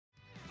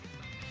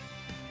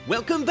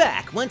Welcome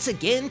back once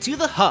again to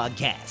the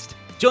HogCast.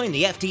 Join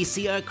the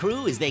FTCR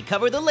crew as they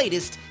cover the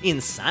latest in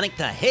Sonic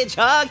the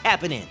Hedgehog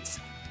happenings.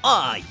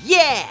 Aw,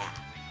 yeah!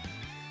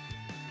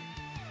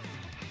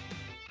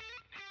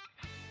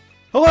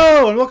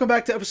 Hello, and welcome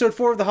back to episode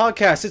 4 of the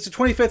HogCast. It's the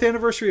 25th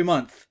anniversary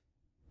month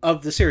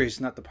of the series,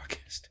 not the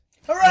podcast.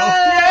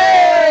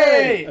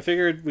 Hooray! I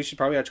figured we should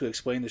probably actually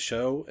explain the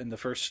show in the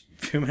first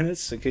few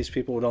minutes in case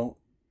people don't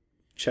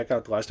check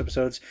out the last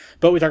episodes.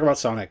 But we talk about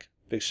Sonic.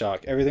 Big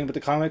shock. Everything but the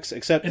comics,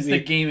 except... It's the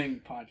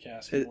gaming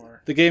podcast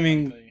more. The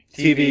gaming, likely.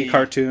 TV,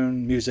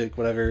 cartoon, music,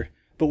 whatever.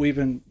 But we've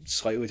been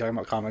slightly talking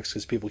about comics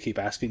because people keep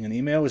asking in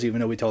emails,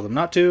 even though we told them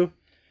not to.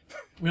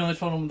 We only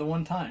told them the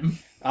one time.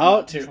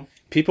 Not to.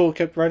 People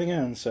kept writing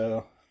in,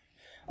 so...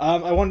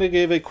 I wanted to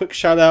give a quick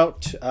shout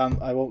out.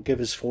 I won't give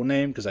his full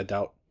name because I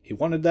doubt he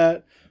wanted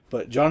that.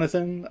 But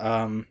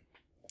Jonathan,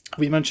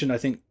 we mentioned, I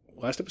think,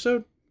 last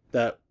episode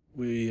that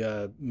we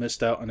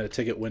missed out on a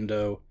ticket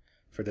window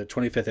for the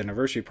 25th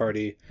anniversary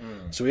party.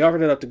 So we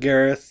offered it up to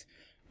Gareth.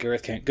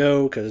 Gareth can't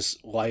go because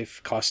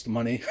life costs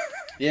money.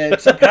 Yeah,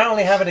 it's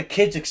apparently having a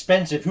kid's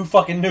expensive. Who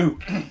fucking knew?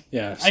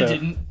 Yeah, so, I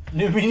didn't.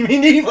 Me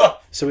neither.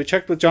 So we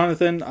checked with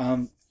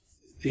Jonathan.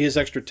 His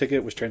extra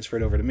ticket was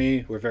transferred over to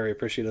me. We're very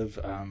appreciative.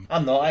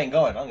 I'm not. I ain't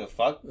going. I don't give a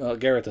fuck.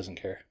 Gareth doesn't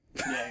care.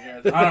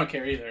 Yeah, Gareth, I don't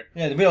care either.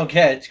 Yeah, we don't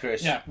care. It's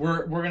Chris. Yeah,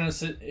 we're gonna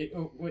sit.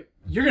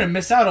 You're gonna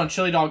miss out on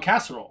chili dog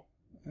casserole.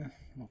 Okay.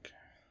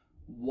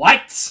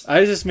 What? I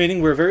was just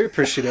meaning we're very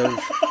appreciative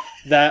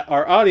that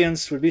our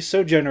audience would be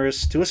so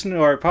generous to listen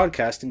to our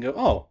podcast and go,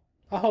 oh,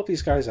 I'll help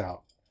these guys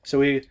out. So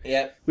we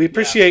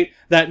appreciate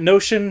that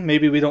notion.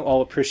 Maybe we don't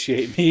all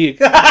appreciate me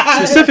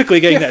specifically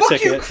getting that fuck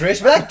ticket. You,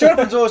 Chris. But that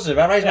Jonathan's awesome.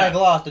 I raised my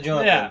glass to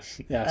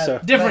Jonathan. Yeah. So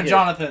Different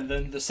Jonathan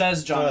than the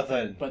says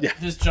Jonathan. But this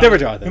Jonathan.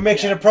 different Jonathan. Who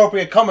makes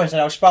inappropriate comments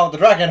and I'll spout the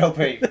dragon OP.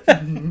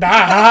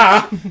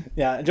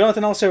 Yeah,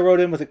 Jonathan also wrote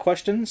in with a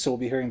question, so we'll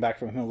be hearing back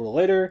from him a little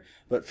later.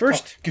 But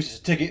first... Gives us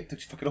a ticket.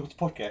 Thinks fucking owns the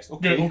podcast.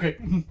 Okay. Yeah, okay.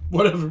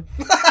 Whatever.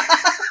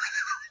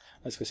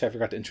 I was going to say I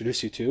forgot to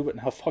introduce you to, but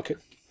now fuck it.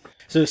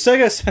 So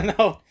Sega sent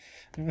out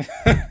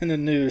in the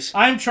news.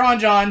 I'm Tron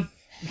John.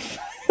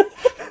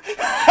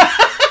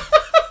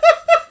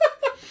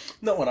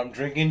 Not when I'm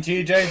drinking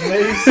TJ,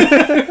 please.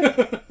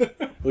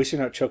 At least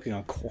you're not choking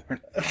on corn.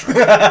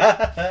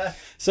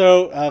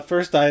 So,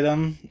 first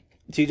item,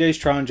 TJ's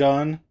Tron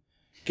John,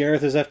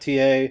 Gareth is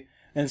FTA,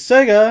 and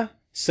Sega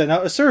sent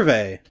out a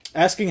survey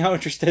asking how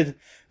interested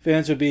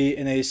fans would be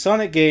in a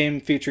Sonic game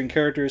featuring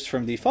characters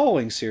from the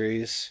following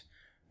series.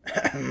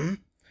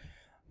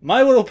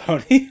 My Little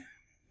Pony,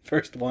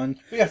 first one.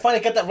 We gotta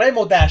finally get that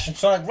Rainbow Dash and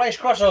Sonic Race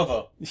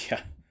crossover.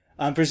 Yeah.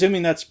 I'm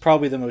presuming that's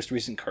probably the most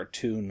recent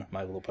cartoon,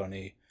 My Little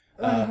Pony.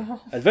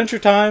 Adventure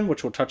Time,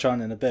 which we'll touch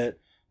on in a bit.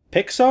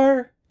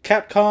 Pixar,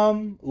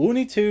 Capcom,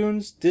 Looney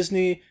Tunes,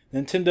 Disney,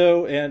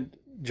 Nintendo, and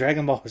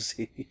Dragon Ball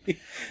Z.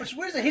 Which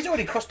weird that he's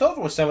already crossed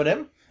over with some of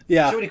them.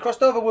 Yeah. He's already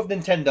crossed over with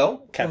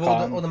Nintendo. Capcom.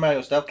 With all the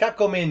Mario stuff.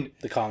 Capcom in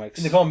The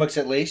comics. the comics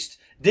at least.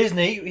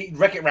 Disney,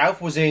 Wreck-It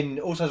Ralph was in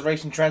All Stars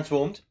Racing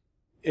Transformed.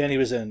 And he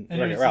was in And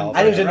he Wreck-It was Ralph.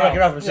 And he was in Wreck-It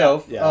Ralph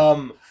himself.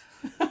 Yeah.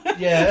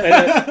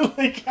 Yeah. I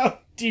like how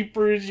deep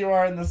rooted you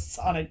are in the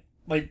Sonic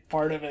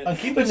part of it. I'm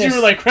keeping But this- you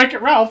were like,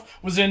 Wreck-It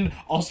Ralph was in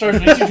All Stars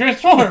Racing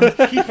Transformed.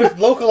 Keep it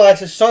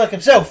localized as Sonic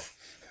himself.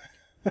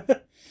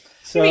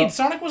 So, I mean,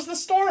 Sonic was the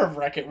star of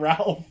Wreck-It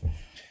Ralph.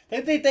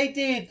 They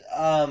did,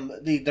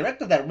 the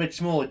director of that,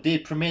 Rich Moore,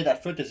 did premiere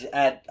that footage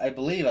at, I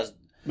believe, as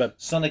But-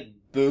 Sonic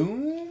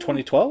Boom?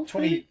 2012?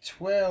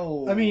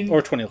 2012. I mean,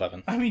 Or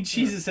 2011.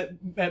 Jesus, at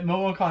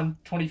MomoCon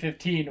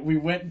 2015, we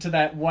went to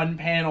that one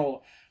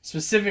panel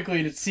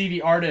specifically to see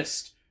the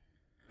artist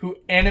who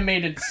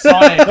animated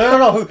Sonic.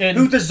 No.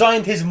 Who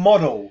designed his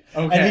model?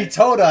 Okay. And he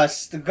told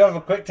us, to go on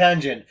a quick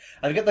tangent,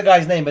 I forget the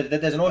guy's name, but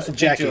there's an awesome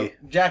Jackie. picture.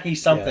 Jackie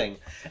something.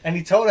 Yeah. And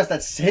he told us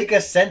that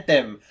Sega sent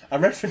them a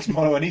reference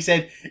model, and he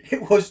said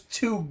it was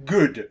too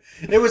good.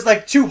 It was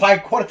like too high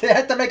quality. They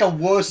had to make a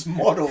worse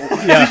model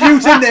to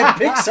use in their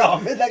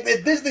Pixar. Like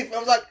their Disney. I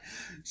was like,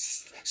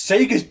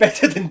 Sega's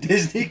better than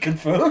Disney,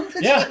 confirmed?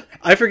 Yeah.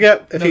 I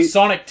forget if he...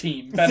 Sonic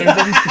Team better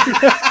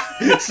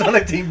than...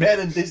 Sonic Team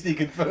better than Disney,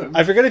 confirmed.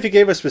 I forget if he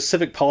gave a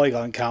specific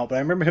polygon count, but I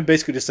remember him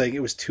basically just saying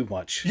it was too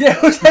much. Yeah,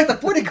 it was like the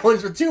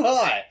polygons were too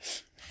high.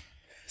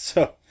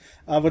 So,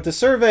 with the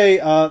survey,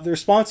 the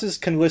responses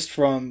can list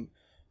from,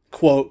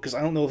 quote, because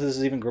I don't know if this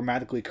is even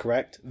grammatically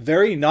correct,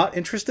 very not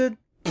interested,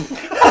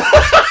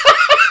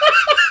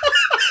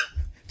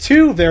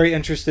 to very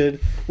interested,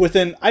 with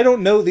an I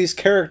don't know these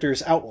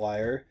characters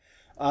outlier.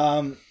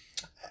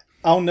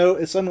 I'll note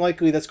it's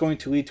unlikely that's going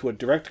to lead to a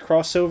direct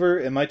crossover.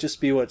 It might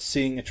just be what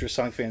seeing interest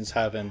Sonic fans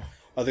have in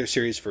other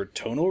series for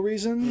tonal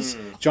reasons.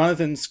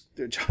 Jonathan,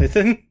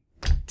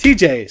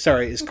 TJ,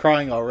 sorry, is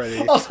crying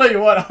already. I'll tell you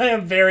what, I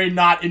am very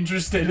not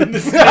interested in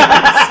this.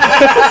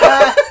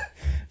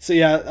 So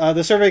yeah,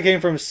 the survey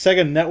came from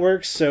Sega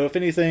Networks, so if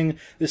anything,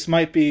 this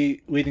might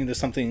be leading to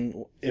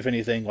something, if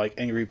anything, like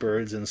Angry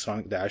Birds and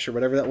Sonic Dash or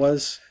whatever that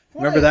was.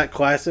 Remember that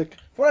classic?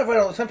 What I've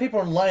read, some people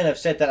online have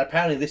said that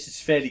apparently this is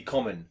fairly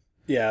common.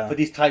 Yeah. for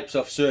these types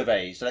of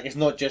surveys. Like it's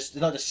not just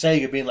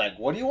Sega being like,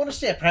 what do you want to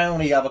see?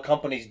 Apparently other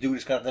companies do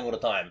this kind of thing all the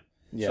time.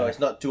 Yeah. So it's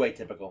not too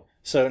atypical.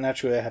 So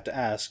naturally I have to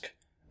ask,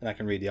 and I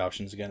can read the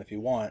options again if you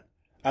want.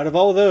 Out of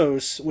all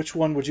those, which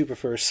one would you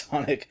prefer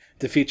Sonic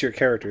to feature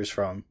characters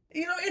from?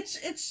 You know,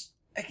 it's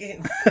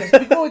again,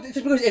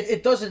 it's because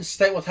it doesn't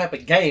state what type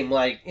of game.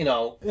 Like, you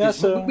know, Yeah,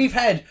 so... we've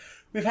had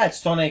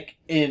Sonic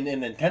in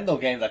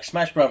Nintendo games like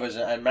Smash Brothers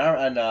and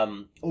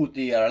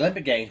the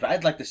Olympic games, but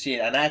I'd like to see it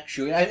an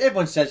actual.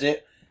 Everyone says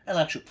it, an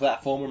actual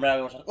platformer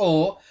Mario,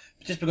 or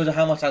just because of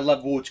how much I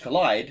love Worlds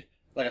Collide,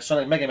 like a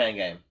Sonic Mega Man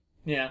game.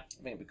 Yeah,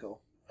 I think it'd be cool.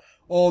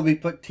 Or we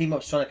team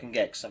up Sonic and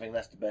Gex. I think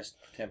that's the best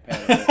campaign.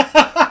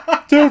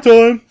 Two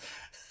time.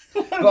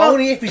 But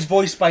only if he's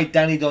voiced by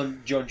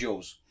John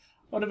Jules.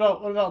 What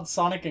about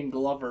Sonic and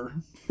Glover?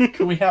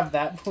 Can we have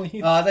that,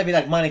 please? That'd be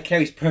like mine and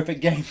Kerry's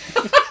perfect game.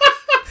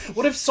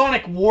 What if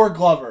Sonic wore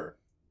Glover?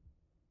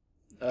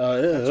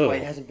 That's why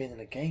he hasn't been in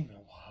a game in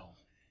a while.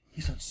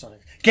 He's on Sonic.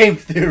 Game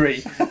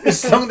Theory. Is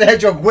Sonic the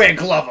Hedgehog wear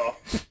Glover?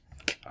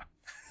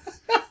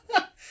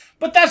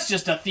 But that's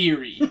just a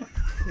theory.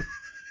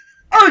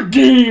 A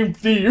game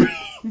theory.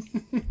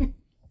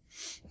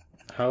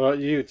 How about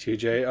you,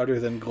 TJ, other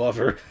than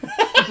Glover?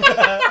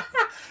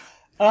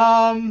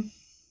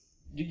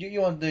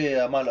 You want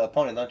the My Little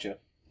Pony, don't you?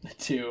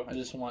 Two. I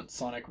just want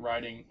Sonic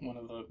riding one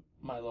of the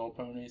My Little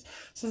Ponies.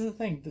 This is the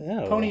thing.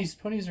 Yeah,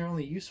 ponies are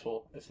only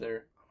useful if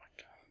they're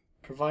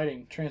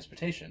providing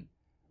transportation.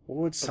 What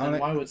would But Sonic...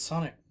 then why would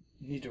Sonic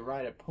need to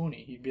ride a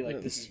pony? He'd be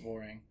like, this is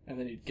boring. And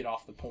then he'd get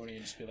off the pony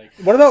and just be like...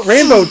 What about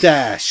Rainbow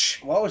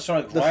Dash? Why would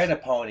Sonic ride a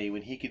pony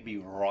when he could be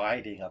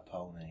riding a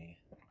pony?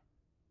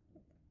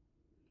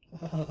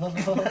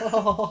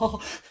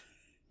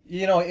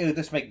 You know, it would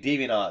just make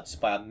DeviantArts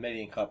by 1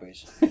 million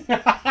copies.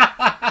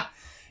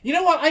 You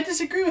know what? I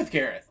disagree with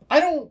Gareth. I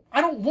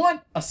don't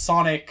want a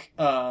Sonic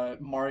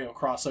Mario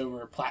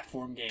crossover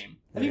platform game.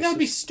 I think that would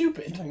be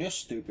stupid. You're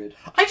stupid.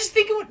 I just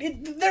think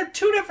they're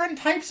two different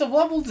types of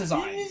level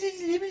design.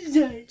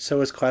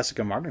 So is classic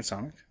and modern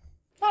Sonic.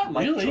 Not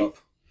really. Drop.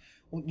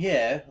 Well,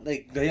 yeah,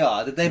 they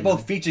are. They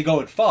both feature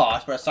going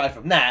fast, but aside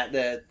from that,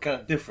 they're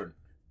kind of different.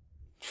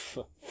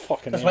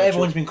 Fucking That's why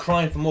everyone's been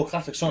crying for more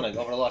classic Sonic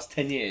over the last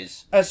 10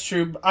 years. That's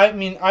true. I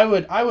mean, I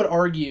would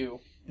argue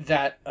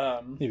that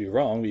You'd be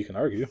wrong, but you can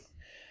argue.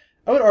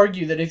 I would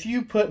argue that if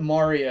you put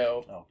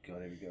Mario Oh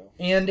god, here we go.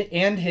 and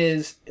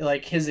his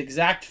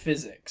exact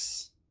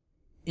physics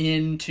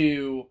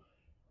into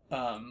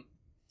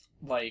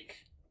like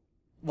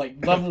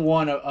level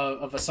 1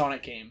 of a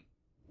Sonic game,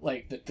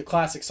 like the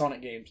classic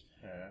Sonic games,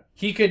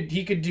 he could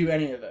do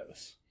any of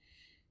those.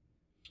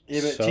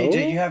 Yeah, but So?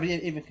 TJ, you haven't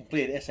even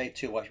completed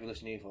SA2. What should we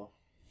listen to you for?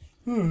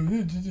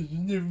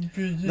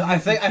 No, I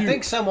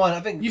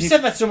think You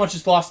said that so much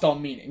it's lost all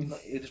meaning.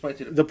 Just wait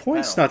till The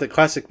point's not that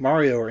classic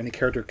Mario or any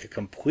character could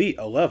complete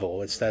a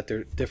level. It's that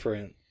they're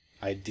different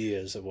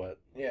ideas of what.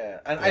 Yeah,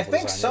 and I level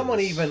think design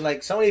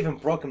is. someone even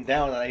broke them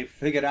down, and I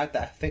figured out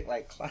that I think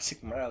like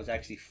classic Mario is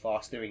actually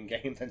faster in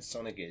game than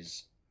Sonic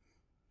is.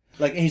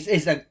 Like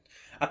he's like,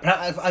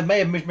 I may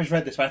have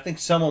misread this, but I think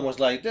someone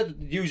was like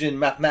using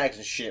mathematics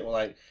and shit. Well,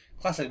 like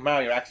classic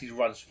Mario actually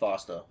runs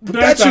faster. But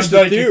that's just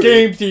like a a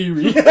game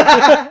theory.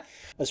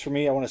 As for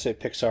me, I want to say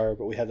Pixar,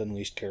 but we had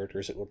Unleashed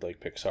characters that looked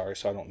like Pixar,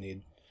 so I don't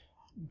need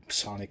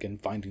Sonic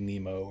and Finding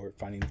Nemo or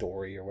Finding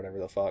Dory or whatever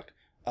the fuck.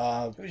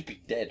 He'll just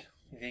be dead.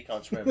 He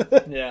can't swim.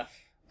 Yeah.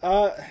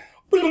 I'm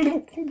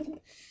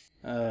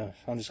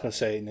just gonna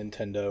say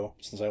Nintendo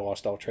since I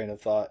lost all train of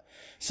thought.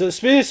 So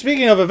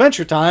speaking of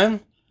Adventure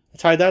Time, I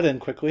tied that in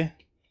quickly.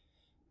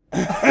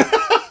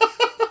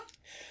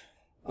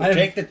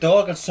 Jake the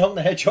dog and Sonic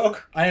the Hedgehog.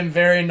 I am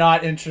very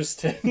not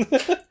interested.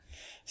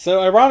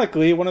 So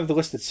ironically, one of the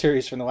listed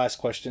series from the last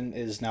question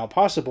is now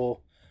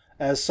possible,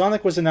 as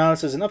Sonic was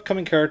announced as an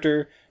upcoming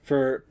character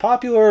for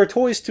popular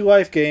Toys to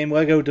Life game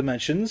LEGO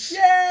Dimensions.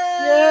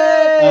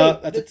 Yay!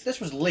 This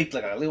was leaked,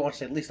 like I want to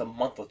say at least a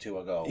month or two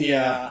ago.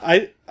 Yeah.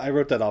 I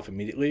wrote that off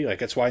immediately. Like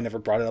that's why I never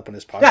brought it up on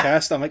this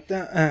podcast. I'm like,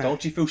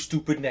 Don't you feel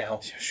stupid now?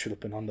 should have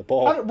been on the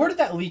ball. Where did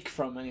that leak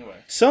from anyway?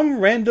 Some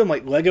random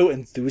like Lego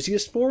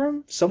enthusiast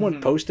forum.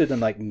 Someone posted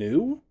and like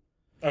knew,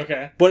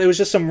 Okay. but it was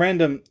just some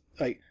random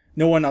like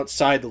no one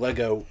outside the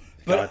Lego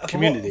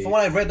community. From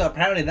what I've read, though,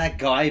 apparently that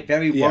guy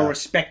very well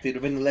respected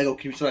within the Lego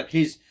community. So like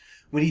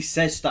when he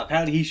says stuff,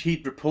 apparently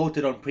he'd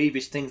reported on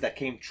previous things that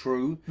came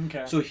true.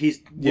 Okay. So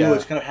his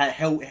words kind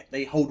of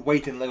they hold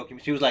weight in the Lego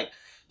community. He was like,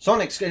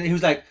 Sonic's. He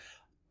was like,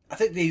 I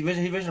think the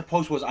original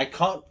post was, I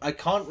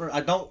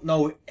don't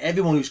know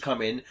everyone who's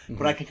come in,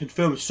 but I can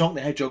confirm Sonic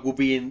the Hedgehog will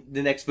be in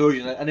the next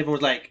version. And everyone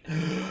was like,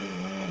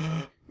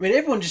 I mean,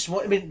 everyone just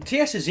want. I mean,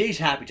 TSSE's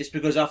happy just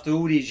because after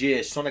all these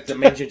years, Sonic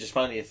Dimensions is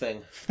finally a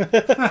thing.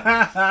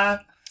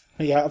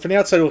 Yeah, from the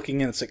outside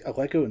looking in, it's like a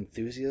Lego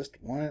enthusiast.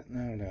 What?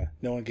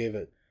 No one gave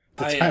it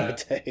the time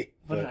of day.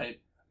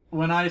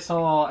 When I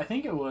saw, I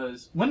think it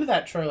was, when did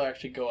that trailer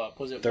actually go up?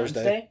 Was it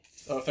Thursday. Wednesday?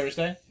 Oh,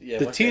 Thursday? Yeah,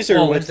 The Wednesday.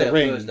 teaser with Wednesday the or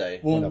ring Thursday.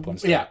 went up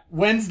Wednesday. Yeah,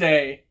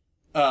 Wednesday.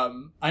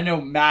 I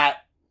know Matt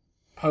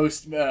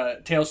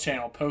Tails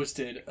channel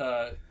posted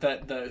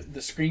that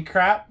the screen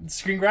cap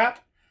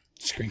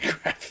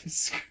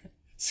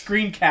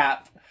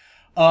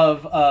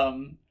of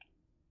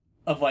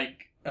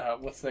like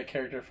what's that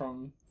character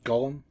from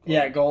Golem?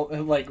 Yeah,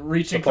 like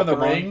reaching for the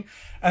ring,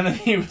 and then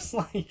he was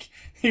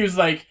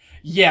like,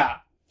 yeah,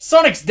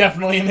 Sonic's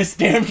definitely in this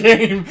damn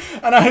game.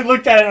 And I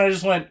looked at it and I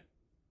just went,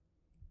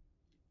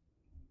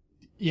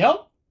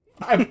 yep.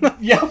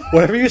 Yep.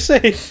 Whatever you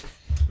say.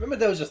 Remember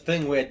there was a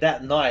thing where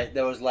that night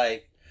there was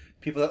like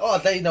people like, oh,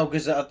 they know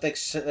because I think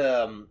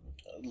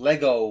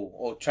Lego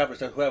or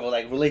Travis or whoever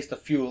like released a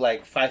few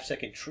like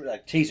 5-second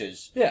like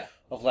teasers. Yeah.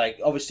 Of like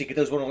obviously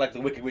there was one of like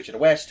the Wicked Witch of the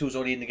West who was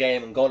already in the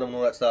game and Gollum and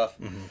all that stuff.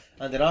 Mm-hmm.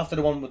 And then after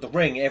the one with the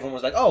ring, everyone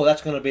was like, oh,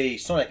 that's gonna be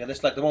Sonic. And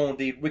this like the one with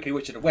the Wicked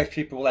Witch of the West,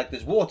 people were like,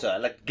 there's water.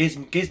 Like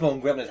Gizmo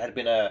and Gremlins had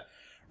been a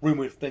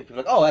rumored thing. People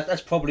were like, oh,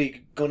 that's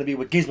probably gonna be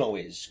what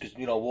Gizmo is because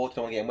you know water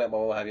don't want to get wet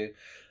or what have you.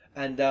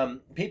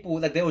 And people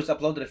like they always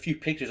uploaded a few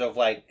pictures of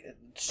like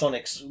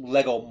Sonic's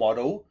Lego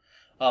model.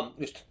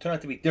 Which turned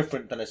out to be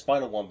different than his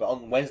final one, but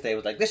on Wednesday it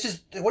was like, this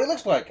is what it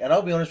looks like. And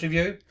I'll be honest with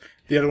you,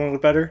 the other one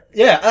looked better?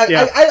 Yeah,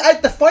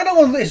 the final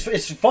one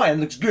is fine,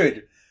 looks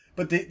good.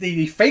 But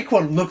the fake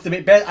one looked a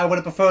bit better. I would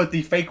have preferred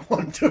the fake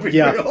one to be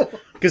real.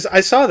 Because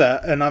I saw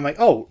that, and I'm like,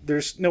 oh,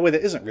 there's no way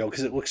that isn't real,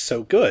 because it looks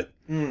so good.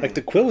 Like,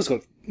 the quills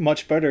look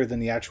much better than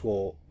the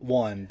actual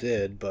one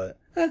did, but,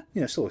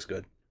 still looks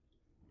good.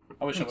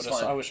 I wish I would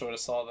have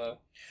saw the...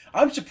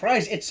 I'm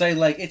surprised it's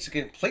a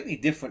completely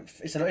different...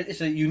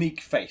 It's a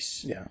unique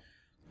face. Yeah.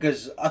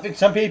 Because I think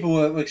some people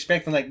were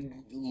expecting, like,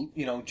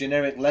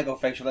 generic Lego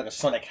face with, like, a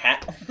Sonic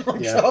hat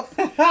on top,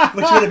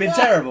 which would have been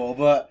terrible,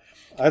 but...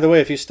 Either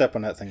way, if you step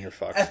on that thing, you're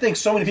fucked. I think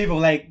so many people,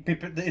 like,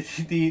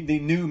 the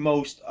new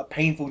most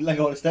painful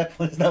Lego to step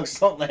on is now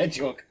Sonic the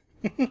Hedgehog.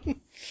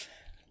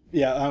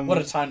 Yeah. What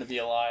a time to be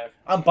alive.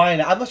 I'm buying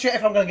that. I'm not sure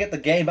if I'm going to get the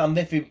game, but I'm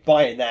definitely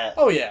buying that.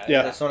 Oh, yeah.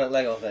 The Sonic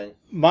Lego thing.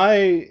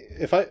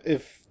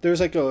 If there's,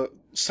 like, a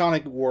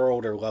Sonic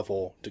world or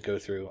level to go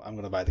through, I'm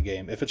going to buy the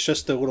game. If it's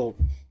just the little...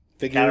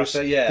 figures,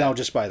 then I'll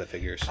just buy the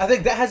figures. I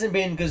think that hasn't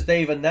been because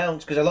they've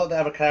announced, because a lot of the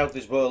other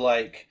characters were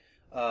like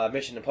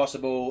Mission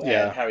Impossible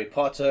and Harry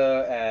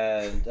Potter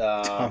and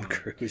Tom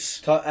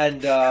Cruise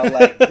and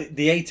like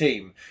the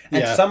A-Team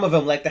and some of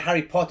them like the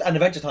Harry Potter and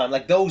Adventure Time,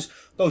 like those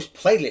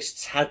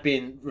playlists have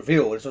been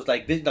revealed. So it's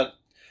like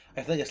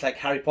I think it's like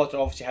Harry Potter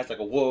obviously has like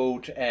a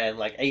world, and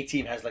like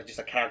A-Team has like just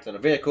a character and a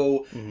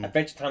vehicle.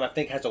 Adventure Time I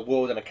think has a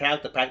world and a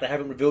character pack. They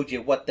haven't revealed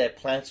yet what their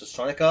plans for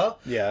Sonic are.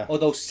 Yeah.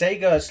 Although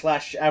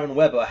Sega / Aaron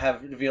Webber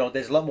have,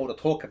 there's a lot more to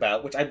talk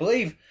about, which I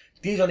believe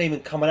these aren't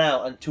even coming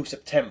out until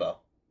September.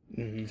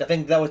 So I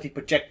think that was the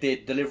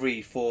projected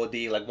delivery for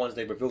the like ones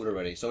they revealed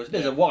already. So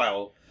there's a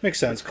while. Makes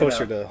sense.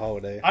 Closer to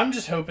holiday. I'm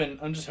just hoping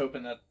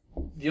that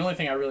the only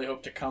thing I really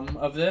hope to come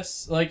of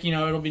this, like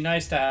it'll be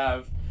nice to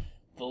have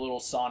the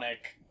little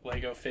Sonic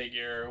Lego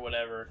figure or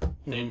whatever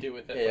they do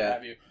with it, what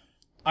have you.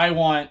 I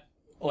want,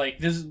 like,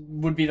 this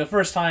would be the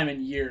first time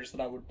in years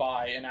that I would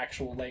buy an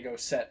actual Lego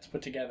set to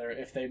put together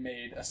if they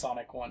made a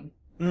Sonic one.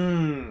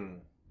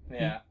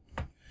 Yeah.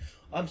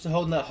 I'm still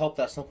holding out hope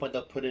that at some point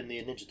they'll put in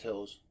the Ninja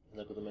Turtles in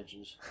Lego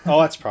Dimensions.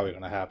 Oh, that's probably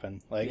going to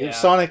happen. Like, if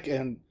Sonic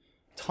and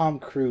Tom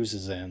Cruise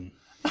is in,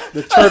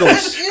 the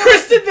Turtles...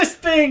 Chris did this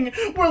thing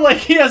where, like,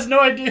 he has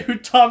no idea who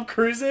Tom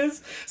Cruise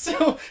is.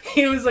 So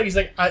he's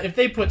like, if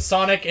they put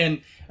Sonic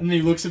in... And then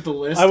he looks at the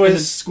list and then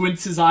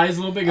squints his eyes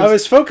a little bit. Goes, I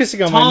was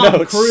focusing on my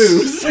notes.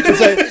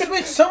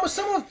 Tom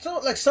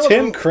Cruise.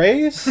 Tim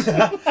Craze?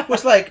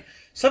 was like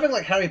something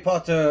like Harry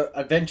Potter,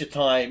 Adventure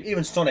Time,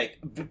 even Sonic,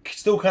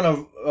 still kind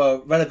of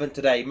relevant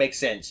today. Makes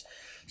sense.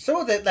 Some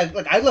of the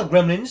like I love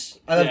Gremlins.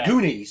 I love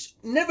Goonies.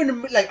 Never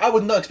I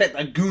would not expect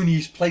a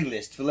Goonies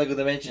playlist for Lego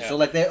Dimensions. So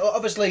like they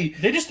obviously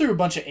they just threw a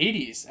bunch of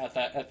 80s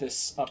at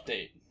this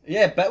update.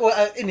 Yeah,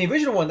 but in the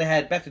original one they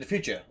had Back to the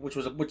Future, which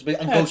was big,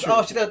 and Ghost.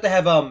 Oh, actually, they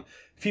have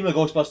female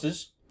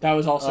Ghostbusters. That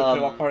was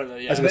also part of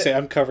the. Yeah. I was gonna say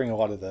I'm covering a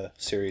lot of the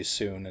series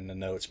soon in the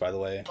notes, by the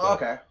way. Oh,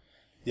 okay.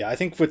 Yeah, I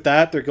think with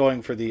that they're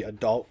going for the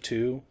adult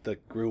too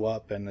that grew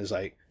up and is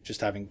like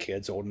just having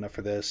kids old enough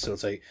for this. So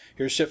it's like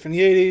here's shit from the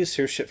 '80s,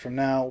 here's shit from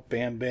now.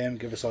 Bam, bam,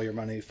 give us all your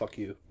money. Fuck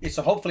you. Yeah,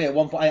 so hopefully at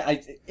one point,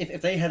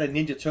 if they had a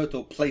Ninja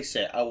Turtle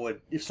playset, I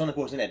would. If Sonic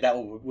was in it, that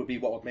would be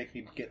what would make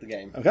me get the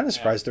game. I'm kind of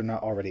surprised they're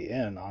not already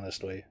in,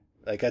 honestly.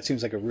 Like, that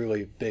seems like a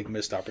really big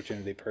missed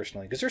opportunity,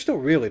 personally. Because they're still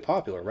really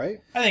popular,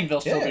 right? I think they'll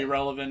still be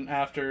relevant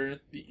after...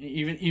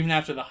 Even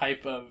after the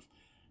hype of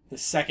the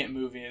second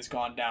movie has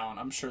gone down.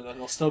 I'm sure that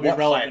they'll still be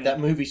relevant.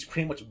 That movie's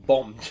pretty much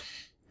bombed.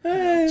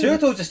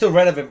 Turtles are still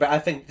relevant, but I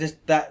think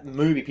that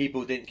movie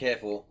people didn't care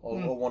for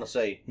or want to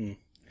see.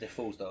 They're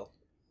fools, though.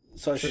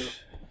 So so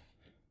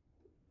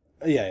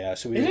they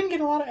didn't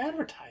get a lot of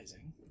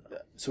advertising.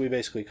 So we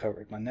basically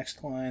covered my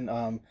next line.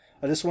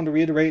 I just want to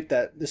reiterate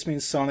that this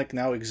means Sonic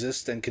now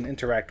exists and can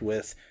interact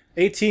with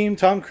A-Team,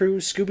 Tom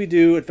Cruise,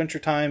 Scooby-Doo, Adventure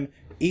Time,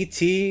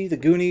 E.T., the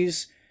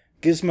Goonies,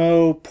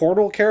 Gizmo,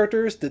 Portal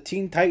characters, the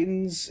Teen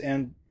Titans,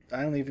 and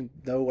I don't even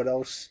know what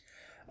else.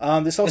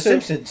 This also,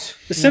 The Simpsons.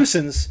 The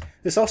Simpsons.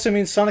 This also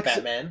means Sonic...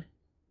 Batman.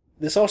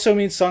 This also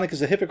means Sonic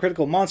is a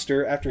hypocritical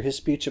monster after his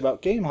speech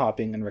about game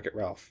hopping in Wreck-It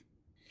Ralph.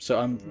 So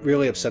I'm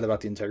really upset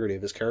about the integrity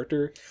of his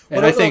character.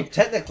 And I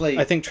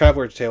think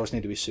Traveler's Tales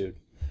need to be sued.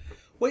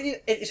 Well,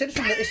 it's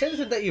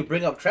interesting that you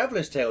bring up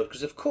Traveler's Tales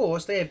because, of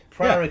course, they have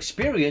prior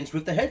experience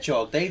with the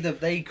Hedgehog. They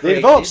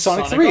developed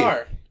Sonic 3.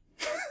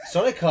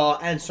 Sonic R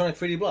and Sonic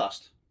 3D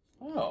Blast.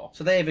 Oh.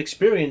 So they have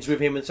experience with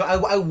him. And so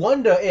I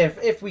wonder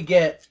if we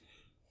get...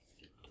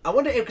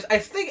 because I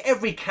think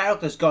every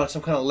character's got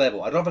some kind of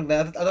level. I don't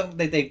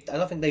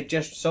think they've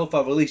just so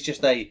far released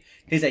just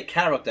here's a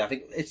character. I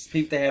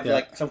think they have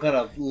like some kind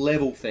of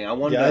level thing. I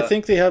wonder. Yeah, I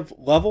think they have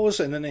levels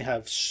and then they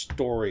have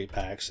story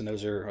packs, and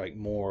those are like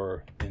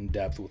more in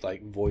depth with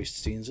like voiced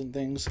scenes and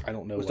things. I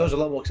don't know. Those are a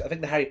lot more. I think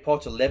the Harry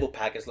Potter level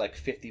pack is like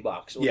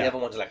 $50, or the other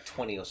ones are like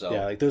 20 or so.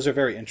 Yeah, like those are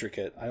very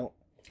intricate.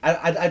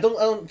 I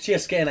don't see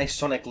us getting a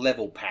Sonic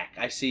level pack.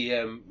 I see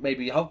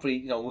maybe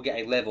hopefully we'll get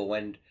a level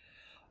and.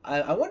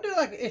 I wonder,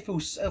 like, if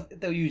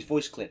they'll use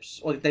voice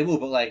clips, or they will,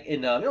 but like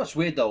in it's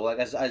weird though, like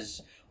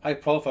as high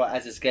profile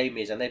as this game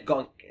is, and they've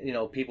gotten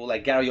people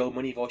like Gary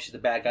Oldman voices the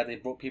bad guy. They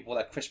brought people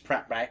like Chris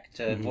Pratt back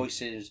to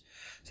voices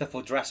stuff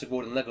for Jurassic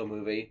World and Lego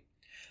Movie.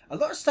 A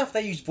lot of stuff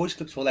they use voice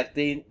clips for. Like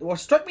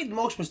what struck me the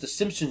most was the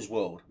Simpsons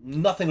world.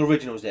 Nothing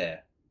original's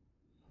there.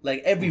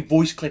 Like every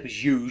voice clip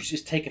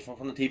is taken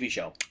from the TV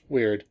show.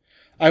 Weird.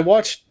 I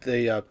watched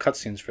the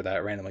cutscenes for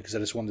that randomly because I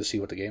just wanted to see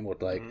what the game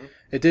looked like.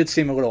 It did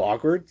seem a little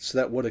awkward, so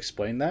that would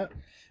explain that.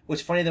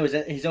 What's funny though is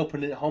that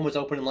Homer's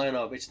opening line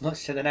of "It's not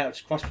sending out,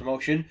 it's cross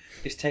promotion"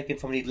 is taken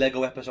from the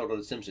Lego episode of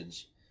The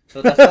Simpsons.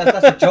 So that's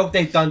a joke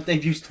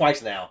they've used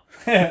twice now.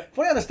 From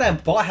what I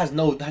understand, Bart has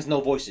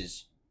no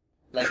voices.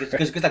 Like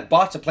because like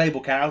Bart's a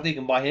playable character, you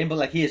can buy him, but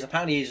like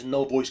apparently he has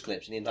no voice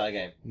clips in the entire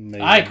game.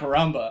 Maybe. Ay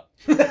caramba.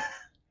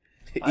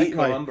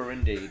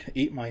 Indeed.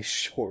 Eat my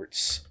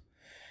shorts.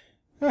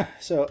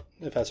 So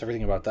if that's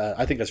everything about that,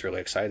 I think that's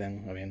really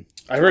exciting. I mean,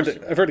 I've heard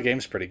the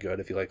game's pretty good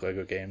if you like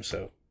Lego games.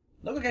 So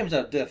Lego games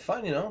they're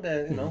fun,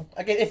 They're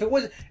again, if it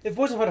wasn't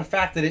for the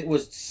fact that it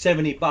was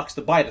 $70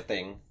 to buy the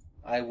thing,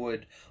 I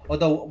would.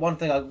 Although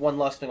one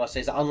last thing I'll say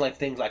is that unlike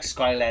things like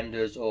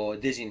Skylanders or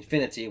Disney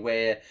Infinity,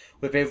 where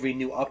with every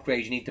new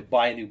upgrade you need to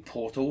buy a new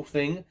portal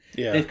thing,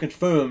 they've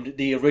confirmed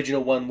the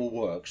original one will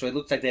work. So it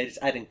looks like they're just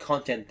adding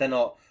content. They're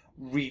not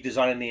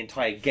redesigning the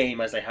entire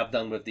game as they have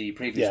done with the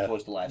previous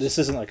Toys to Life. This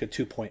isn't like a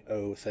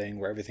 2.0 thing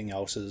where everything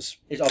else is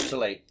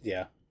obsolete.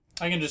 Yeah.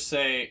 I can just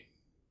say,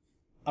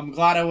 I'm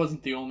glad I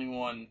wasn't the only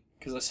one,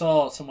 because I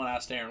saw someone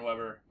asked Aaron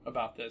Weber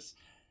about this.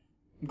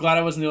 I'm glad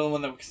I wasn't the only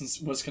one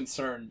that was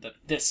concerned that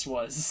this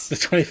was the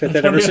 25th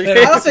anniversary.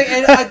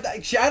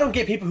 I don't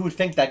get people who would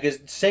think that because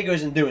Sega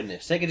isn't doing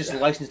this. Sega just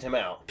licensed him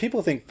out.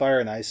 People think Fire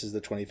and Ice is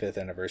the 25th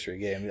anniversary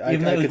game.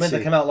 Even though it was meant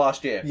to come out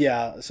last year.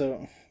 Yeah,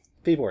 so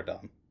people are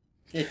dumb.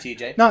 Yeah,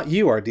 TJ. Not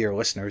you, our dear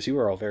listeners. You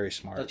are all very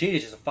smart. No,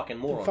 TJ's just a fucking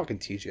moron. Fucking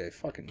TJ.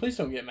 Fucking. Please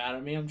don't get mad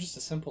at me. I'm just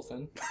a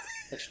simpleton.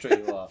 That's true,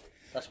 you are.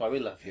 That's why we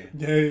love you.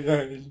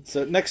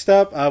 So next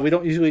up, we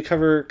don't usually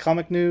cover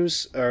comic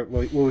news, or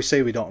we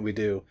say we don't, we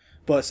do.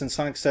 But since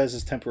Sonic Says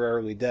is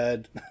temporarily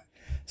dead,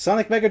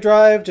 Sonic Mega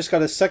Drive just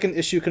got a second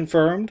issue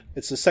confirmed.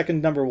 It's the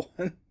second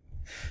 #1.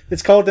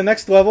 It's called The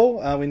Next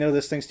Level. We know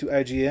this thanks to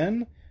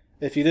IGN.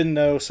 If you didn't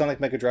know,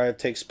 Sonic Mega Drive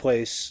takes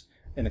place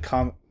in a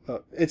comic.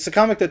 It's a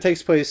comic that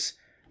takes place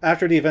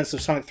after the events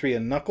of Sonic 3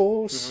 and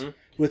Knuckles,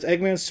 with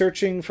Eggman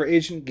searching for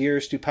Agent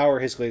Gears to power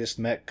his latest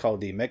mech called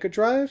the Mega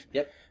Drive.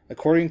 Yep.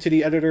 According to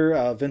the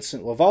editor,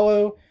 Vincent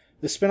Lavallo,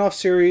 the spin-off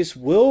series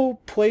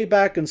will play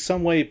back in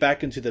some way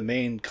back into the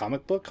main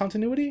comic book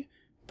continuity,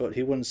 but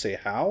he wouldn't say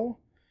how.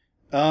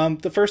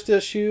 The first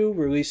issue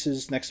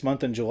releases next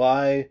month in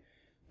July,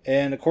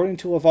 and according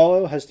to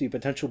Lavallo, has the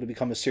potential to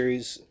become a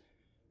series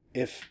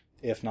if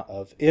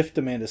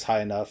demand is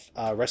high enough.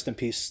 Rest in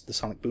peace, the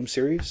Sonic Boom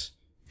series.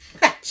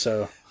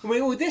 So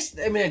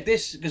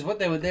because what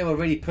they were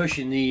really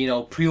pushing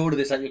the pre-order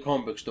this at your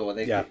comic book store.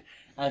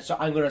 And so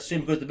I'm going to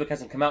assume because the book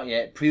hasn't come out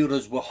yet,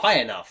 pre-orders were high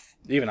enough.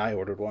 Even I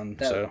ordered one.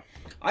 So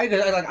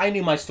I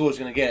knew my store was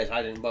going to get it. So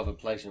I didn't bother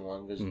placing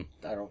one because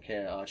I don't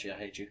care, Archie. I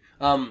hate you.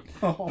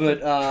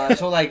 But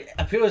so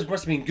pre-orders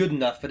must have been good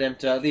enough for them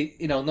to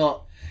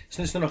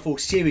it's not a full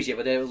series yet,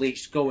 but they'll at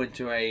least go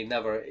into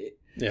another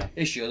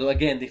issue. Although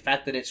again, the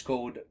fact that it's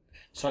called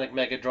Sonic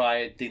Mega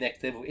Drive: The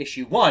Next Level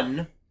Issue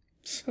 1.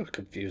 So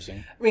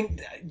confusing. I mean,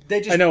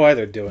 I know why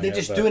they're doing it. They're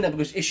just doing it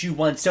because issue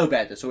 1's so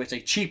bad. So it's a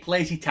cheap,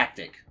 lazy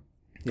tactic.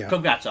 Yeah.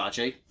 Congrats,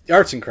 Archie. The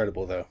art's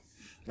incredible, though.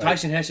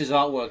 Tyson Hess's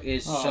artwork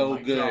is so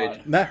good.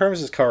 God. Matt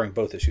Herms is covering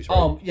both issues,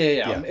 right?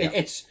 Yeah.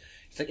 It's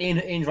like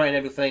Ian's writing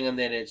everything, and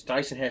then it's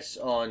Tyson Hess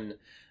on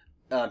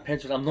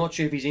pencil. I'm not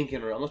sure if he's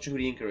inking or I'm not sure who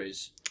the inker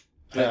is.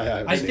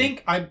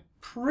 I'm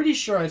pretty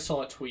sure I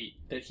saw a tweet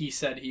that he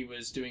said he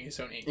was doing his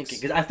own inks.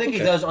 Because I think he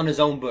does on his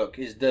own book,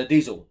 is the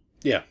Diesel.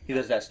 Yeah. He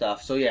does that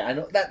stuff. So yeah, I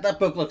know that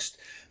book looks...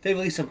 They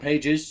released some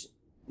pages.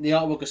 The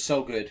artwork is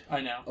so good.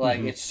 I know.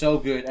 It's so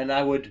good. And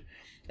I would...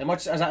 As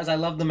much as I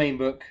love the main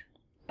book,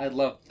 I'd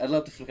love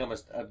to become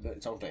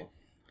its own thing.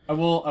 I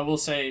will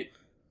say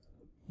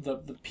the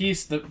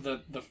piece,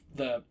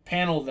 the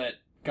panel that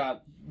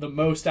got the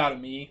most out of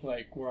me,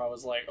 like where I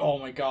was like, oh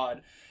my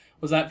god,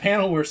 was that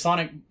panel where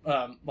Sonic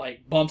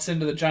like bumps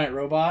into the giant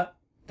robot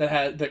that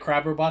had the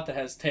crab robot that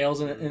has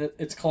tails in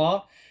its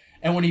claw,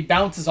 and when he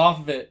bounces off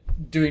of it,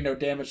 doing no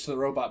damage to the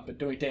robot but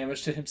doing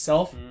damage to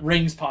himself,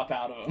 rings pop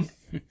out of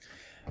him.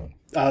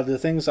 The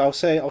things I'll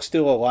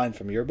steal a line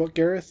from your book,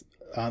 Gareth.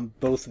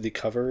 Both of the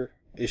cover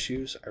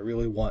issues, I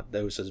really want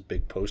those as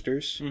big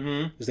posters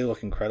because they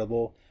look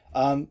incredible.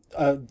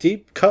 A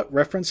deep cut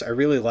reference I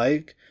really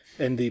like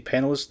in the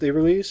panels they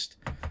released.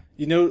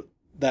 You know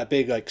that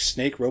big like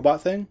snake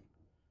robot thing?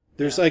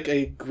 There's like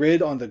a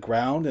grid on the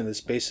ground, and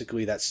it's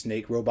basically that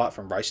snake robot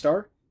from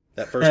Rystar,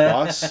 that first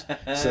boss.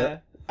 So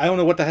I don't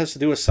know what that has to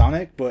do with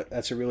Sonic, but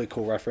that's a really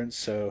cool reference.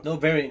 So no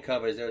variant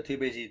covers. They were too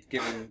busy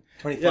giving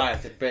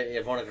 25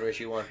 to Monica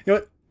issue 1. You know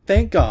what?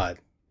 Thank God.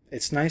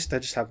 It's nice to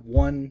just have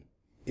one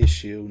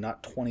issue,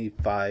 not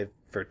 25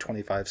 for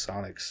 25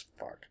 Sonics.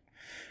 Fuck.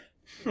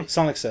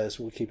 Sonic says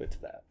we'll keep it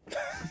to that.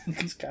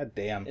 God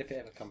damn. If it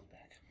ever comes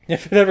back.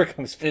 If it ever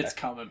comes back. It's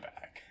coming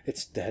back.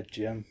 It's dead,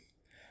 Jim.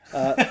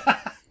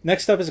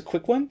 Next up is a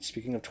quick one.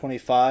 Speaking of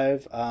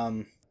 25,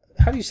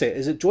 how do you say it?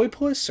 Is it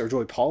Joypolis or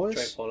Joypolis?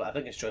 Joypolis. I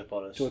think it's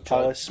Joypolis.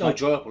 Joypolis. No,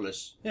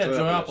 Joyopolis. Yeah,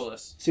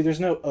 Joyopolis. See, there's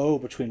no O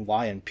between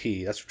Y and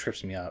P. That's what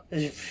trips me up.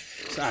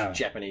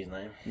 Japanese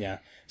name. Yeah.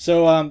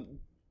 So,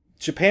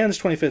 Japan's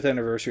 25th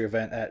anniversary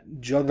event at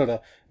Jodara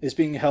is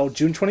being held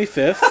June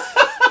 25th.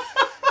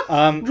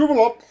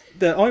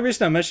 The only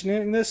reason I'm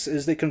mentioning this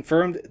is they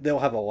confirmed they'll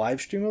have a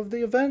live stream of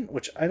the event,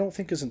 which I don't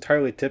think is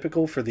entirely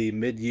typical for the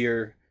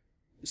mid-year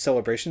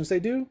celebrations they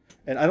do.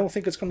 And I don't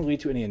think it's going to lead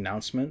to any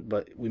announcement,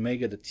 but we may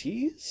get a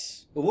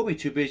tease. Well, we'll be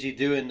too busy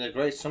doing the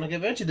Great Sonic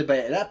Adventure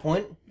debate at that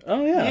point.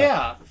 Oh, yeah.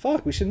 Yeah.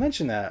 Fuck, we should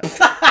mention that.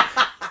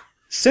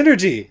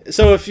 Synergy.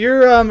 So if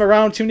you're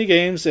around too many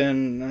games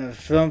in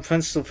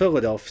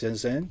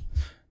Philadelphia,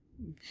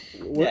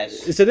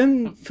 Yes. Is it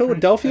in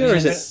Philadelphia or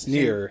is it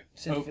near?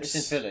 It's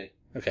in Philly.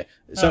 Okay.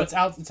 So it's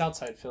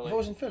outside Philly. It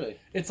was in Philly.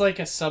 It's like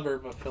a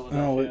suburb of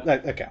Philadelphia. Oh,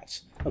 that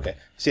counts. Okay.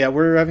 So yeah,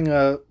 we're having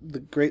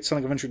the Great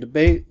Sonic Adventure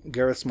debate.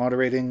 Gareth's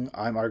moderating.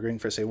 I'm arguing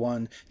for say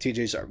one.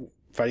 TJ's are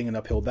fighting an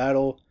uphill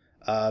battle.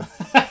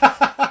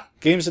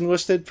 Games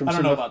enlisted from I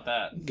don't know about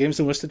that. Games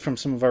enlisted from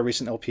some of our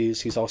recent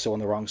LPs. He's also on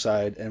the wrong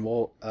side, and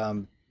we'll,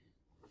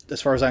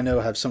 as far as I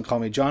know, have some call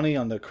me Johnny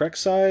on the correct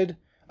side.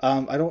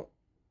 I don't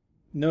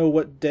know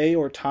what day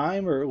or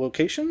time or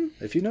location.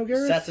 If you know,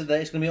 Gareth.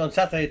 Saturday. It's going to be on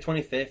Saturday,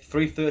 25th,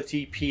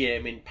 3:30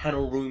 p.m. in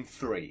Panel Room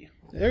 3.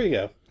 There you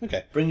go.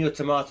 Okay. Bring your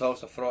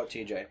tomatoes to throw at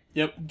TJ.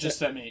 Yep,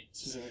 just at me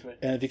specifically.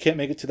 And if you can't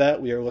make it to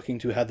that, we are looking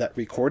to have that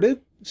recorded.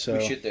 So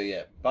we should do,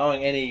 yeah.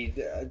 Barring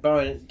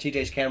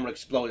TJ's camera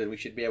exploded, we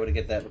should be able to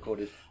get that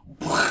recorded.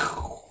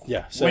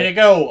 Yeah. So way to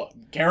go,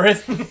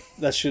 Gareth.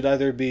 That should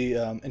either be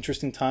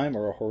interesting time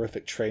or a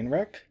horrific train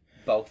wreck.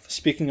 Both.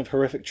 Speaking of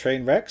horrific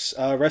train wrecks,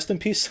 rest in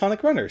peace,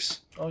 Sonic Runners.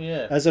 Oh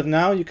yeah. As of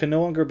now, you can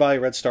no longer buy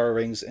Red Star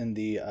rings in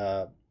the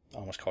I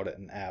almost called it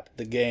an app,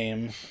 the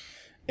game.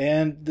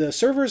 And the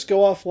servers go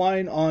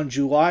offline on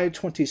July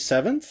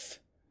 27th.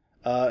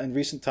 In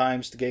recent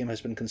times, the game has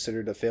been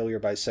considered a failure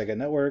by Sega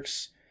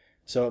Networks,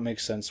 so it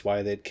makes sense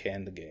why they'd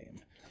can the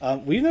game.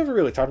 We've never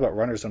really talked about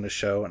runners on the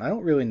show, and I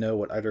don't really know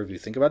what either of you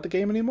think about the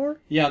game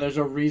anymore. Yeah, there's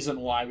a reason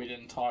why we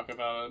didn't talk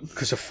about it.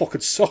 Because it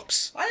fucking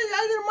sucks. I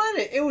didn't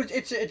mind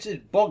it. It's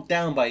bogged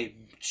down by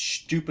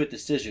stupid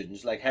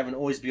decisions, like having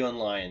always be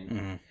online.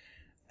 Mm-hmm.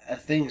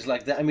 Things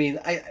like that. I mean,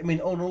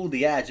 on all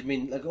the ads. I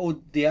mean, like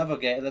all the other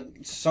games. Like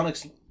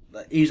Sonic's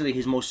easily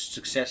his most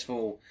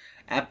successful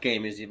app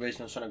game is the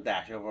original Sonic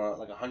Dash, over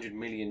like 100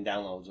 million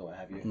downloads or what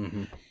have you.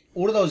 Mm-hmm.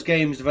 All of those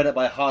games developed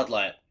by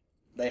Hardlight,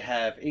 they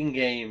have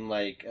in-game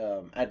like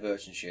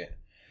adverts and shit,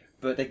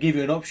 but they give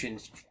you an option,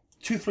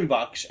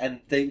 $2-3, and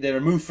they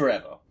remove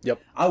forever.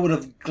 Yep. I would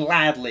have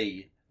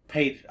gladly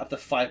paid up to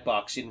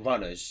 $5 in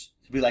runners.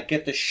 Be like,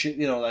 get the shit,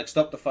 like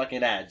stop the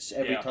fucking ads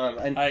every time,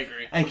 and I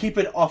agree, and keep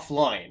it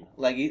offline.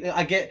 Like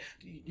I get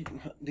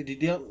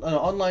the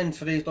online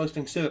for those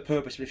things serve a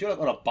purpose, but if you're like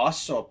on a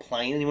bus or a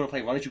plane and you want to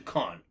play runners, you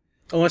can't.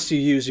 Unless you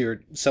use your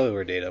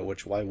cellular data,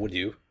 which why would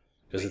you?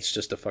 Because it's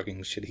just a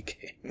fucking shitty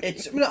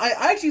game.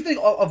 I actually think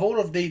of all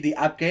of the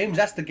app games,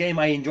 that's the game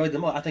I enjoyed the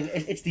most. I think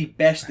it's the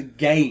best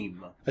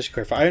game. I should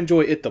clarify. I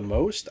enjoy it the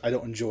most. I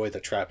don't enjoy the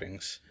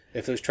trappings.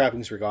 If those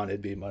trappings were gone,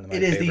 it'd be one of my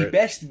favorite. It is the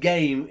best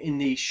game in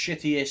the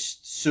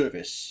shittiest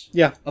service.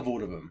 Yeah. Of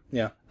all of them.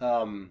 Yeah.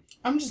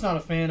 I'm just not a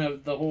fan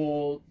of the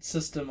whole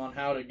system on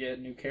how to get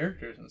new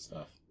characters and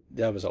stuff.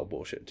 That was all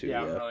bullshit too.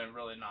 Yeah, I'm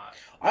really not.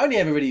 I only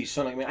ever really used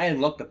Sonic. I mean, I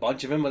unlocked a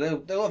bunch of them,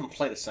 but they all haven't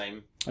played the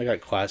same. I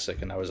got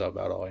Classic, and that was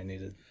about all I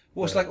needed.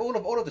 Well, it's like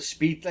all of the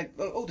speed, like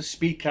all the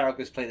speed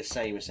characters play the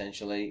same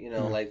essentially.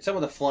 Like some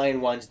of the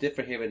flying ones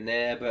differ here and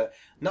there, but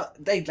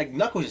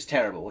Knuckles is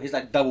terrible. His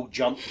like double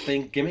jump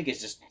thing gimmick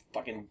is just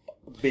fucking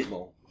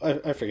abysmal.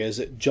 I forget. Is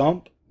it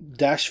jump,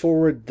 dash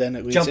forward, then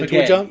it leads jump into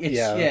again. a jump?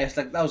 It's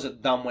like that was a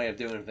dumb way of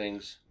doing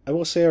things. I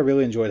will say I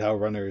really enjoyed how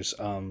runners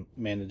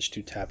managed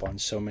to tap on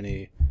so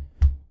many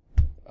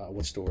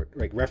what's the word,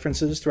 like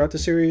references throughout the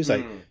series,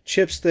 like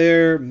Chips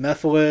there,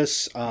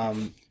 Mephiles,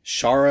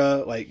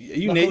 Shara, like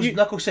you name.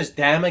 Knuckles says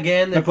 "damn"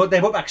 again. They put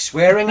back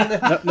swearing in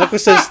the.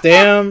 Knuckles says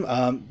 "damn."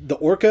 The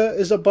Orca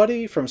is a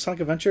buddy from Sonic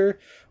Adventure.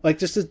 Like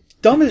just the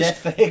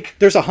dumbest.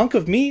 There's a hunk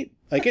of meat.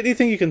 Like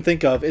anything you can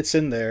think of, it's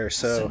in there.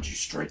 So I'll send you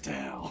straight to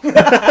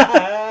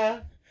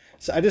hell.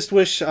 So I just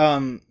wish,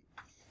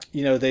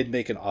 they'd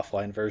make an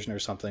offline version or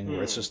something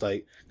where it's just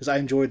like, because I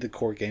enjoyed the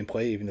core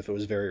gameplay, even if it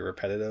was very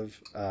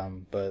repetitive.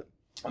 But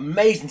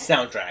amazing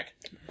soundtrack,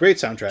 great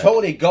soundtrack.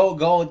 Totally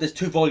go. There's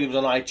 2 volumes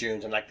on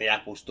iTunes and like the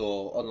Apple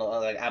Store on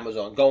like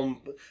Amazon. Go and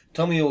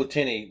Tommy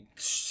Tinny,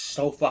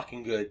 so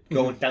fucking good.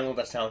 Go and download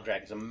that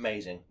soundtrack. It's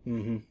amazing.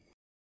 Mm-hmm.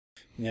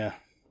 Yeah.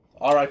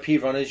 R.I.P.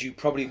 runners, you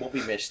probably won't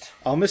be missed.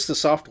 I'll miss the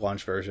soft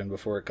launch version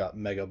before it got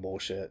mega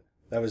bullshit.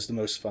 That was the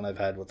most fun I've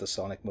had with the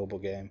Sonic mobile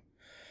game.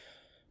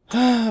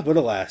 But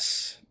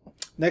alas.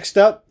 Next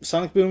up,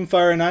 Sonic Boom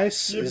Fire and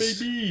Ice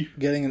is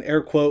getting an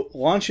air quote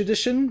launch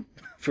edition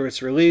for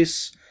its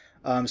release.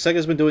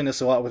 Sega's been doing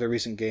this a lot with their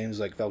recent games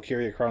like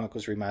Valkyria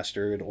Chronicles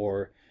Remastered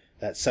or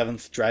that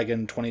 7th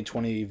Dragon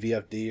 2020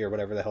 VFD or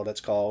whatever the hell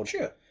that's called.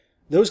 Sure.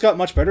 Those got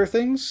much better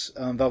things.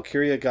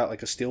 Valkyria got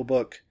like a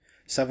steelbook.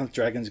 7th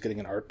Dragon's getting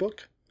an art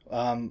book.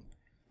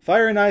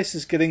 Fire and Ice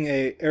is getting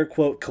a air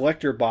quote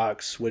collector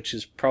box, which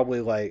is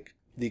probably like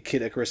the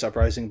Kid Icarus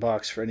Uprising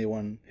box for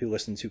anyone who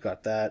listens who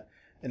got that.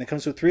 And it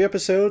comes with 3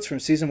 episodes from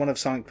Season 1 of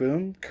Sonic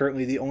Boom,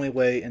 currently the only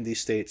way in these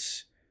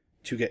states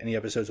to get any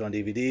episodes on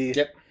DVD.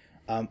 Yep.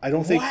 I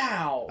don't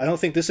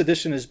think this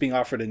edition is being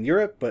offered in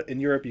Europe, but in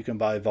Europe you can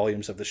buy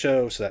volumes of the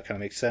show, so that kind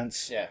of makes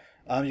sense. Yeah.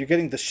 You're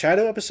getting the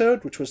Shadow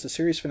episode, which was the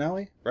series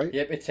finale, right?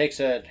 Yep, it takes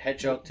a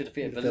hedgehog to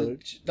defeat a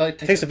village. No, it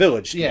takes a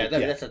village. Yeah,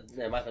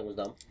 my thing was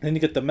dumb. Then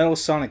you get the Metal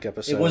Sonic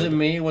episode. It wasn't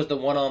me, it was the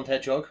one-armed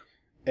hedgehog.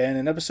 And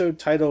an episode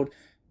titled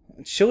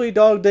Chili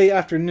Dog Day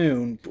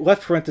Afternoon,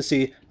 left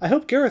parenthesis, I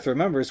hope Gareth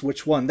remembers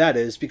which one that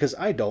is, because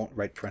I don't,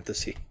 right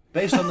parenthesis.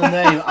 Based on the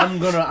name, I'm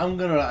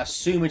gonna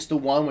assume it's the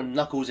one when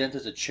Knuckles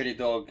enters a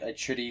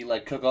chili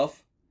like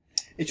cook-off.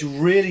 It's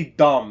really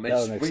dumb.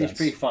 It's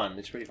pretty fun.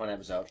 It's a pretty fun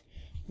episode.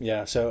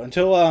 Yeah, so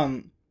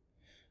until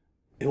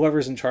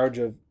whoever's in charge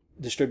of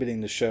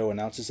distributing the show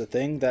announces a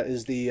thing, that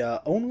is the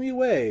only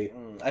way.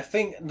 I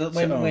think that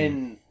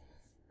when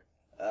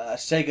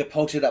Sega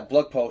posted that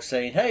blog post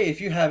saying, "Hey, if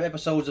you have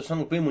episodes of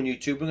Sonic Boom on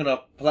YouTube, we're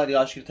gonna politely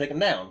ask you to take them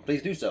down.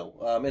 Please do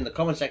so." In the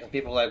comment section,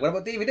 people were like, "What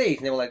about DVDs?"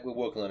 And they were like, "We're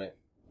working on it."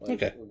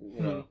 Like, okay,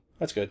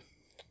 that's good.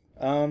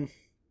 I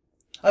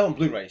want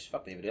Blu-rays.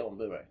 Fuck DVD. I want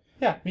Blu-ray.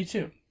 Yeah, me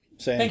too.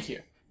 Same. Thank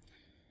you.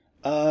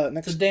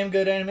 Next, it's a damn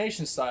good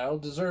animation style.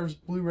 Deserves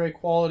Blu-ray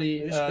quality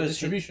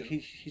distribution.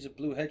 He's a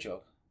blue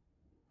hedgehog.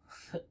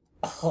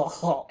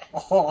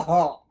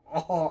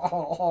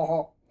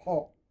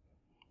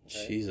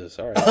 Jesus,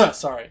 all right.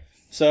 Sorry.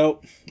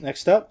 So,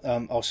 next up,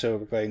 also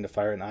regarding the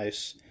Fire and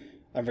Ice,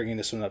 I'm bringing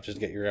this one up just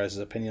to get your guys'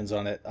 opinions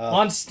on it.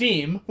 On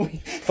Steam.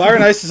 Fire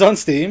and Ice is on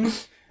Steam.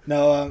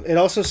 Now, it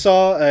also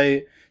saw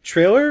a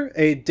trailer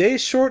a day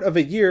short of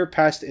a year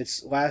past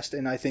its last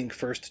and I think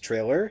first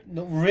trailer.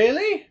 No,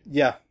 really?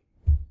 Yeah.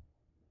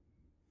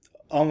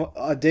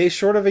 A day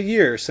short of a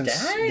year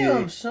since.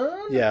 Damn,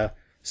 son. Yeah.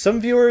 Some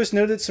viewers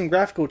noted some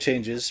graphical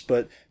changes,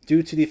 but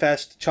due to the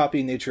fast,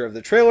 choppy nature of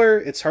the trailer,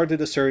 it's hard to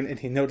discern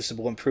any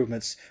noticeable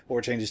improvements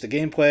or changes to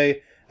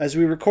gameplay. As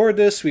we record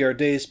this, we are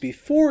days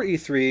before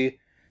E3,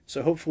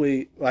 so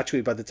hopefully, well,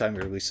 actually by the time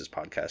we release this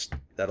podcast,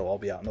 that'll all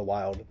be out in the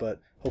wild, but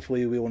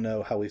hopefully we will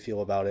know how we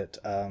feel about it.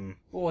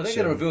 Well, are they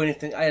going to reveal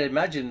anything? I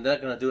imagine they're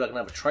going to do like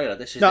another trailer.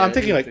 This is I'm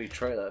thinking like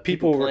trailer.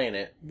 People playing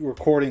it,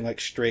 recording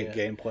like straight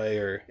gameplay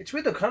or. It's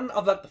weird though, kind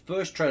of like the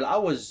first trailer. I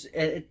was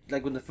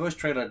like when the first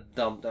trailer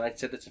dumped, and I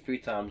said this a few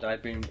times, and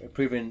I've been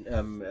proven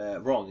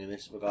wrong in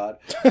this regard.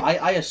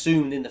 I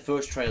assumed in the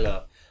first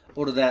trailer,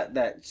 all of that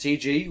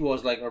CG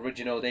was like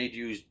original. They'd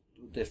used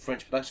the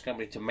French production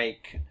company to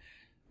make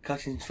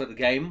cutscenes for the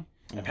game.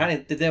 Mm-hmm.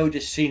 Apparently, they were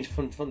just scenes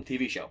from the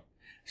TV show.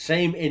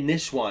 Same in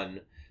this one.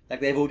 Like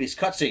they have all these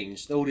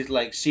cutscenes, all these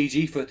like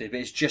CG footage,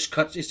 but it's just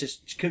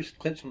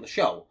clips from the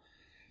show.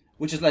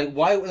 Which is like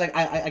why? Like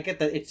I get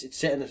that it's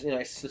set in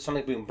it's the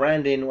Sonic Boom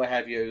branding, what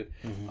have you.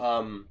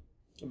 Mm-hmm.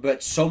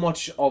 But so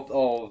much of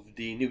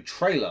the new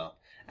trailer,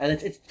 and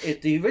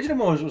the original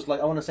one was like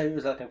I want to say it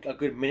was like a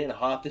good minute and a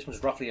half. This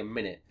one's roughly a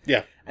minute.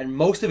 Yeah. And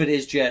most of it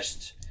is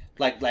just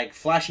like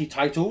flashy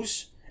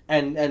titles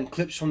and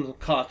clips from the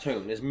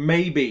cartoon. There's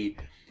maybe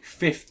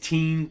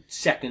 15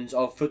 seconds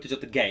of footage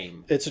of the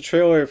game. It's a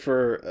trailer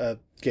for a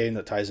game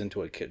that ties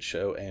into a kids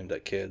show aimed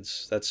at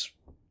kids. That's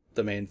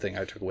the main thing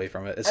I took away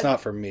from it. It's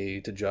not for me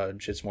to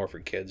judge. It's more for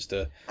kids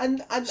to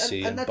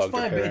see and that's bug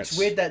fine. But it's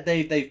weird that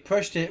they've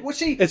pushed it. Well,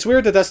 see, it's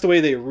weird that that's the way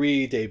they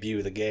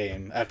re-debut the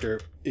game after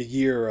a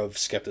year of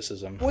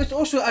skepticism. Well, it's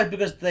also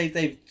because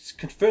they've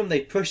confirmed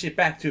they pushed it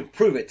back to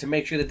improve it to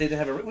make sure that they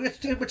didn't have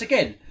a. Which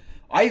again,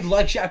 I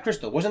like Shattered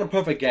Crystal. It wasn't a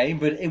perfect game,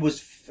 but it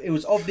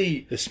was of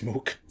the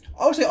smoke.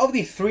 I would say of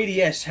the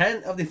 3DS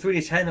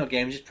handheld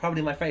games, it's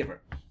probably my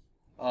favorite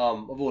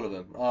of all of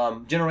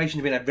them.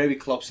 Generation's been a very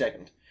close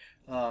second.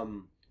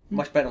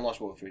 Much better than Lost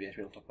World 3DS.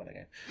 We don't talk about that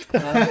game.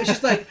 It's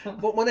just like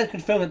when they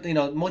confirm it,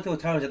 multiple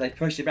times that they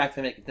push it back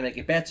to make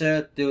it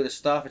better, do the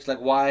stuff. It's like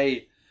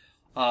why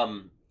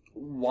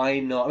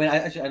not? I mean,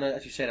 I know,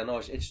 as you said, I know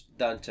it's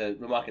done to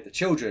remarket the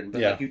children,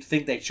 but like you'd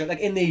think they should. Like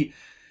they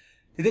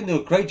didn't do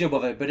a great job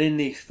of it, but in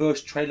the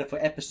first trailer for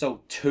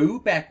episode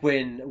 2, back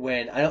when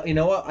I don't, you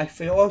know what,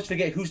 I always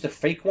forget who's the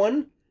fake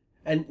one.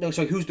 And no,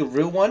 sorry, who's the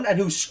real one and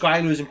who's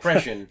Skylar's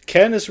impression?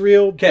 Ken is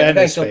real. Ken,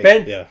 Ben is so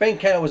fake. Ben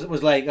Keller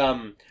was like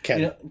Ken.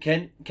 You know,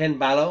 Ken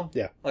Ballo.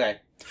 Yeah. Okay.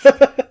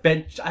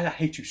 Ben, I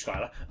hate you,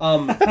 Skylar.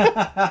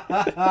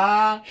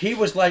 He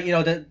was like,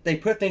 they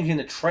put things in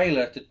the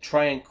trailer to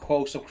try and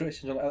quote some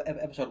criticism of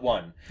episode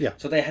 1. Yeah.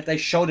 So they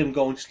showed him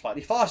going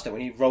slightly faster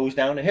when he rose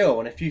down the hill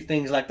and a few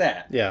things like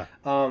that. Yeah.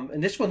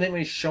 And this one didn't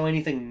really show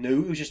anything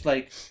new. It was just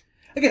like.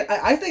 Again,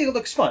 I think it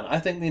looks fun. I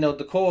think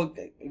the core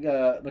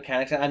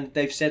mechanics, and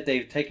they've said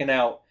they've taken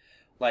out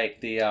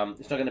like the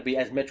it's not going to be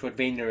as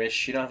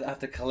Metroidvania-ish. You don't have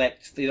to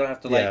collect. You don't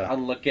have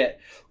to get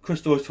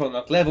crystals to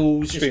unlock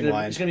levels.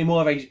 Streamlined. It's going to be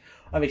more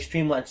of a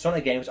streamlined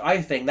Sonic game. So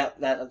I think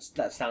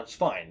that sounds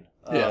fine.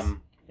 Yes.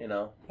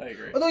 I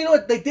agree. Although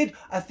what they did,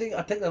 I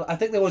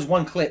think there was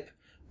one clip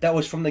that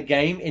was from the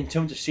game in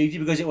terms of CG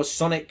because it was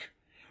Sonic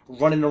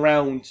running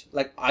around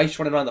like ice,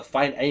 running around to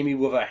find Amy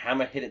with a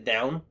hammer, hit it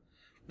down.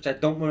 Which I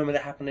don't remember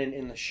that happening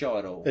in the show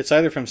at all. It's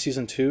either from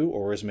season 2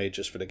 or was made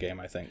just for the game,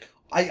 I think.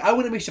 I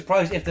wouldn't be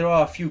surprised if there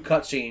are a few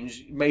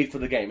cutscenes made for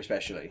the game,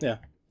 especially. Yeah.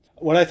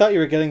 What I thought you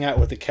were getting at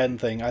with the Ken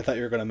thing, I thought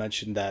you were going to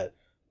mention that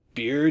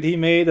beard he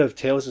made of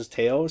Tails'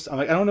 Tails. I'm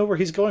like, I don't know where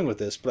he's going with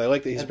this, but I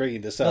like that he's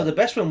bringing this up. No, the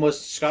best one was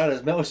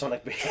Skylar's Metal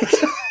Sonic beard.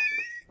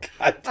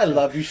 God, I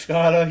love you,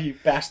 Skylar, you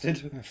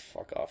bastard.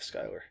 Fuck off,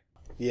 Skylar.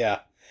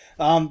 Yeah.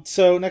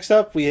 So next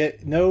up, we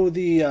know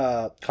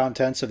the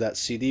contents of that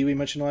CD we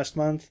mentioned last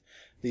month.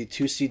 The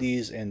 2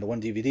 CDs and the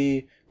 1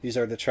 DVD. These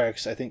are the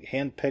tracks, I think,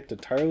 handpicked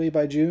entirely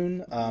by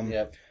June.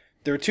 Yep.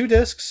 There are 2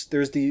 discs.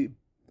 There's the...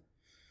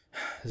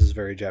 This is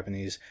very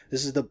Japanese.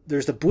 There's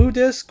the blue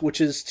disc, which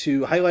is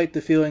to highlight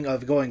the feeling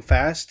of going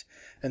fast.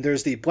 And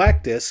there's the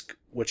black disc,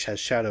 which has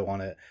shadow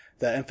on it,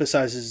 that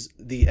emphasizes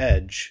the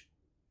edge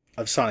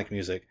of Sonic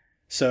music.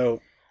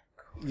 So,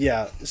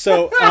 yeah.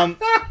 So,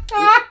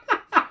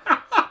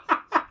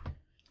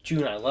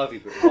 June, I love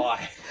you, but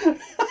why?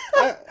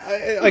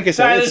 like I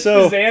said, That is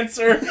his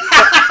answer.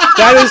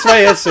 That is my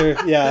answer.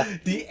 Yeah,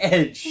 the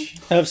edge.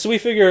 So we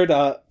figured,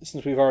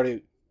 since we've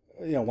already,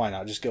 why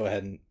not just go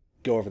ahead and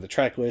go over the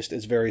track list?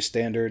 It's very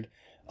standard.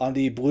 On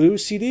the blue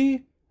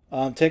CD,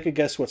 take a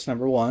guess what's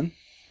number 1.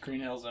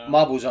 Green Hill Zone.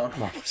 Marble Zone.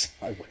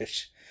 I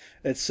wish.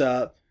 It's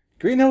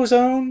Green Hill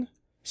Zone,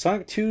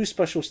 Sonic 2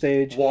 Special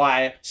Stage.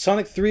 Why?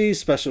 Sonic 3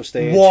 Special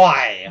Stage.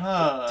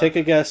 Why? Take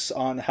a guess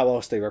on how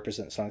else they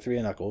represent Sonic 3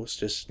 and Knuckles.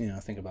 Just,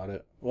 think about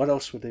it. What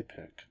else would they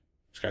pick?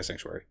 Sky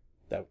Sanctuary.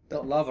 That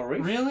Lava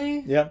Reef? Really?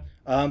 Yeah.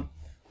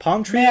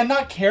 Palm Tree. Man,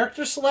 not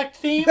character select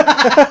theme?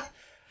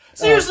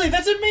 Seriously,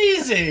 that's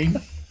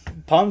amazing!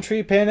 Palm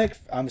Tree Panic,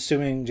 I'm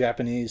assuming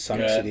Japanese,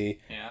 Sonic City.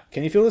 Yeah.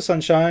 Can You Feel the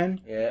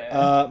Sunshine?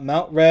 Yeah.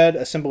 Mount Red,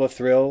 A Symbol of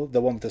Thrill,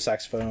 the one with the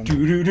saxophone.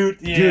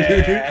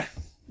 Yeah.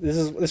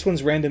 This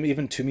one's random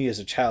even to me as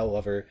a Chow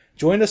lover.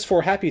 Join Us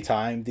for Happy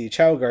Time, the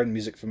Chow Garden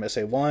music from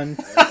SA1.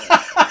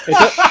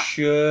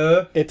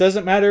 Sure. It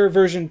Doesn't Matter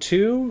version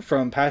 2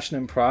 from Passion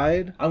and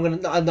Pride.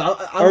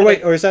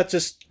 Or is that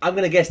just... I'm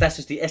gonna guess that's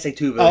just the SA2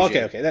 version. Oh,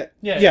 okay.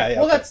 Yeah.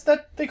 Well, okay.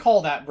 they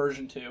call that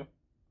version 2.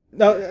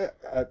 No,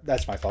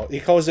 that's my fault. He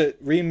calls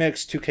it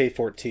Remix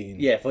 2K14.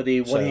 Yeah, for the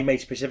one he made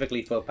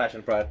specifically for Passion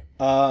and Pride.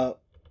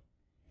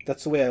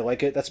 That's the way I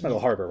like it. That's Metal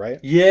Harbor, right?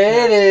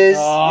 Yeah, it is.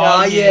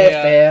 Oh,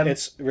 yeah, fam.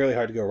 It's really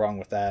hard to go wrong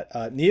with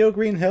that. Neo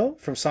Green Hill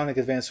from Sonic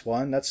Advance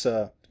 1. That's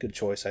a good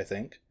choice, I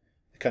think.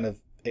 Kind of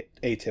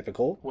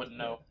atypical. Wouldn't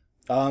know.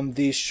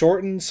 The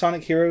shortened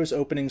Sonic Heroes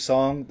opening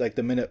song, like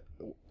the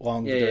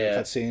minute-long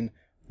cutscene.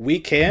 We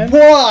Can.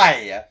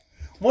 Why?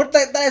 What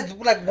that is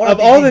like one of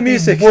all the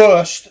music,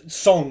 worst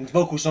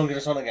vocal songs in a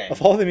Sonic game.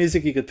 Of all the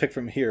music you could pick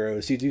from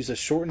Heroes, you'd use a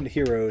shortened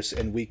Heroes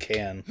and We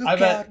Can.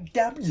 Look out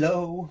down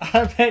below.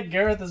 I bet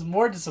Gareth is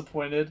more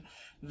disappointed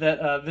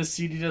that this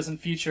CD doesn't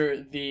feature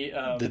the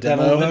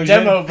demo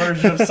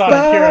version of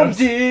Sonic Heroes.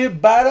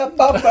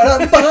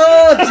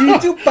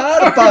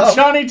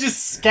 Johnny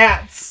just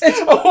scats. It's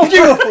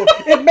beautiful.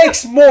 It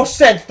makes more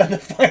sense than the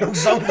final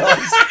song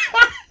does.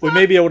 We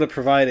may be able to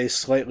provide a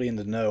slightly in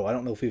the know. I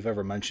don't know if we've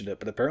ever mentioned it,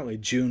 but apparently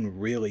June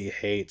really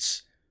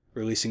hates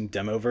releasing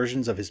demo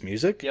versions of his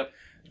music. Yep.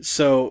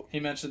 So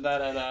he mentioned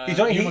that at he's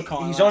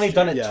only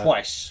done it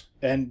twice.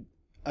 And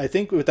I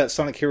think with that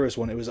Sonic Heroes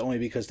one, it was only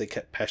because they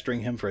kept pestering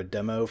him for a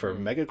demo for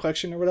Mega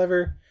Collection or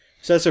whatever.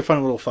 So that's a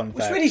fun fact.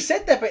 It's when he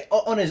said that, but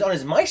on his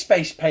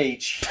MySpace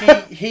page,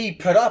 he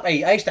put up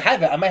I used to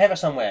have it. I may have it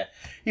somewhere.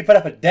 He put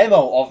up a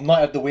demo of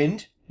Night of the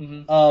Wind.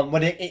 Mm-hmm.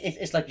 When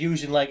it's like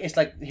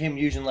him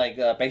using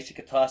basic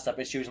guitar stuff.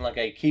 It's using like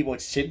a keyboard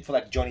synth for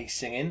like Johnny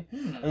singing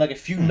and like a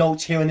few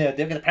notes here and there.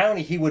 Because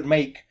apparently he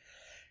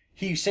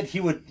said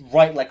he would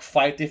write like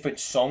 5 different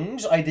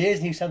songs ideas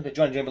and he sent them to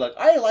Johnny and be like,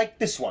 I like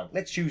this one.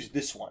 Let's use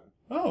this one.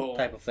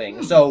 type of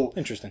thing. So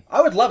interesting.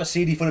 I would love a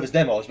CD full of his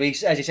demos, but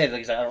as he said,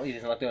 like, he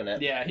doesn't like doing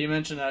that. Yeah, he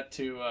mentioned that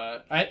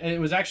to. It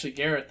was actually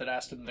Garrett that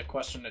asked him the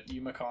question at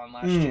UMaCon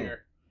last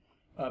year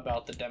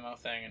about the demo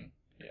thing, and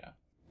yeah.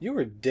 You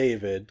were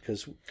David,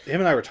 because him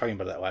and I were talking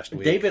about that last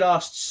week. David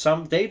asked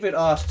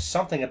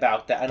something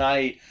about that, and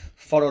I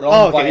followed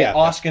on by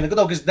asking.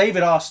 No, because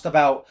David asked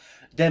about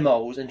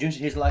demos, and June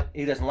said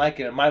he doesn't like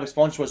it, and my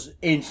response was,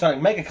 in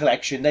Sonic Mega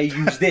Collection they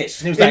use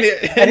this, and he was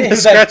like, and he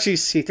was scratchy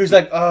seat. He was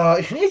like,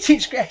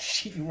 it's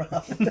scratchy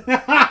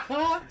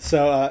round.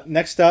 So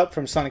next up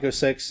from Sonic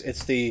 06,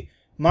 it's the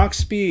Mach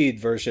Speed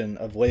version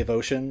of Wave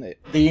Ocean.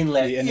 The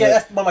Inlet. Yeah,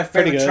 that's one of my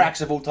favorite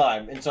tracks of all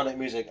time in Sonic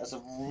music. That's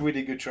a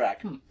really good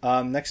track.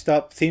 Next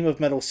up, Theme of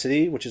Metal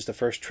City, which is the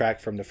first track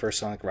from the first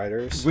Sonic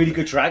Riders. Really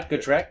good track.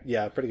 Good track.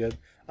 Yeah, pretty good.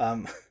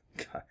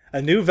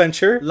 A New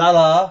Venture. La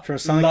La. From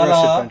Sonic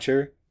Rush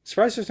Adventure.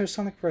 Surprised there's no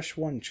Sonic Rush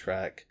 1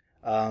 track.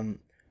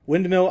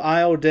 Windmill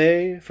Isle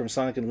Day from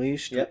Sonic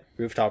Unleashed. Yep.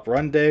 Rooftop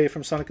Run Day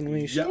from Sonic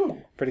Unleashed.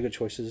 Yep. Pretty good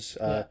choices.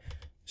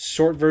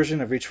 Short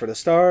version of Reach for the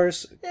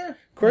Stars. Yeah.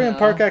 Aquarium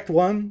Park Act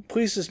 1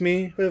 pleases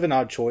me. Bit of an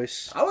odd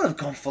choice. I would have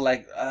gone for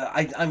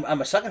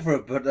I'm a sucker for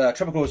a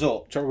Tropical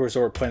Resort. Tropical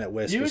Resort Planet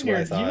Wisp is what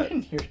I thought. You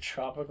and your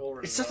Tropical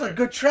Resort. It's such a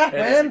good track, It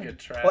man. is a good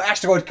track. Or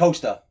Asteroid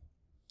Coaster.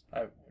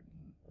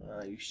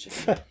 You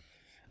should.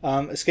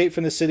 Escape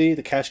from the City,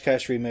 the Cash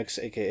Cash remix,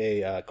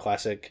 aka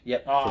classic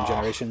from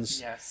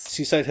Generations. Yes.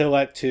 Seaside Hill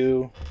Act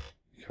 2.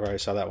 You probably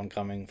saw that one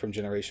coming from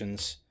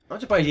Generations. I'm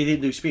surprised he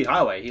didn't do Speed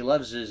Highway. He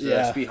loves his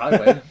Speed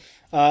Highway.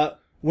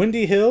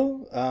 Windy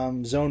Hill,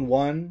 Zone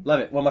 1.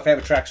 Love it. One of my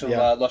favorite tracks from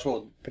Lost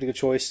World. Pretty good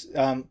choice.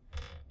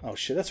 Oh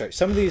shit, that's right.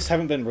 Some of these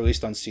haven't been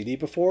released on CD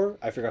before.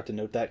 I forgot to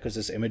note that because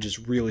this image is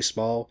really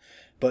small.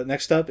 But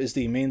next up is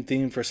the main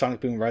theme for Sonic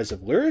Boom Rise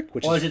of Lyric,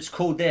 which is it's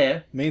called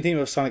there. Main theme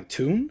of Sonic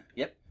Tune.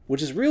 Yep.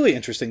 Which is really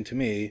interesting to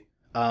me.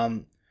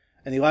 And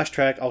the last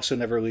track, also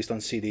never released on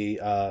CD,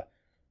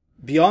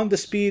 Beyond the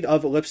Speed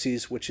of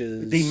Ellipses, which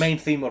is the main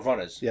theme of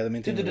Runners. Yeah, the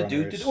main theme of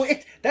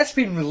Runners. That's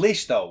been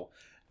released though.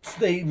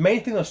 The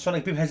main theme of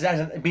Sonic Boom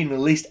hasn't been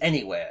released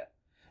anywhere.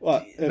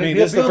 Well, I mean,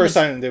 this is the first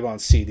time they were on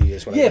CD,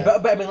 is what I meant.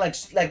 but I mean, like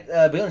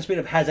Beyond the Speed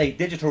of has a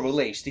digital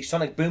release. The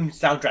Sonic Boom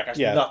soundtrack has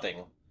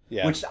nothing.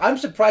 Yeah. Which I'm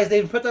surprised they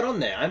even put that on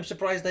there. I'm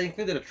surprised they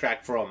included a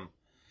track from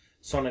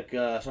Sonic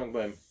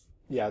Boom.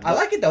 Yeah, I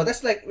like it though.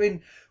 That's like, I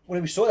mean,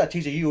 when we saw that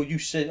teaser, you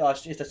said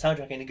it's the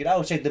soundtrack ain't good. I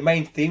would say the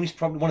main theme is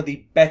probably one of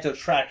the better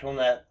tracks on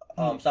that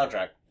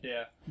soundtrack.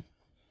 Yeah.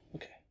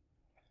 Okay.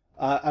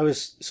 I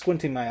was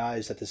squinting my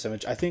eyes at this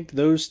image. I think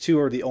those two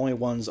are the only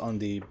ones on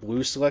the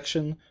blue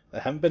selection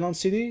that haven't been on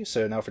CD.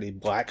 So now for the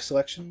black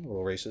selection, a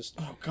little racist.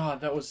 Oh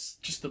god, that was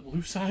just the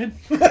blue side.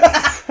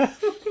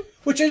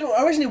 Which is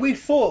originally we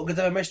thought, because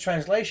of a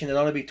mistranslation, there'd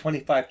only be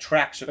 25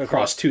 tracks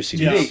across 2 CDs.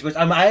 Yes. Which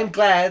I am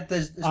glad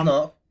there's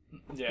not.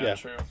 Yeah,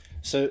 true.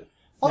 So,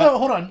 although,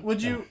 hold on,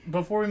 would you,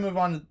 before we move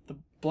on to the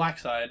black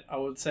side, I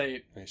would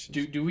say,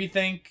 do we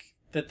think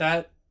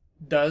that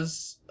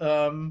does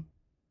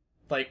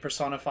like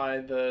personify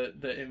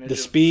the image? The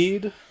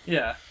speed?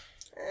 Yeah.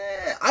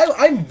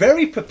 I'm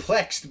very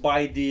perplexed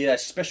by the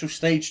special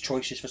stage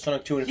choices for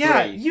Sonic 2 and 3.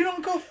 Yeah, you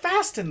don't go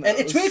fast in those. And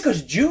it's weird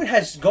because June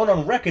has gone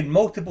on record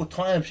multiple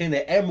times saying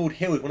that Emerald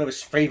Hill is one of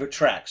his favorite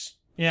tracks.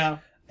 Yeah.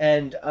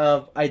 And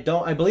I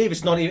believe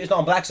it's not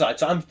on Black Side,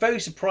 so I'm very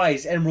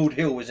surprised Emerald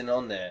Hill wasn't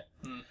on there.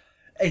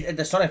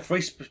 The Sonic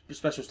 3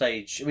 special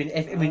stage.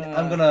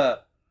 I'm gonna,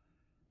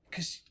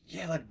 because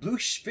like Blue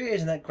Sphere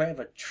isn't that great of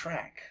a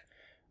track.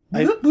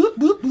 Boop, boop,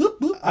 boop, boop,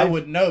 boop. I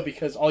would know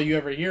because all you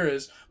ever hear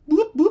is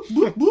boop, boop,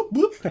 boop, boop,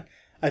 boop.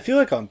 I feel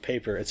like on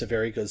paper it's a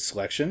very good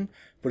selection,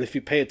 but if you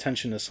pay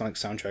attention to Sonic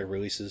soundtrack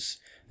releases,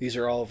 these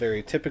are all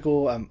very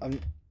typical.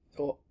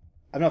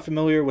 I'm not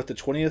familiar with the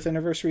 20th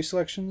anniversary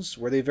selections.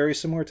 Were they very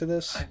similar to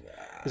this?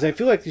 Because I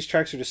feel like these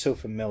tracks are just so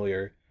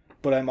familiar,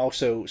 but I'm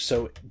also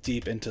so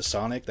deep into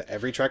Sonic that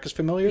every track is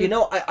familiar. You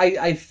know,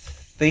 I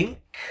think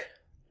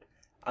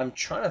I'm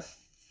trying to.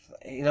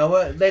 You know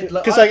what?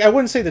 Because I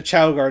wouldn't say the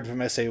Chow Guard from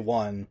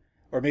SA1,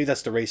 or maybe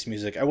that's the race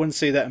music. I wouldn't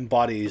say that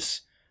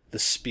embodies the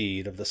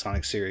speed of the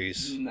Sonic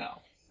series.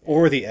 No.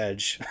 Or the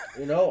edge.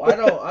 You know, I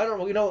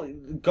don't. You know,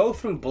 go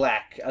through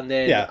Black, and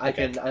then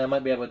I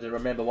might be able to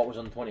remember what was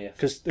on the 20th.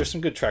 Because there's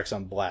some good tracks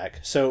on Black.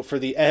 So for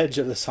the edge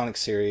of the Sonic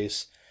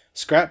series,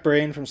 Scrap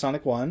Brain from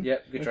Sonic 1.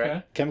 Yep, good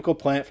track. Chemical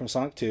Plant from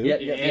Sonic 2.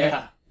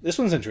 Yeah. This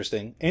one's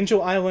interesting.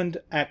 Angel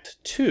Island Act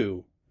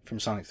 2 from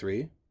Sonic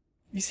 3.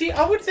 You see,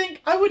 I would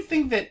think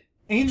that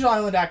Angel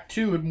Island Act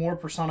 2 would more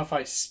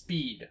personify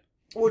speed.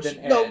 Than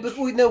Edge.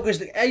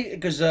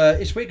 Because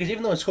it's weird, because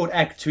even though it's called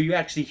Act 2, you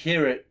actually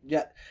hear it.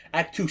 Yeah,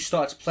 Act 2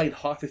 starts playing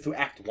halfway through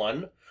Act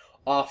 1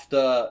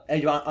 after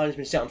Angel Island's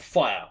been set on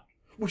fire,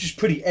 which is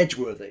pretty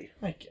edgeworthy.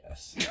 I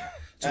guess.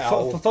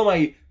 So for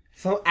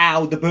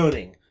the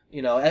burning.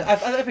 You know, I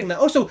think that.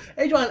 Also,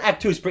 Angel Island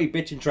Act 2 is a pretty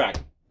bitchin' track.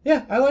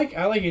 Yeah, I like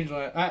Angel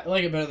Island. I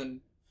like it better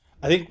than.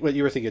 I think what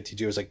you were thinking,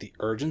 TJ, was like the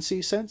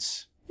urgency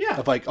sense. Yeah.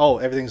 Of like, oh,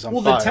 everything's on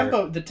fire.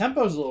 Well, the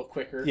tempo's a little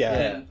quicker.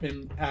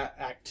 In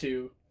Act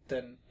 2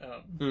 than.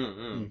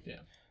 Yeah.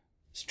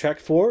 So track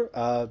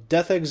 4,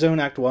 Death Egg Zone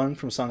Act 1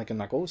 from Sonic and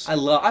Knuckles.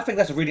 I think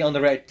that's a really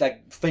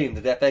underrated theme,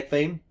 the Death Egg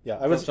theme. Yeah,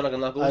 from Sonic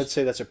and Knuckles. I'd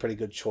say that's a pretty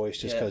good choice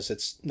just because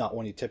it's not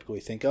one you typically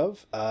think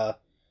of.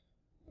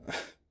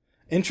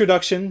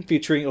 Introduction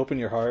featuring Open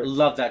Your Heart.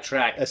 Love that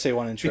track.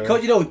 SA1 intro.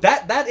 Because,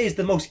 that is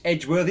the most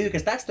edge-worthy,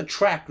 because that's the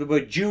track where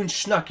June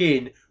snuck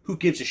in, who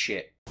gives a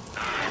shit.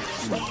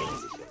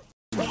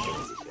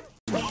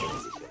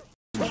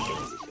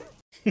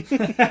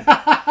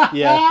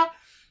 Yeah.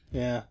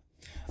 Yeah.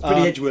 It's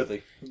pretty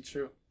edge-worthy.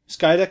 True.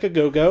 Skydeck a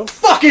Go-Go.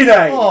 Fucking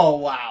A! Oh,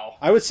 wow.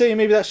 I would say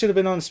maybe that should have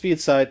been on the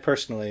speed side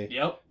personally.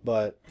 Yep.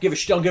 But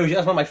That's one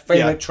of my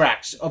favorite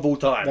tracks of all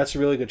time. that's a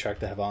really good track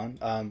to have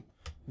on.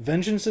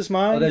 Vengeance is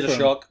Mine. Oh, there's a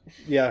shock.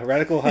 Yeah,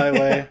 Radical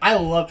Highway. I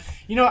love...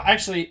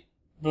 actually,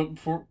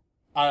 before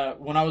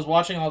when I was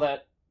watching all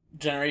that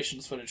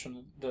Generations footage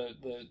from the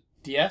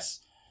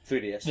DS...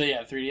 3DS.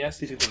 3DS.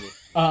 Please continue.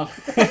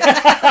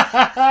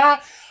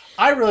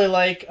 I really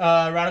like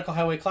Radical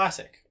Highway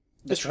Classic.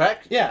 The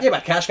track? Yeah. Yeah,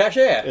 by Cash Cash,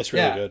 yeah. It's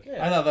really good.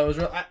 I thought that was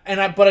real...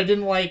 but I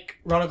didn't like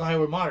Radical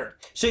Highway Modern.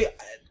 See,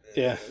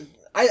 Yeah.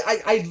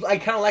 I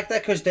kind of like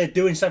that because they're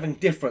doing something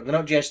different. They're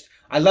not just,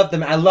 I love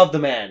the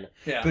man.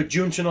 Yeah. But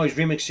Jun Sonoi's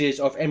remixes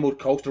of Emerald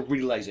Coast are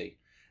really lazy.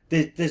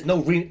 There's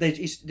no they're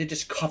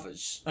just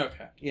covers.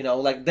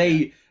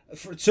 Okay.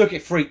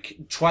 Circuit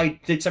Freak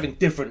did something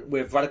different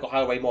with Radical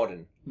Highway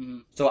Modern. Mm-hmm.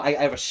 So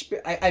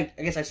I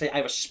guess I say I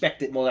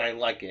respect it more than I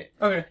like it.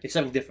 Okay. It's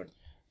something different.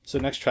 So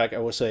next track, I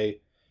will say,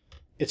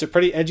 it's a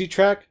pretty edgy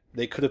track.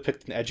 They could have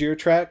picked an edgier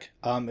track.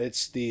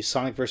 It's the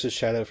Sonic vs.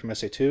 Shadow from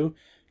SA2.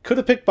 Could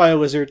have picked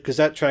BioWizard because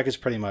that track is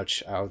pretty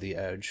much out of the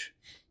edge.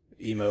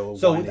 Emo.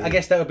 So whiny. I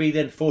guess that would be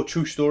then for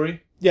True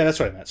Story. Yeah,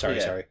 that's what I meant. Sorry.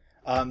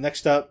 Yeah.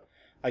 Next up,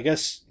 I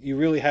guess you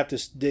really have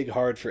to dig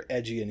hard for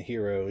edgy and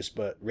heroes,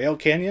 but Rail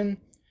Canyon,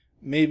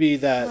 maybe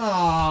that.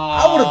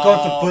 I would have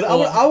gone for.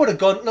 I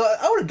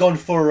would have gone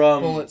for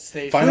Bullet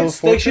Station. Final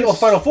Station Fortress? or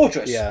Final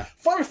Fortress. Yeah.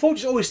 Final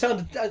Fortress always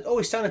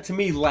sounded to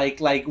me like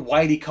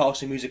Wiley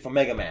Castle music from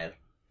Mega Man,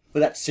 but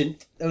that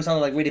synth. It was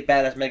sounded like really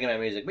badass Mega Man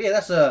music. But yeah,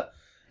 that's a.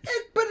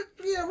 But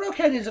yeah, Rail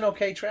Canyon's an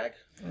okay track.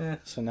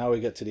 So now we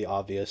get to the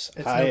obvious.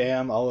 I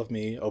Am All of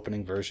Me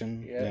opening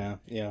version.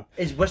 Yeah.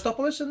 Is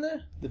Westopolis in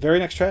there? The very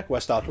next track,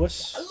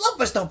 Westopolis. I love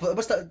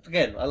Westopolis.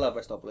 Again, I love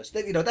Westopolis.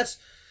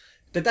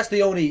 That's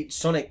the only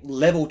Sonic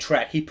level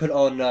track he put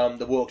on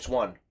the Works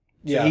One.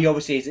 So he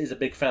obviously is a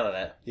big fan of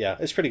that. Yeah,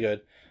 it's pretty good.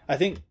 I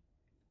think.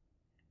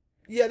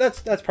 Yeah,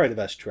 that's probably the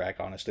best track,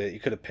 honestly, that you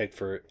could have picked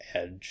for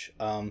Edge.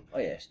 Oh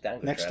yes,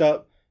 damn good Next track.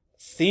 up,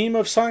 theme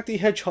of Sonic the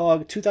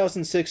Hedgehog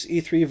 2006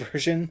 E3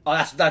 version. Oh,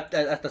 that's a good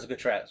track. That's a good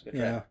track.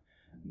 Yeah.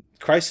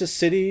 Crisis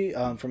City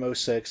from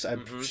 06.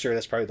 I'm sure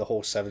that's probably the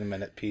whole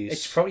 7-minute piece.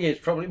 It's probably.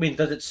 I mean,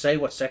 does it say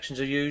what sections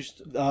are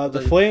used?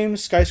 The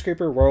Flames,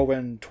 Skyscraper,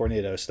 Whirlwind,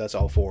 Tornado. So that's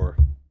all four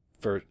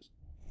for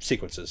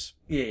sequences.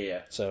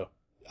 Yeah. So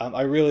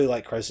I really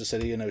like Crisis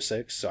City in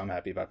 06, so I'm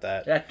happy about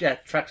that. Yeah,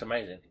 track's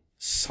amazing.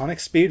 Sonic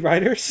Speed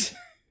Riders.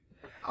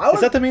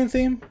 Is that the main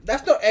theme?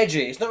 That's not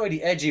edgy. It's not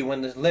really edgy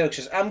when the lyrics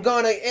is "I'm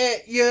gonna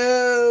hit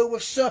you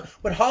with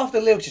when half the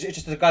lyrics is it's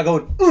just the guy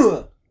going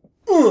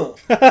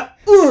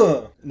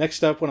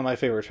Next up, one of my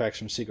favorite tracks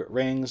from Secret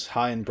Rings,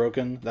 High and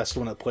Broken. That's the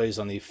one that plays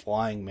on the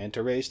flying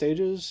manta ray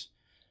stages.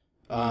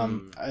 I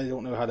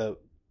don't know how to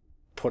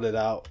put it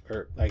out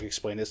or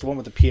explain it. It's the one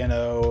with the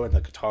piano and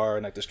the guitar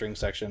and the string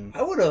section.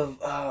 I would have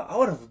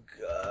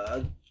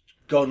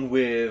gone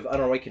with I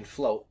Don't Know I Can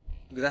Float.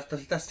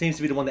 That seems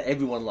to be the one that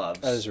everyone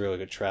loves. That is a really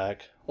good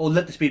track. Or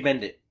Let the Speed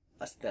Mend It.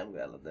 That's damn good.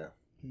 I love that.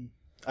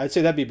 I'd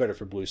say that'd be better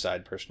for Blue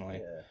Side,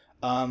 personally.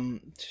 Yeah.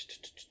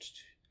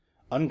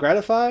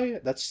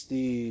 Ungratify? That's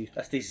the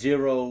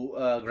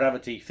Zero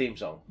Gravity theme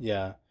song.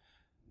 Yeah.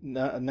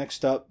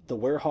 Next up, the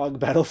Werehog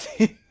battle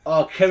theme.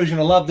 Oh, Kerry's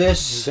gonna love this.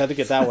 Just had to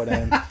get that one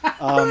in.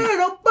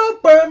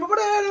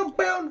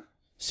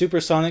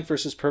 Supersonic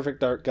versus Perfect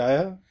Dark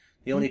Gaia.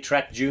 The only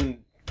track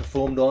June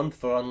performed on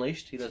for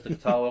Unleashed. He does the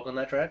guitar work on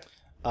that track.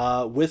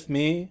 With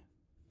Me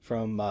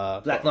from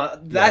Black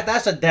Knight.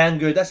 That's a damn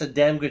good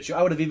show.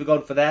 I would have either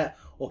gone for that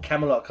or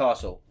Camelot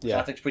Castle. Yeah.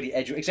 I think it's pretty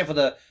edgy, except for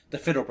the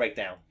fiddle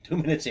breakdown 2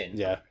 minutes in.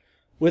 Yeah.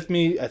 With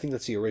Me, I think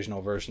that's the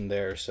original version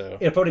there, so...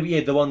 It'll probably be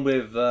the one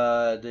with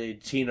the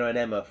Tina and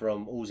Emma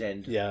from All's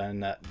End. Yeah,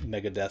 and that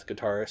Megadeth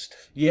guitarist.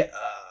 Yeah,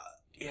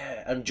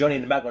 and Johnny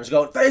in the background is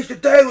going, "Face the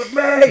day with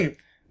me!"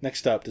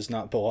 Next up does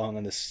not belong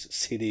on this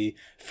CD.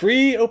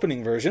 Free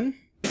opening version.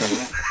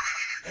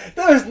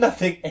 There's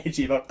nothing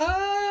edgy about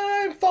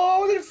I'm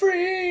falling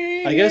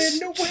free I guess in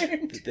the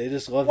wind. they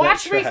just love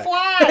Watch that track.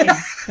 me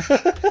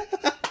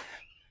fly!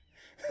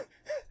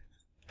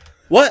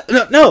 What?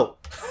 No!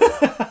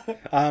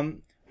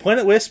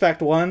 Planet Wisp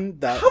Act 1.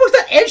 How was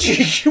that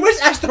edgy? Where's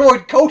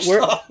Asteroid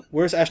Coaster?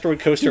 Where's Asteroid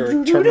Coaster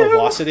or Terminal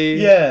Velocity?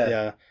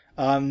 Yeah.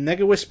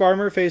 Nega Wisp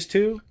Armor Phase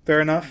 2.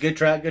 Fair enough. Good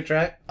track.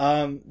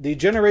 The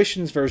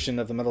Generations version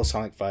of the Metal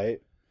Sonic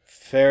fight.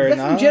 Fair Is that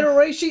enough. from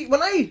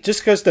Generation?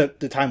 Just because the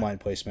timeline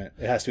placement,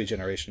 it has to be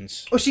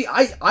Generations. Oh, see,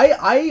 I'm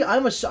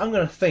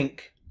gonna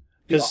think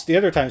Because the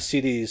other time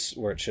CD's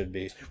where it should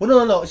be.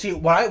 Well, no. See,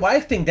 what I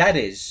think that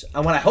is,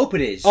 and what I hope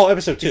it is... Oh,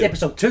 episode 2. Is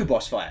episode 2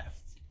 boss fight.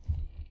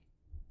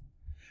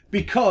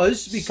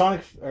 Because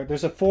Sonic,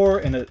 there's a 4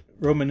 and a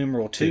Roman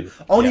numeral 2.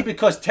 Only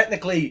because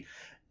technically,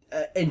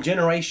 in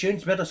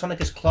Generations, Metal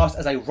Sonic is classed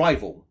as a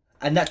rival.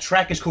 And that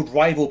track is called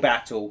Rival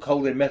Battle,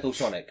 Metal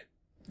Sonic.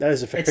 That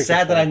is a fair It's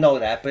sad that I know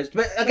that, but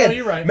again,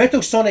 you're right.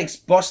 Metal Sonic's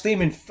boss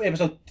theme in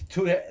episode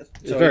 2,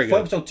 very good.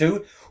 episode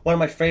 2, one of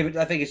my favorite.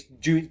 I think it's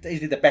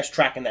easily the best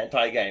track in that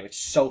entire game. It's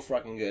so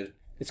fucking good.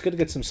 It's good to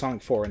get some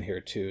Sonic 4 in here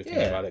too. Think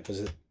about it,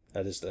 because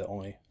that is the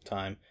only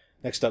time.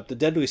 Next up, the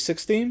Deadly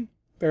Six theme.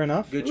 Fair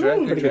enough. Good track.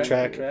 Pretty good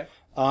track.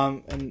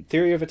 And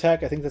Theory of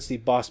Attack. I think that's the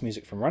boss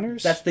music from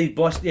Runners. That's the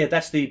boss. Yeah,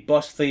 that's the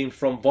boss theme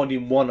from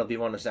Volume 1 of the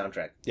Runner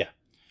soundtrack. Yeah.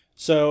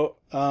 So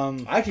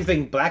I actually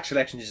think Black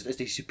Selection is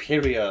the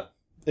superior.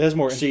 It has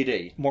more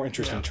CD. More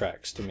interesting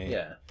tracks to me.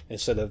 Yeah.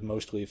 Instead of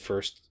mostly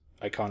first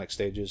iconic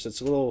stages,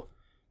 it's a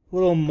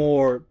little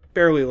more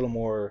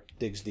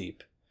digs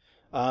deep.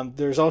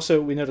 There's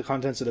also, we know the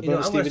contents of the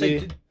bonus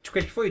DVD. Say,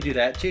 Chris, before you do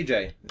that,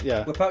 TJ,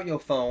 yeah, whip out your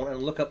phone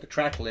and look up the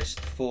track list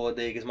for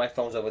because my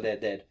phone's over there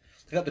dead.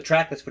 Look up the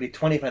track list for the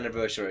 20th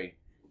anniversary,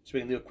 so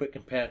we can do a quick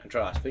compare and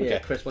contrast. But yeah,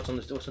 okay. Chris, what's on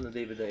the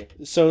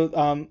DVD?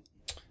 So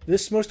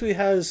this mostly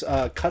has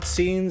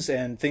cutscenes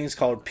and things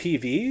called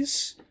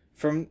PVs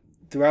from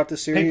throughout the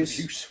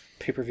series.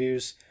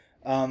 Pay-per-views.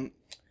 I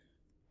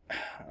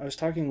was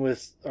talking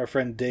with our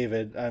friend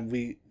David, and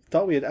we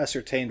thought we had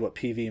ascertained what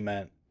PV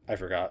meant. I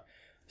forgot.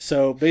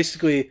 So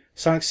basically,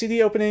 Sonic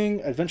CD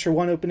opening, Adventure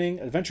 1 opening,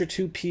 Adventure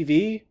 2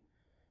 PV,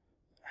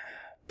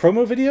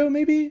 promo video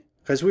maybe?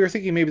 Because we were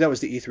thinking maybe that was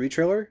the E3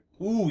 trailer.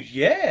 Ooh,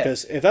 yeah!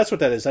 Because if that's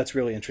what that is, that's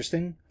really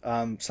interesting.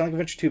 Sonic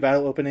Adventure 2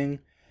 battle opening,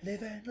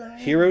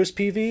 Heroes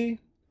PV,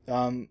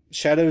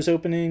 Shadows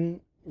opening,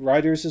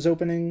 Riders is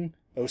opening,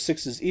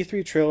 06's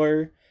E3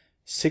 trailer,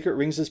 Secret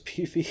Rings is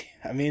PV.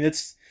 I mean,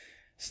 it's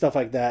stuff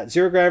like that.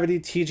 Zero Gravity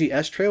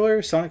TGS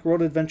trailer, Sonic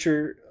World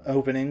Adventure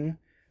opening,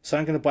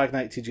 Sonic and the Black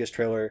Knight TGS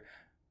trailer.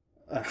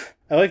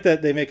 I like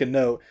that they make a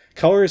note.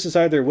 Colors is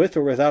either with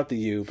or without the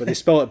U, but they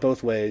spell it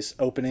both ways.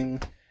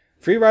 Opening.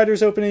 Free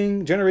Riders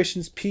opening.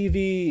 Generations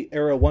PV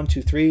Era 1,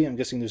 2, 3. I'm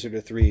guessing those are the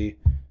 3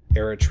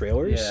 era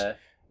trailers. Yeah.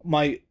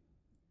 My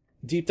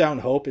deep down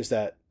hope is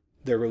that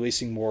they're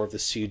releasing more of the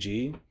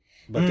CG,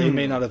 but they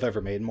may not have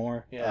ever made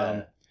more.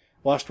 Yeah.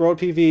 Lost World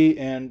PV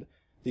and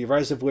the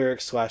Rise of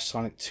Lyric /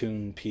 Sonic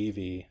Tune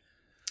PV.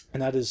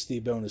 And that is the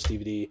bonus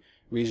DVD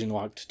region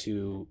locked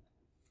to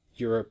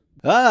Europe.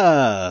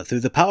 Through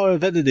the power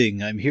of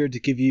editing, I'm here to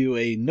give you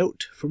a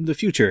note from the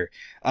future.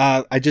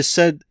 I just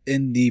said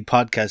in the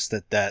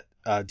podcast that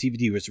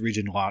DVD was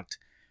region locked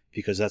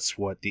because that's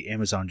what the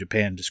Amazon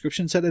Japan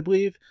description said, I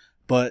believe.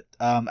 But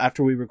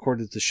after we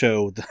recorded the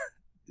show,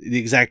 the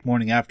exact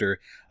morning after,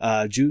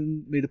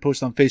 June made a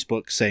post on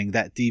Facebook saying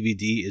that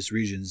DVD is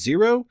region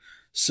 0.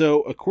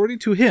 So according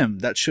to him,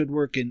 that should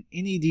work in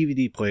any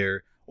DVD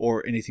player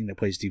or anything that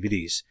plays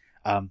DVDs.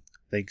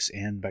 Thanks,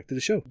 and back to the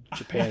show.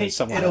 Japan is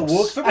somewhere It'll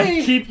else. work for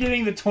me. I keep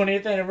getting the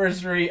 20th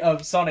anniversary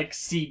of Sonic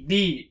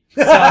CD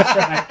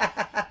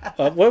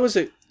soundtrack. What was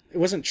it? It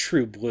wasn't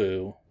True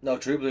Blue. No,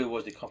 True Blue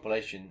was the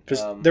compilation.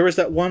 Because there was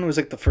that one, was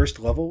like the first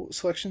level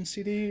selection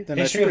CD. Then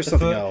I think there's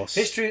something else.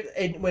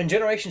 When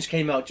Generations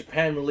came out,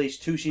 Japan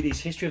released 2 CDs.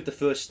 History of the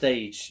First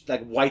Stage,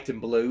 like white and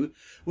blue,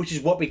 which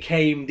is what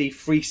became the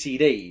free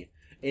CD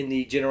in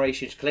the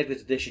Generations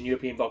Collector's Edition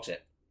European box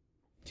set.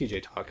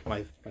 TJ talk.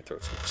 My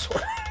throat's sore.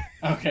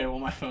 Okay, well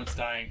my phone's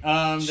dying.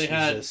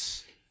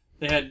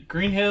 They had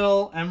Green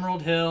Hill,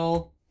 Emerald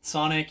Hill,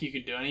 Sonic. You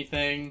could do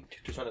anything.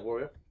 Sonic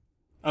Warrior.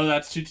 Oh,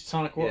 that's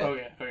Sonic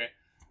Warrior. Yeah.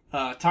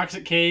 Okay.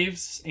 Toxic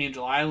Caves,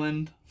 Angel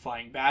Island,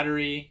 Flying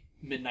Battery,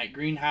 Midnight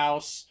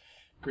Greenhouse,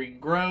 Green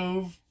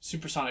Grove,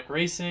 Supersonic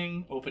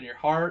Racing, Open Your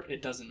Heart,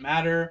 It Doesn't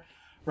Matter,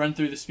 Run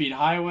Through the Speed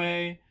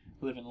Highway,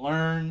 Live and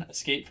Learn,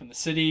 Escape from the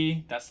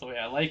City, That's the Way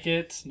I Like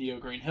It, Neo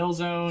Green Hill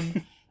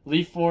Zone,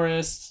 Leaf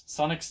Forest,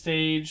 Sonic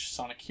Stage,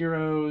 Sonic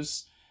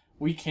Heroes,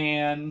 We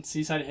Can,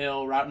 Seaside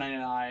Hill, Route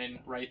 99,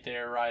 Right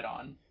There, Right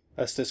On.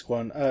 That's disc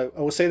 1. I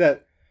will say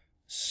that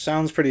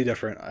sounds pretty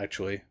different,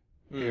 actually,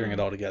 hearing it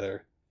all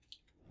together.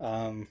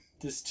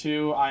 Disc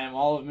 2, I Am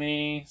All of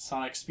Me,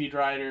 Sonic Speed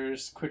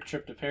Riders, Quick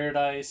Trip to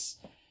Paradise,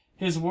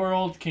 His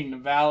World,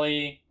 Kingdom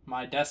Valley,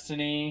 My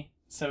Destiny,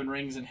 Seven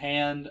Rings in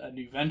Hand, A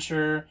New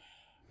Venture,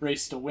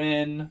 Race to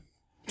Win,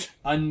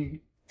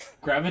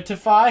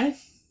 Ungravitify.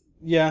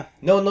 Yeah.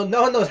 No one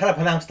knows how to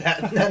pronounce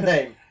that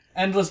name.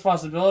 Endless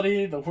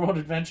Possibility, The World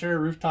Adventure,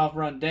 Rooftop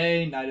Run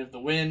Day, Night of the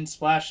Wind,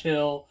 Splash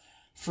Hill,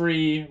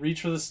 Free,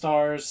 Reach for the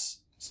Stars,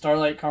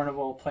 Starlight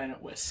Carnival,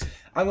 Planet Wisp.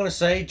 I'm going to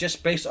say,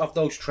 just based off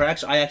those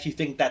tracks, I actually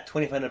think that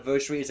 20th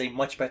anniversary is a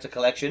much better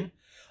collection.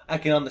 I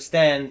can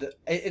understand.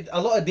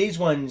 A lot of these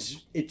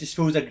ones, it just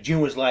feels like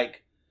June was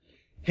like,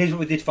 here's what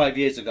we did 5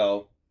 years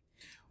ago.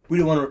 We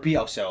don't want to repeat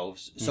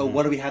ourselves. So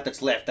what do we have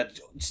that's left that's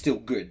still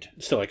good?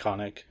 Still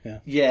iconic, yeah.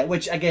 Yeah,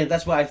 which, again,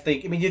 that's what I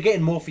think. I mean, you're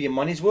getting more for your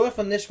money's worth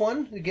on this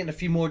one. You're getting a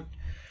few more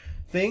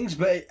things,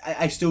 but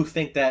I still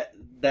think that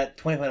that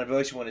 20th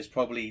anniversary one is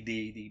probably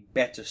the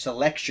better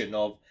selection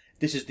of.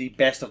 This is the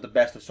best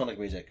of Sonic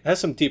music. It has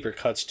some deeper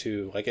cuts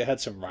too. Like it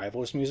had some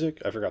Rivals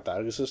music. I forgot that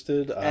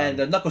existed. And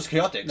Knuckles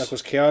Chaotix.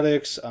 Knuckles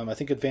Chaotix. I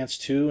think Advance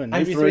 2 and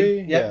maybe 3.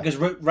 3. Yeah, because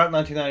Route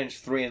 99 is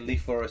 3 and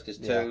Leaf Forest is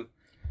 2.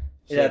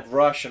 Yeah. It had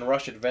Rush and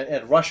Rush Advent. It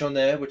had Rush on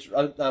there, which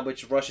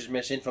Rush is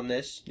missing from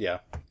this. Yeah.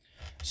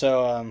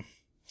 So,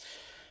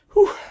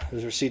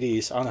 those were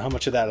CDs. I don't know how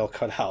much of that I'll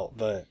cut out,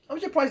 but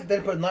I'm surprised they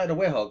didn't put Night of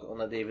the Werehog on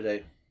that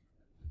DVD.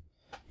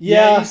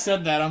 Yeah, you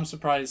said that. I'm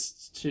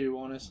surprised too,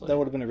 honestly. That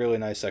would have been a really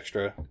nice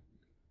extra.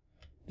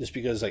 Just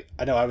because, like,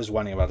 I know I was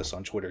whining about this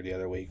on Twitter the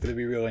other week, but it'd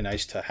be really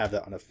nice to have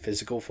that on a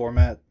physical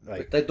format.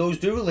 Like, those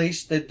do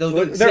release.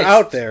 They're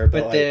out there,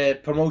 but like, they're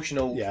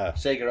promotional. Yeah,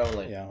 Sega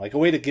only. Yeah, like a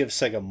way to give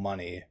Sega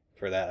money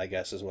for that, I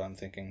guess, is what I'm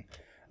thinking.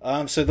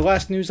 So the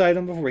last news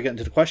item before we get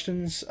into the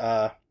questions,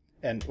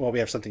 and well, we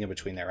have something in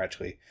between there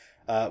actually.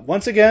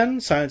 Once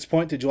again, signs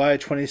point to July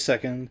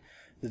 22nd,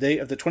 the date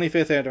of the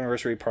 25th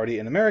anniversary party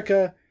in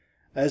America,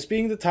 as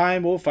being the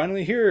time we'll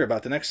finally hear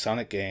about the next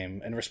Sonic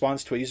game, in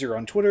response to a user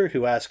on Twitter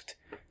who asked,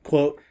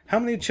 quote, "How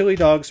many chili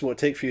dogs will it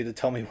take for you to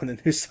tell me when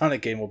the new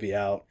Sonic game will be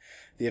out?"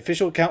 The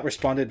official account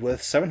responded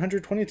with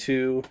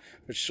 722,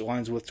 which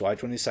aligns with July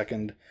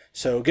 22nd.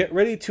 So get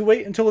ready to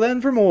wait until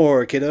then for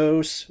more,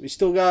 kiddos. We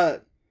still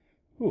got...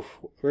 we're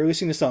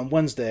releasing this on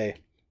Wednesday.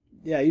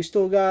 Yeah, you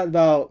still got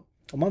about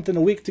a month and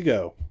a week to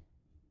go.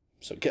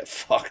 So get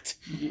fucked.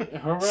 Yeah,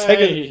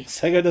 hooray!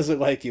 Sega doesn't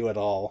like you at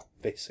all,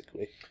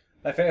 basically.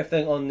 My favorite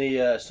thing on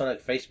the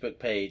Sonic Facebook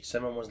page,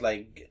 someone was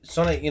like,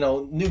 Sonic,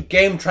 new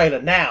game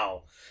trailer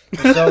now.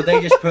 So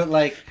they just put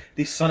like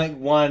the Sonic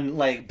 1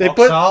 like they box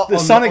put art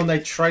on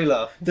their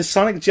trailer. The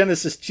Sonic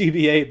Genesis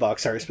GBA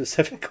box art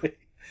specifically.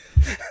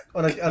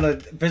 on a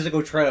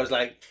physical trailer. I was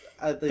like,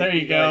 there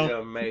you guys go.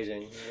 Are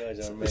amazing. You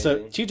guys are amazing. So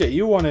TJ,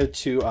 you wanted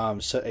to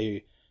set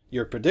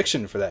your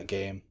prediction for that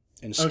game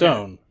in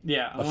stone. Okay.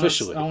 Yeah,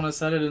 officially. I want to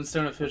set it in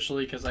stone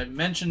officially because I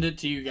mentioned it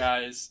to you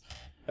guys.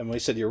 And we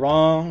said you're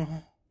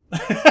wrong.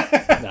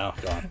 No,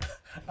 go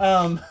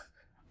on.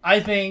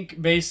 I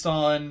think based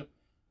on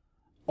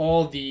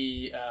all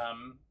the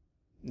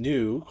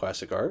new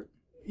classic art.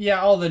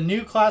 Yeah, all the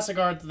new classic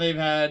art that they've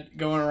had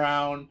going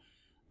around,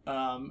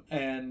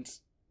 and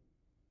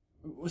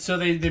so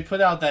they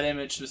put out that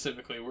image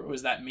specifically. Where it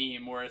was that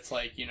meme where it's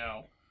like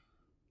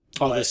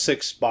the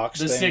 6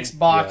 boxes. The 6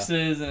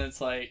 boxes, and it's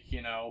like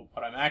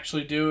what I'm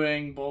actually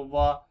doing. Blah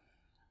blah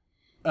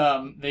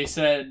blah. They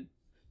said,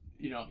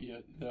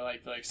 they're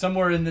like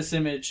somewhere in this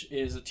image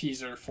is a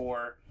teaser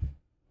for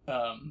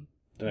the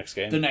next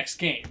game. The next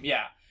game,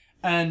 yeah.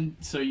 And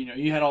so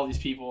you had all these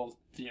people,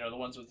 the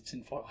ones with the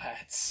tinfoil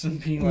hats,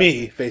 being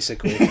me,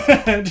 basically,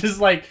 just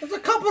like there's a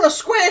couple of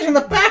squares in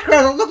the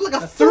background that look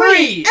like a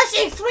 3.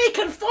 SE3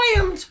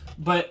 confirmed.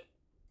 But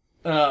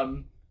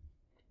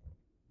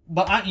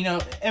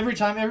every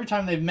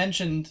time they've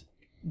mentioned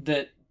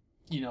that,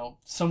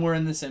 somewhere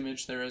in this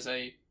image there is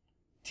a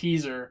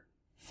teaser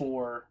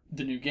for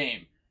the new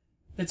game,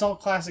 it's all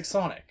classic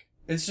Sonic.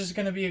 It's just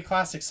going to be a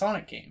classic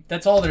Sonic game.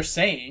 That's all they're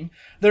saying.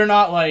 They're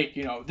not like,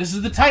 this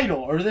is the title,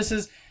 or this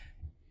is...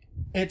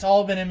 It's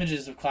all been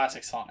images of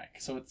classic Sonic.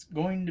 So it's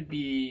going to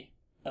be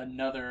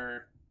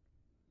another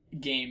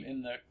game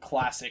in the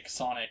classic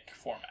Sonic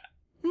format.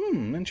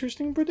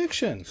 Interesting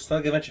prediction.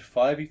 Sonic Adventure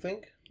 5, you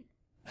think?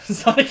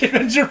 Sonic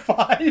Adventure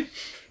 5?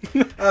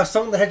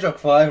 Sonic the Hedgehog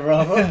 5,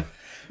 rather.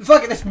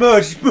 Fucking let's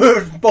merge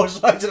both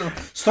sides of them.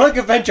 Sonic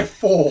Adventure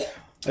 4.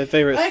 My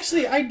favorite...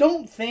 Actually, I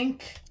don't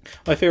think...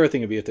 My favorite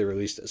thing would be if they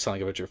released Sonic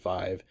Adventure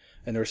 5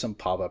 and there was some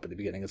pop-up at the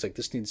beginning. It's like,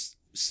 this needs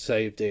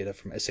save data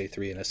from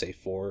SA3 and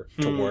SA4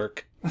 to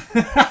work.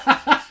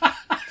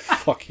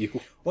 Fuck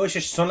you. Well, it's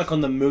just Sonic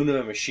on the moon and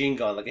a machine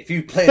gun. Like, if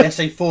you play an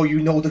SA4, you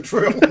know the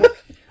drill.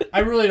 I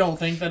really don't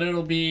think that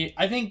it'll be...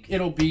 I think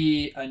it'll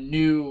be a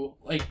new...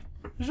 Like,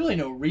 there's really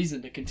no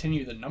reason to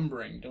continue the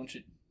numbering, don't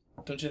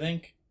you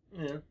think?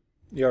 Yeah.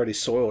 You already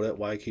soiled it.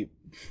 Why keep...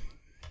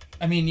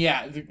 I mean,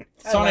 yeah,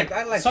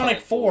 I like Sonic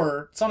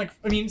 4, Sonic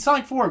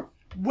 4,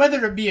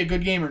 whether it be a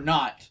good game or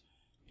not,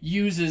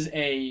 uses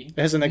it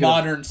has a negative,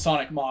 modern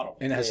Sonic model.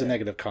 And it has a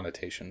negative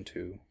connotation,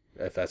 too,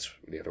 if that's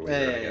the other way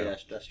around. Yeah,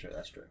 that's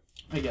true.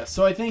 I guess.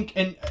 So I think,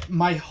 and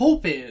my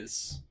hope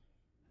is,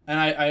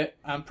 and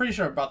I'm pretty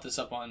sure I brought this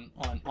up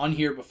on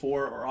here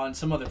before, or on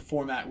some other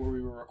format where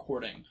we were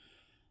recording.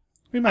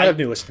 We might have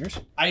new listeners.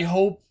 I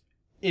hope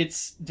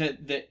it's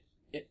that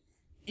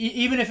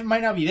even if it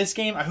might not be this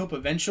game, I hope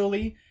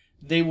eventually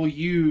they will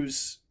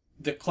use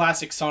the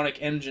classic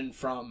Sonic engine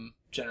from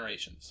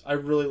Generations. I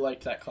really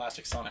liked that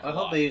classic Sonic. I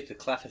hope they use the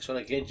classic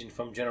Sonic engine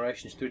from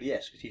Generations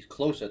 3DS, because he's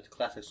closer to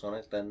classic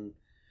Sonic than...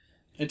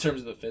 In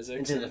terms of the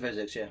physics? In terms of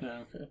physics, yeah.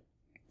 Okay.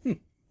 Do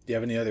you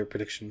have any other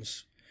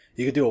predictions?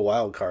 You could do a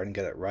wild card and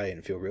get it right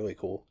and feel really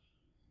cool.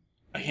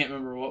 I can't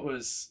remember what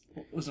was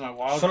my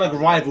wild Sonic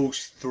card?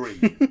 Rivals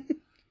 3.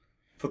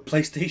 for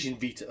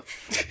PlayStation Vita.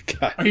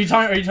 God. Are you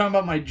talking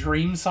about my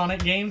dream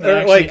Sonic game that Or,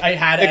 actually, like, I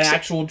had an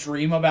actual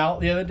dream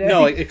about the other day?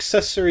 No, like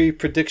accessory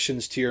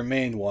predictions to your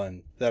main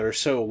one that are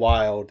so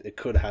wild it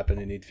could happen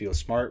and you'd feel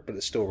smart, but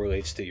it still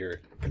relates to your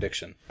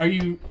prediction. Are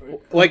you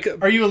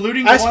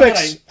alluding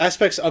to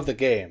aspects of the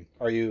game?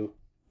 Are you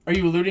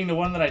alluding to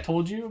one that I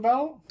told you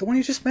about? the one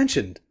you just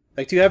mentioned?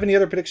 Like, do you have any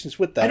other predictions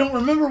with that? I don't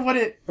remember what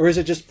it... Or is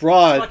it just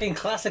broad? Fucking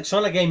classic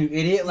Sonic game, you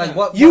idiot. Like,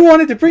 what? You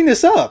wanted to bring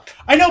this up.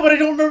 I know, but I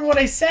don't remember what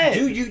I said.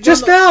 Dude,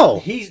 Just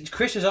now.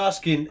 Chris is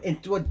asking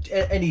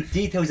any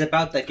details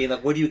about that game.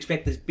 Like, what do you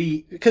expect this to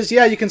be? Because,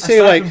 yeah, you can say,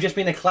 Aside like... from just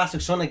being a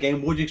classic Sonic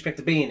game, what do you expect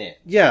to be in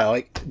it? Yeah,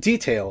 like,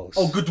 details.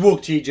 Oh, good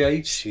work,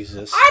 TJ.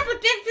 Jesus. I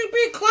predict it to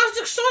be a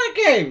classic Sonic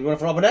game. You want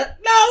to follow up on that?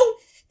 No!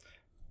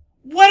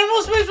 What am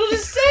I supposed to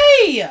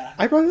say?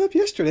 I brought it up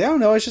yesterday. I don't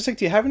know. It's just like,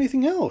 do you have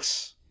anything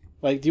else?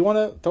 Like, do you want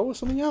to throw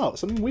something out?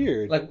 Something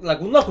weird? Like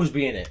will Knuckles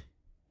be in it?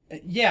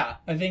 Yeah,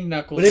 I think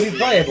Knuckles... Will it be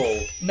playable?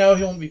 No,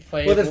 he won't be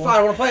playable. Well, then fine,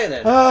 I want to play it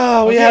then.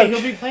 Oh, he'll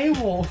be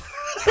playable.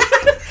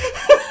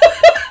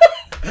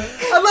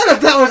 I love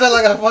if that was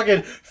like a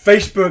fucking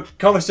Facebook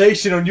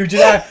conversation on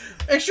YouTube.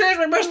 Excuse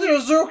me, Mr.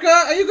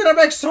 Azuka, are you going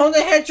to make Sonic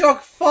the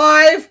Hedgehog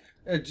 5?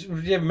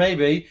 Yeah,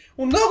 maybe.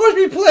 Will Knuckles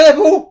be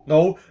playable?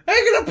 No. I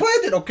ain't going to play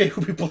it. Okay,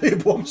 he'll be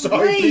playable. I'm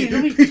sorry.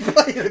 Wait, Please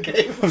play the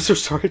game. I'm so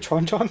sorry,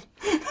 John.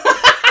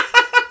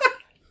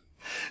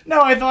 No,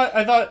 I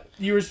thought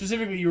you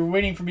were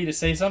waiting for me to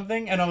say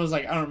something, and I was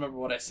like, I don't remember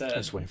what I said. I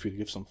was waiting for you to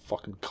give some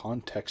fucking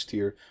context to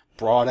your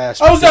broad-ass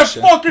How's that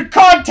prediction. fucking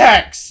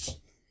context?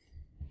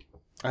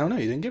 I don't know.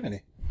 You didn't give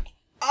any.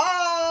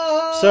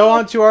 So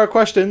on to our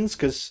questions,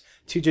 because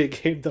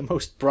TJ gave the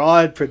most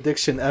broad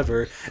prediction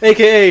ever,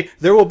 a.k.a.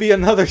 there will be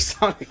another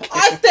Sonic game.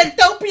 I think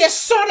there'll be a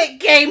Sonic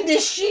game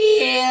this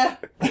year.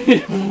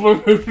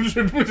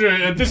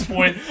 At this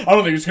point, I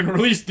don't think it's going to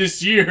release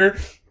this year.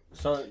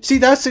 See,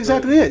 that's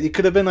exactly it. You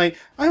could have been like,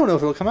 I don't know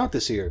if it'll come out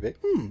this year, but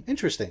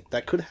interesting.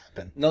 That could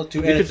happen. No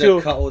two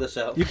editors cut all this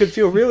out. You could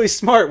feel really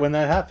smart when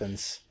that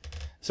happens.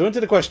 So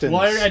into the questions.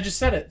 Well, I just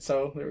said it,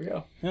 so there we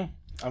go. Yeah,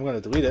 I'm going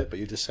to delete it, but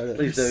you just said it.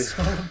 Please do.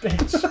 Son of a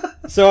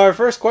bitch. So our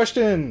first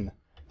question,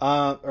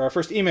 or our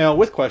first email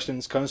with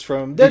questions comes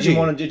from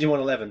Digimon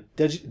 11.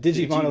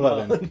 Digimon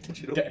 11.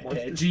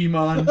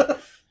 Digimon.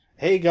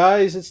 Hey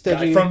guys, it's Guy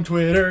Digi. from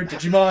Twitter.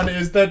 Digimon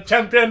is the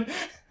champion.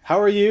 How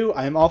are you?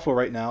 I am awful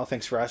right now.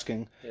 Thanks for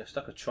asking. Yeah,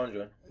 stuck with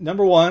Chandra.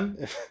 Number one,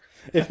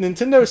 if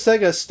Nintendo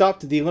Sega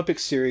stopped the Olympic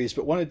series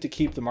but wanted to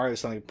keep the Mario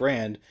Sonic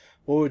brand,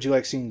 what would you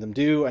like seeing them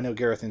do? I know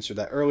Gareth answered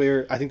that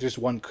earlier. I think there's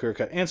one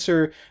clear-cut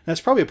answer, and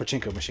that's probably a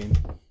pachinko machine.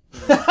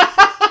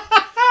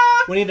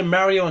 We need a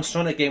Mario and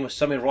Sonic game with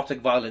some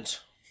erotic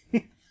violence.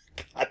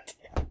 God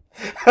damn.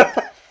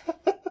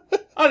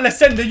 I'll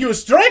send you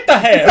straight to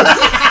hell.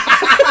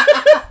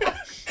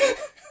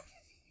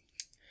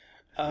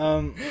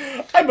 Um,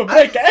 I'm gonna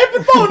break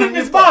every bone in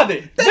his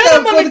body. Then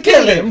I'm gonna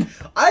kill him.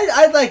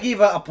 I'd like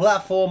either a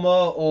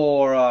platformer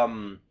or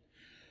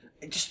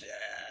just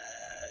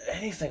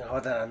anything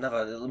other than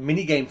another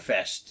minigame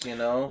fest, you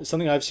know?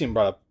 something I've seen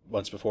brought up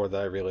once before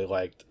that I really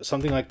liked.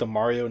 Something like the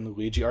Mario and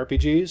Luigi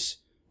RPGs,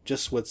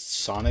 just with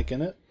Sonic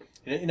in it.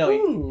 You know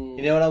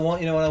what I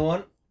want? You know what I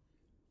want?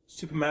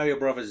 Super Mario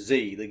Bros.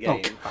 Z, the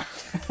game.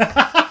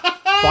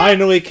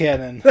 Finally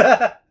canon.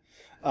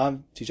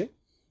 TJ?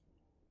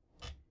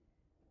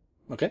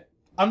 Okay.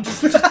 I'm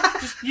just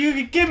you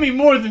can give me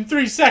more than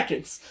 3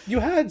 seconds.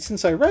 You had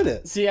since I read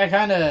it. See, I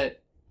kind of...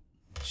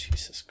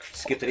 Jesus Christ.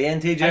 Skip to the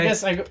end, TJ. I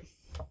guess I go...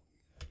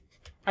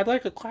 I'd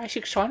like a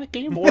classic Sonic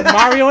game with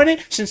Mario in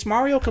it, since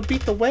Mario can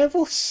beat the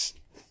Wevils.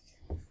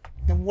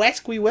 The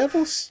Wasky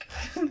Wevils.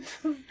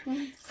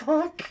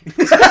 Fuck.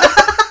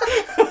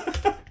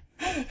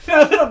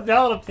 now that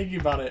I'm thinking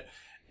about it,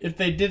 if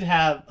they did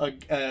have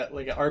like an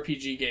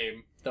RPG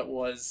game that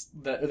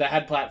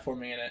had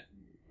platforming in it,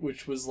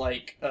 which was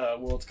like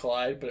Worlds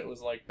Collide, but it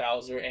was like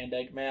Bowser and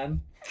Eggman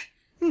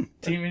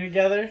teaming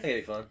together. That'd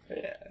be fun.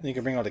 Yeah. You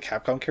can bring all the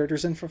Capcom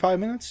characters in for 5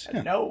 minutes?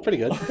 Yeah, No. pretty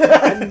good.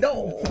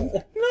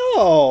 No.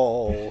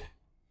 No!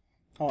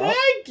 Oh,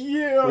 Thank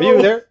you! were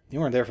you there?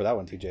 You weren't there for that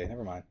one, TJ.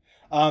 Never mind.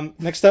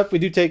 Next up, we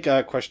do take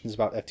questions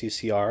about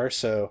FTCR.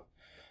 So,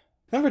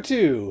 number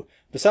 2.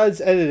 Besides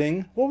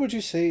editing, what would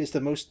you say is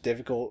the most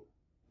difficult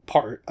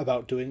part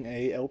about doing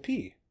a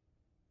LP?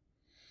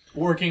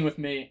 Working with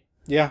me.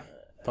 Yeah.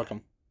 Fuck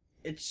 'em.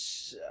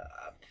 It's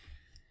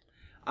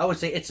I would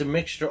say it's a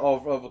mixture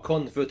of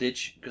recording the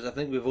footage, because I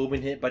think we've all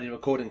been hit by the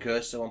recording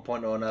curse at one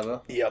point or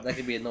another. Yep. That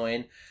can be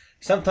annoying.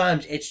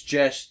 Sometimes it's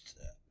just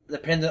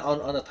dependent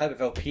on the type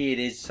of LP it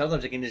is.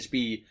 Sometimes it can just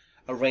be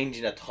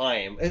arranging a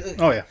time.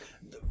 Oh yeah.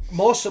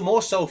 More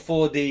so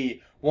for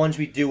the ones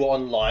we do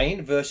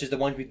online versus the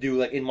ones we do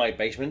like in my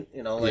basement.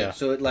 You know, like Yeah.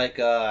 so it like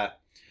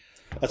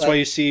That's why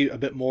you see a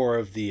bit more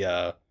of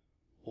the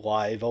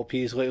live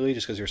LPs lately,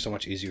 just because they're so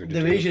much easier to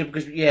the do. reason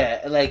because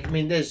like I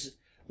mean there's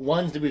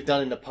ones that we've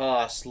done in the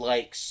past,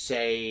 like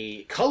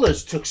say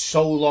Colors took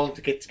so long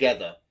to get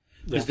together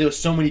because there were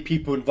so many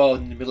people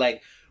involved, and be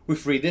like, we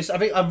freed this. I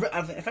think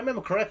if I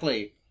remember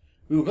correctly,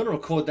 we were going to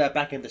record that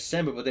back in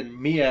December, but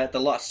then Mia at the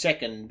last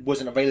second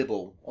wasn't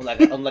available on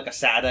like a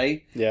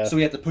Saturday. Yeah. So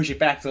we had to push it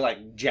back to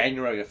like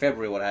January or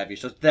February or what have you.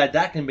 So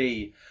that can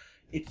be,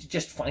 it's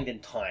just finding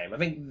time. I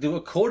think the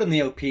recording the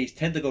LPs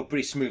tend to go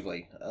pretty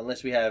smoothly,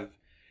 unless we have,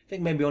 I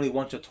think maybe only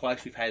once or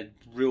twice we've had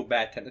real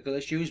bad technical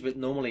issues, but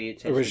normally it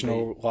tends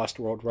Original Lost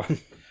World run.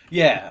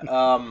 Yeah.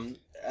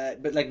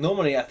 But like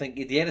normally I think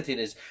the editing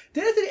is,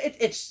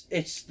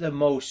 it's the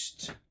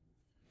most,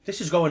 this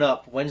is going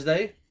up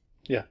Wednesday.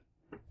 Yeah.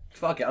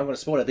 Fuck it, I'm going to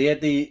spoil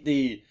it.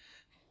 The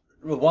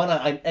one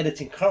I'm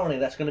editing currently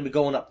that's going to be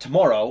going up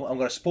tomorrow. I'm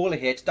going to spoil it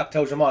here. It's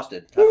DuckTales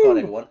Remastered. Have fun,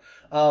 everyone.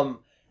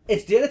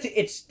 It's the editing.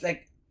 It's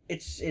like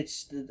it's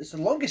the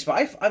longest. But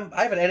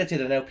I haven't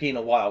edited an LP in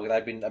a while because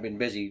I've been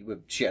busy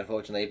with shit,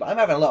 unfortunately. But I'm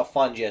having a lot of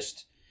fun.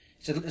 Just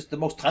it's the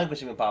most time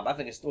consuming part. But I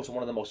think it's also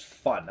one of the most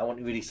fun. I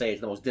wouldn't really say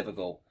it's the most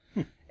difficult.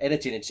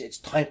 Editing, it's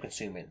time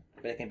consuming,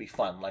 but it can be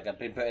fun. Like I've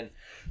been putting.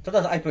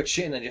 Sometimes I put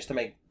shit in there just to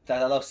make.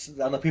 I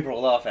know people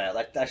will laugh at.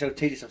 Like I showed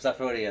TJ some stuff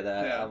earlier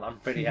that I'm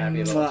pretty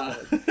happy about.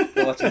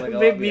 It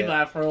made me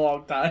laugh for a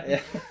long time.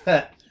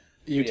 Yeah.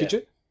 You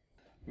TJ?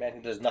 Man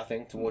who does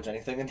nothing towards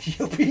anything in the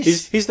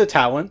LPs. He's the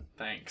talent.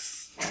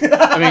 Thanks.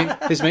 I mean,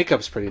 his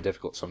makeup's pretty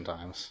difficult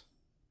sometimes.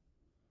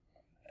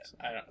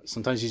 I don't.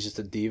 Sometimes he's just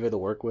a diva to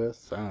work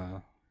with. I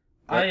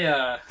don't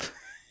know.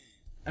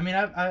 I mean,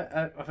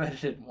 I've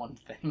edited one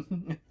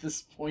thing at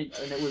this point,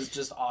 and it was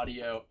just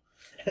audio.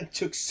 It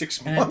took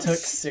 6 And months. it took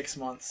 6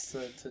 months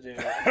to do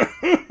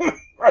it.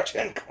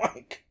 Ratchet and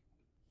Clank.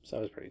 So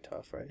that was pretty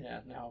tough, right? Yeah,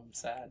 now I'm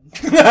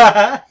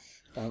sad.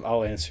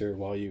 I'll answer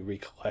while you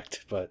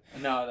recollect, but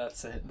No,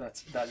 that's it.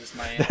 That is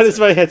my answer. that is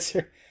my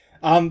answer.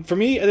 For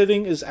me,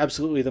 editing is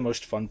absolutely the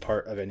most fun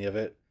part of any of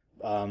it.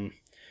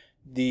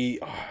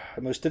 The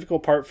most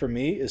difficult part for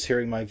me is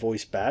hearing my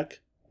voice back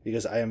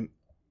because I am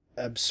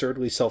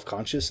absurdly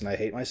self-conscious and I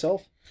hate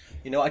myself.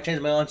 You know, I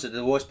changed my answer.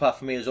 The worst part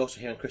for me is also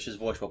hearing Chris's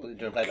voice while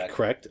doing playback.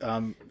 Correct.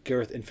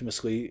 Gareth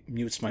infamously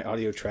mutes my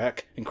audio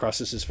track and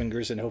crosses his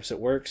fingers and hopes it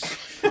works.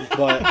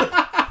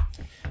 But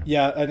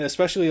yeah, and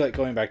especially like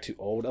going back to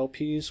old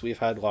LPs, we've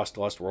had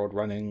Lost World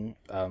running.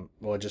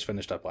 Well, it just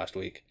finished up last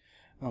week.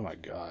 Oh my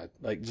god!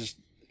 Like just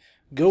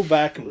go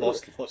back and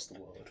Lost the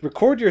world.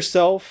 record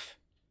yourself,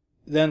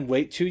 then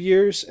wait 2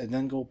 years, and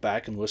then go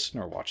back and listen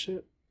or watch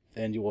it,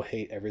 and you will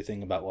hate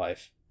everything about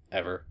life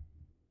ever.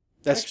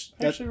 I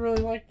actually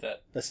really liked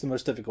that. That's the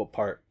most difficult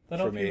part That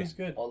for LP me. was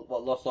good.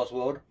 What, Lost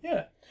World?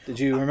 Yeah, Did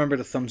you remember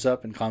to thumbs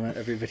up and comment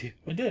every video?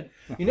 it did.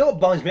 You know what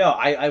bums me out?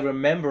 I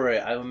remember it.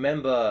 I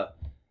remember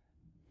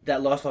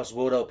that Lost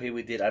World LP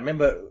we did. I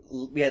remember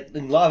we had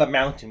in Lava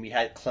Mountain we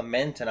had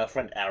Clement and our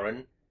friend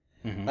Aaron,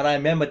 and I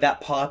remember that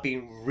part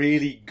being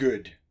really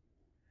good.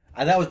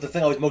 And that was the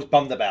thing I was most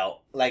bummed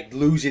about, like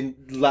losing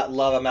that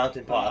Lava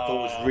Mountain part. I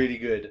thought was really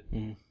good,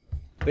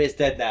 but it's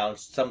dead now. And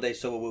someday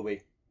so will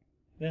we.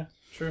 Yeah,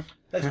 true.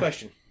 Next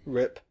question.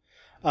 Rip.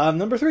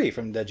 Number 3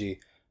 from Deji.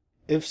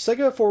 If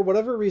Sega, for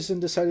whatever reason,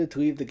 decided to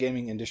leave the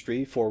gaming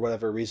industry for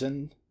whatever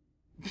reason,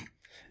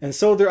 and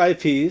sold their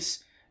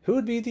IPs, who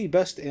would be the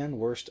best and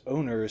worst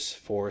owners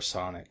for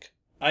Sonic?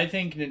 I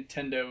think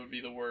Nintendo would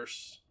be the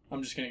worst.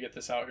 I'm just gonna get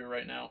this out here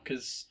right now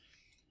because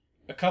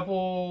I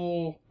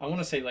want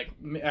to say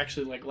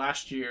actually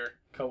last year,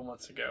 a couple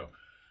months ago,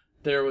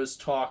 there was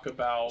talk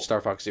about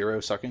Star Fox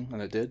Zero sucking,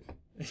 and it did.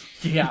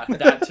 yeah,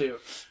 that too.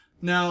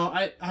 No,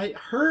 I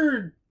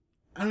heard,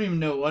 I don't even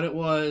know what it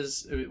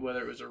was,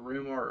 whether it was a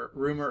rumor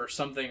or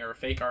something or a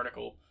fake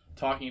article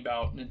talking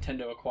about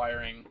Nintendo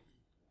acquiring.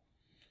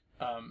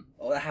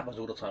 Oh, that happens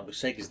all the time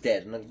because Sega's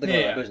dead and they're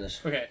going out of business.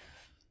 Okay,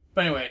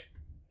 but anyway,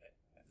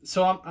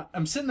 so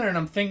I'm sitting there and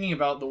I'm thinking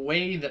about the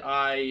way that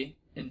I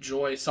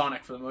enjoy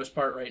Sonic for the most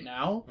part right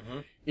now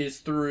is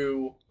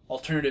through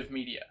alternative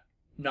media,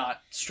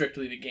 not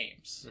strictly the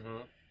games,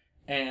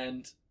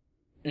 and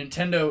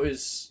Nintendo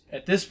is,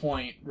 at this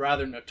point,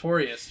 rather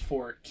notorious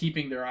for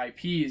keeping their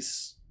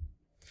IPs.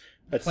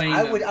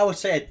 I would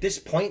say at this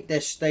point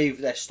they're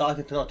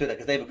starting to not do that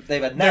because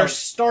they've announced They're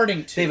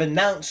starting to. they've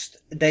announced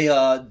they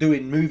are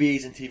doing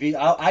movies and TV.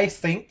 I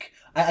think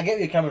I get where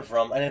you're coming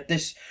from, and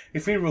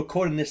if we were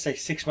recording this say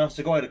 6 months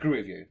ago, I'd agree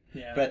with you.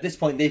 Yeah. But at this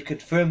point, they've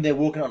confirmed they're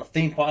working on a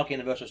theme park in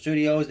Universal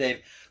Studios.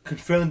 They've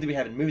confirmed to be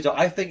having movies. So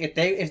I think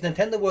if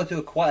Nintendo were to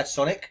acquire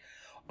Sonic,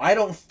 I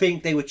don't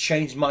think they would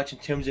change much in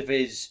terms of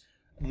his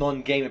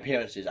non-game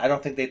appearances. I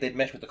don't think they'd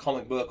mess with the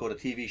comic book or the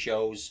TV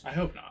shows. I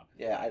hope not.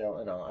 Yeah, I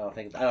don't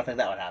think that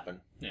would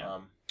happen. Yeah.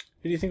 Who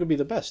do you think would be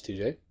the best,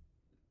 TJ?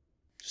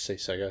 Just say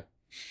Sega.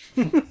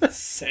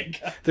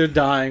 Sega. They're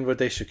dying, but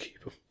they should keep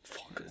them.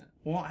 Fuck it.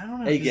 Well, I don't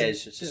know. Hey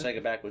guys, it's a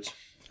Sega backwards.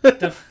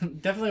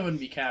 Definitely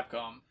wouldn't be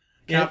Capcom.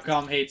 Yeah.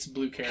 Capcom hates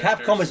blue characters.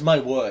 Capcom is my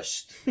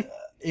worst.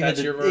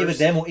 That's your worst? Either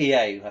them or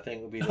EA, I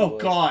think would be the Oh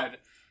worst. God.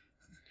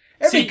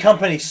 Every See-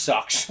 company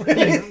sucks.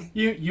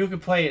 You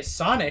could play as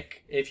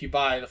Sonic if you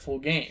buy the full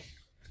game,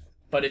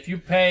 but if you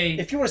pay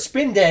If you want to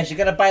spin dash, you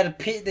gotta buy the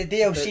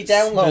DLC the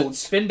downloads.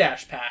 Spin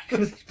Dash pack.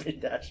 Spin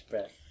dash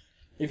pack.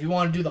 If you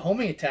want to do the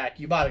homing attack,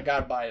 you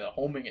gotta buy the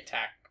homing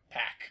attack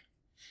pack.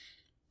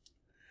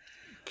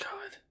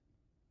 God.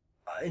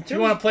 If you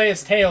want to play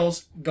as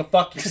Tails, go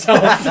fuck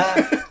yourself.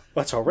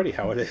 That's already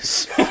how it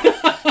is.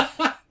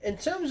 In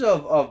terms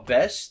of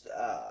best,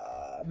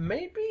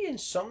 maybe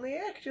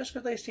Insomniac, just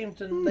because they seem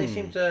to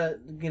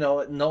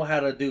know how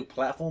to do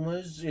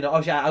platformers.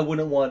 Obviously I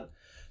wouldn't want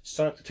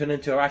Sonic to turn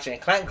into a Ratchet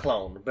and Clank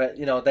clone, but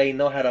they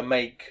know how to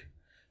make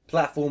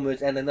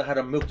platformers and they know how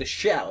to milk the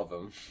shit out of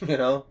them.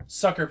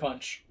 Sucker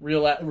Punch,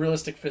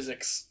 realistic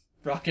physics,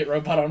 rocket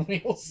robot on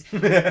wheels.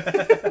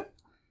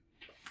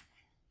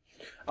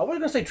 I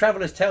wasn't gonna say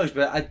Traveler's Tales,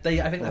 but I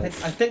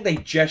think they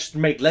just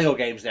make Lego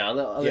games now. I'm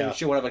not even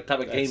sure what other type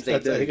of games they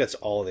do. I think that's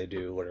all they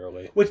do,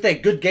 literally. Which they're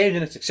good games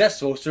and it's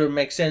successful, so it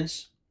makes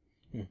sense.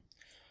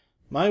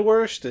 My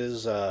worst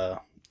is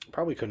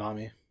probably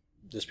Konami,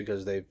 just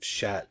because they've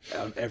shat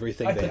on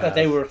everything. I thought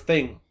they were a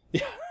thing.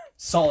 Yeah,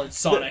 Solid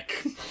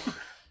Sonic.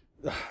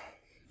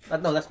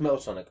 No, that's Metal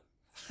Sonic.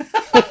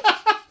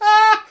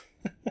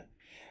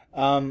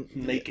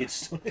 Naked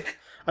Sonic.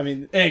 I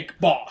mean, Egg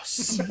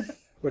Boss.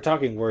 We're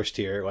talking worst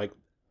here. Like,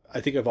 I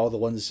think of all the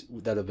ones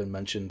that have been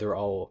mentioned, they're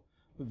all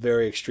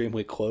very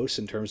extremely close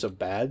in terms of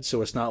bad.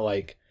 So it's not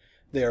like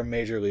they are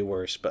majorly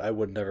worse. But I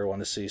would never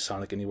want to see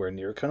Sonic anywhere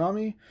near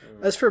Konami.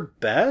 As for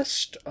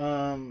best,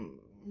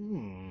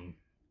 see,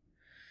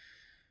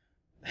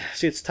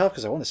 it's tough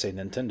because I want to say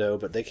Nintendo,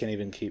 but they can't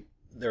even keep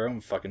their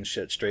own fucking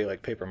shit straight,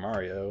 like Paper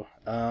Mario.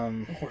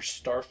 Or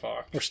Star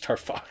Fox. Or Star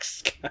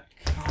Fox.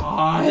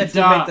 God, they have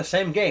to make the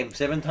same game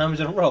 7 times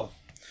in a row.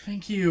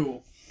 Thank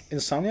you.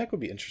 Insomniac would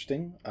be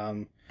interesting.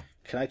 Can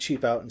I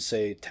cheap out and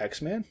say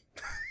Taxman?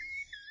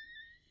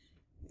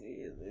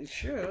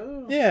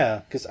 Sure.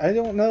 Yeah, because I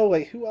don't know,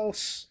 like, who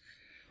else?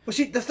 Well,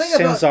 see, the thing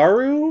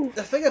Sanzaru?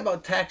 The thing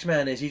about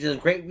Taxman is he's done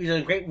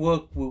great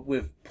work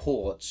with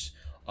ports.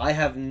 I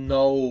have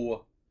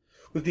no,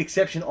 with the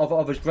exception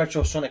of his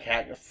Retro Sonic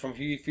hack from a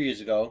few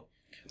years ago,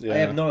 I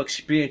have no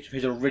experience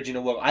with his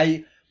original work.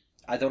 I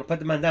don't put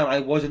the man down.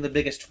 I wasn't the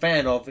biggest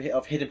fan of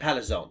Hidden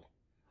Palace Zone.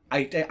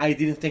 I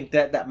didn't think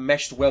that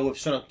meshed well with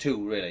Sonic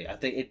 2, really. I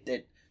think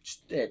it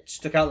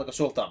stuck out like a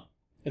sore thumb.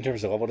 In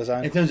terms of level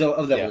design? In terms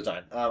of level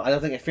design. I don't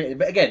think it fit.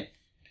 But again,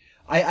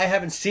 I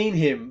haven't seen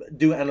him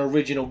do an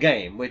original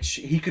game, which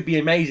he could be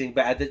amazing,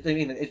 but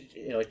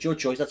it's your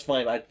choice, that's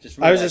fine. I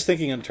was just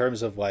thinking in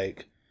terms of,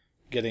 like,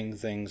 getting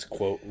things,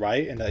 quote,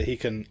 right, and that he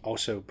can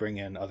also bring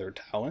in other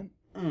talent.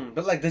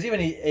 But, like, does he have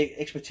any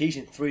expertise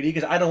in 3D?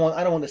 Because I don't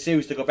want the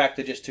series to go back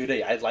to just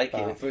 2D. I'd like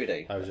it in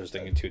 3D. I was just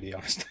thinking 2D,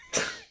 honestly.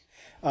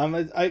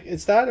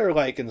 It's that or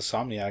like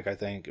Insomniac, I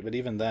think. But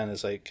even then,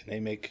 it's like, can they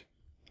make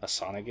a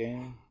Sonic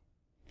game?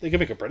 They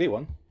can make a pretty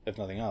one, if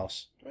nothing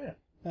else. Yeah.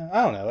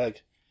 I don't know.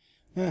 Like,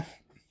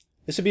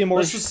 this would be a more.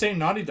 Let's just say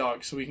Naughty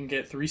Dog, so we can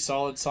get 3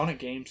 solid Sonic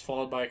games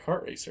followed by a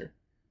kart racer.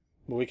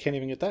 Well, we can't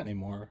even get that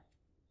anymore.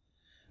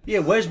 Yeah,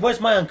 where's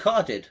my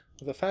Uncharted?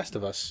 The Fast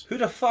of Us. Who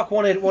the fuck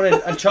wanted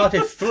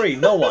Uncharted 3?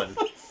 No one.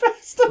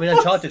 I mean,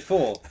 Uncharted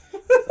 4.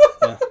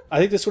 Yeah. I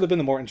think this would have been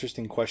the more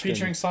interesting question.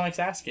 Featuring Sonic's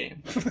ass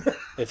game.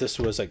 If this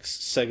was like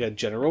Sega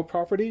general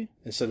property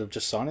instead of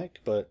just Sonic,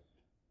 but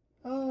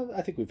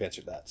I think we've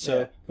answered that.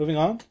 So, moving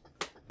on.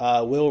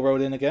 Will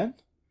wrote in again.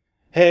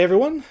 Hey,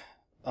 everyone.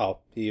 Oh,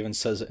 he even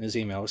says it in his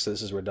email, so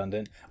this is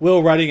redundant.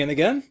 Will writing in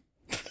again.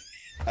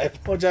 I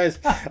apologize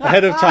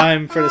ahead of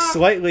time for the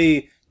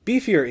slightly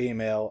beefier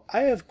email.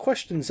 I have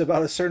questions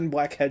about a certain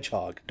black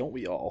hedgehog. Don't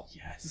we all?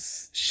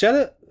 Yes.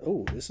 Shadow.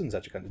 Oh, this one's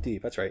actually kind of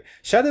deep. That's right.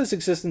 Shadow's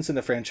existence in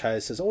the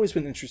franchise has always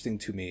been interesting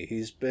to me.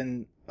 He's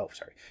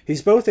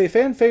both a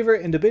fan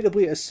favorite and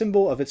debatably a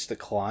symbol of its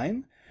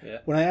decline. Yeah.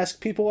 When I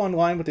ask people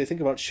online what they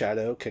think about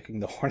Shadow kicking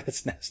the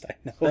hornet's nest, I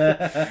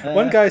know.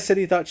 One guy said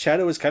he thought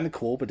Shadow was kind of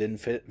cool, but didn't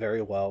fit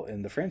very well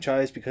in the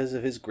franchise because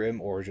of his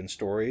grim origin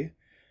story.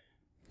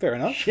 Fair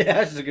enough. Yeah,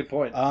 that's a good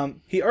point.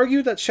 He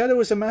argued that Shadow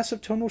is a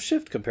massive tonal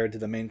shift compared to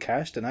the main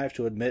cast, and I have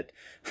to admit,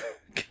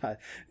 God,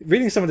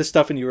 reading some of this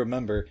stuff and you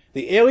remember,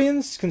 the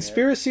aliens,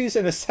 conspiracies,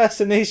 and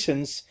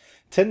assassinations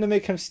tend to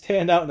make him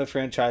stand out in the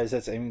franchise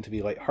that's aiming to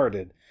be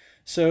lighthearted.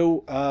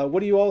 So, what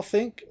do you all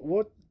think?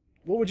 What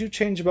would you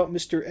change about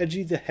Mr.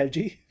 Edgy the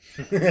Hedgy?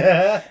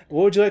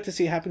 What would you like to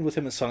see happen with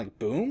him in Sonic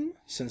Boom?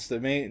 Since the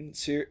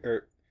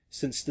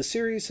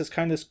series has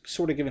kind of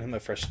sort of given him a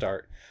fresh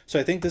start. So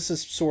I think this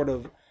is sort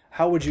of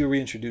how would you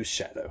reintroduce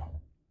Shadow?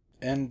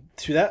 And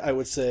to that, I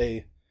would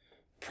say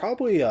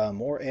probably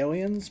more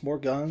aliens, more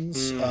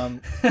guns,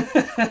 more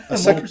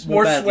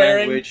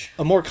swearing,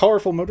 a more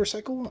colorful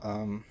motorcycle.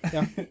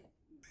 Yeah.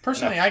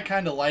 Personally, I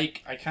kind of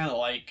like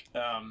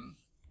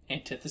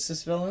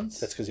antithesis villains.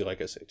 That's because you like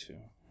SA2.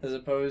 As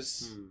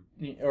opposed,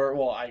 or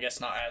well, I guess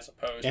not as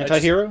opposed.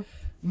 Anti-hero?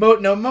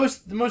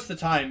 Most of the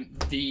time,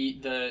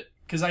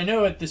 because I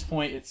know at this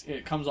point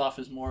it comes off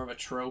as more of a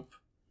trope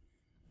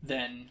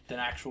than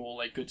actual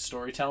like good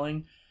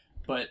storytelling,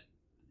 but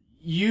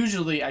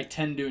usually I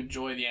tend to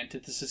enjoy the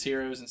antithesis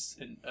heroes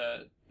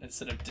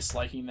instead of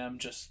disliking them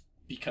just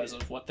because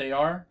of what they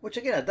are. Which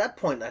again, at that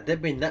point,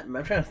 there'd been that.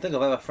 I'm trying to think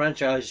of other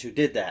franchises who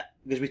did that,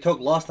 because we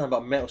talked last time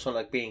about Metal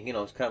Sonic being,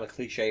 it's kind of a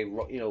cliche,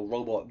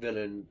 robot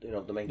villain,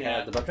 the main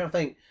character. But I'm trying to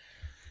think,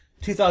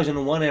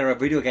 2001 era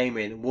video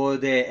gaming, were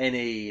there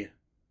any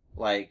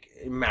like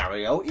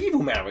Mario,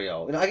 evil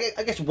Mario. And I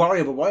guess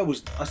Wario, but Wario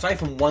was, aside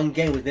from one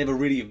game, was never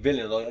really a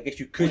villain. Though I guess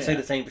you could say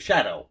the same for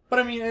Shadow. But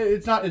I mean,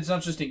 it's not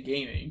just in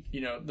gaming.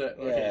 You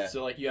know,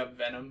 so like you have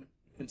Venom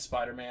in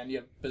Spider-Man, you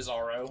have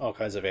Bizarro, all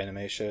kinds of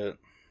anime shit.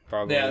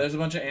 Probably. Yeah, there's a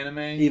bunch of anime.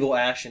 Evil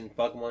Ash and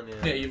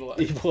Pokemon. Yeah,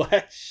 Evil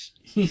Ash.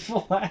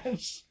 Evil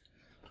Ash.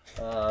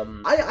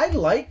 I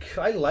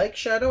like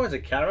Shadow as a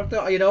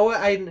character. You know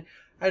what? I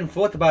hadn't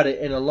thought about it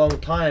in a long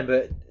time,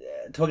 but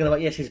talking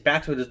about his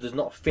backstory does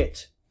not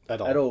fit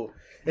at all.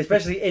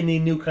 Especially in the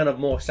new kind of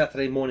more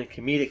Saturday morning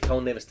comedic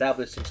tone they've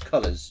established since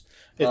Colors.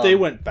 If they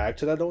went back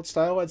to that old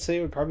style, I'd say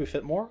it would probably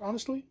fit more,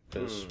 honestly.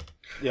 Because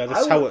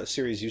that's how a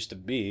series used to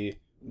be.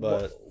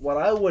 But what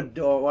I would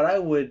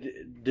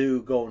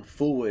do going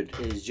forward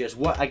is just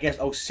what I guess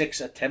 06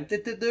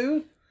 attempted to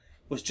do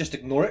was just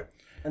ignore it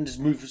and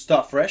just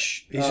start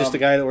fresh. He's just a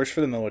guy that works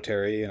for the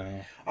military, you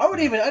know. I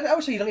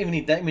would say you don't even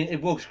need that. I mean,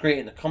 it works great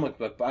in the comic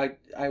book, but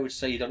I would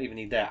say you don't even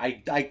need that.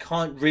 I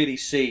can't really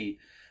see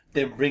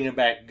them bringing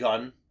back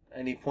Gunn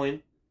at any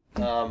point,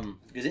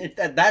 because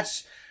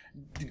that's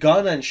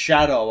Gunn and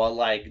Shadow are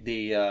like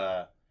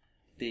the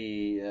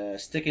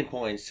sticking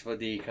points for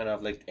the kind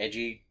of like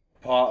edgy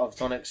part of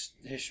Sonic's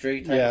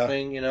history type of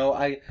thing. You know,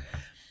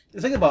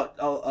 the thing about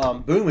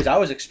Boom is I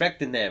was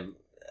expecting them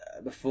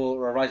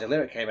before Rise of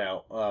Lyric came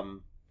out,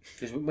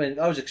 because when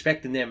I was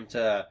expecting them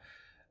to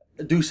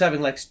do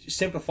something like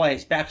simplify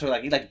his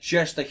backstory,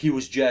 like he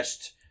was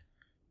just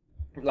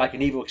like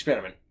an evil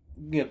experiment,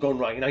 you know, gone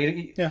wrong. You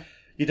know,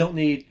 you don't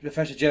need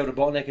Professor Gerald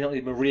Robotnik. You don't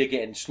need Maria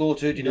getting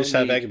slaughtered. You just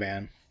don't have need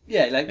Eggman.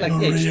 Yeah, like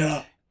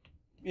Maria.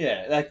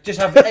 Like just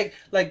have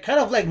kind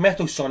of like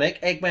Metal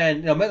Sonic. Eggman,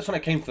 you know, Metal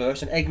Sonic came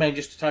first, and Eggman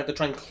just tried to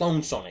try and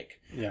clone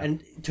Sonic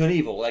and turn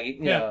evil, like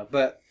you know,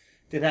 but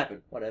didn't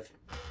happen. Whatever.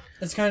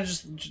 It's kind of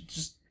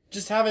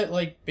just have it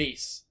like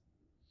base.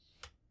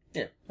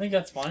 Yeah, I think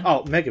that's fine.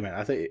 Oh, Mega Man.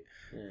 I thought he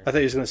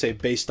was going to say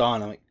based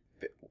on. I'm like,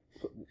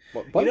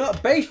 what?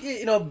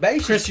 You know,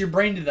 base. Chris, your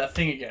brain did that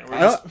thing again.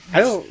 I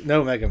don't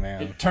know Mega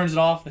Man. It turns it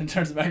off, then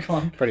turns it back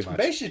on. Pretty much.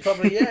 Base is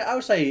probably I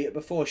would say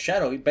before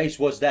Shadow, base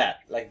was that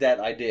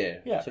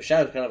idea. Yeah. So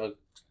Shadow's kind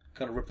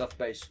of ripped off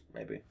base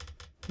maybe.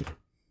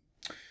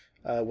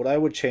 What I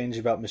would change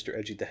about Mr.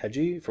 Edgy the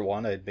Hedgy, for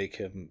one, I'd make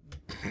him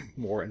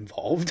more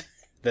involved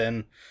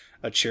than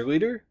a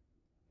cheerleader.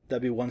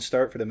 That'd be one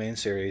start for the main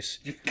series.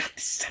 You've got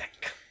this,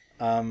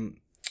 Sonic.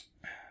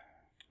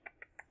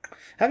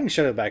 Having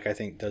Shadow back, I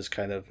think, does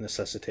kind of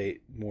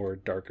necessitate more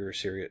darker,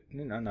 serious...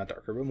 not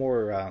darker, but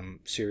more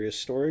serious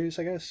stories,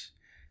 I guess.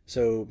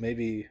 So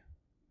maybe...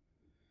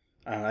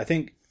 I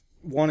think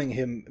wanting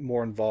him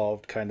more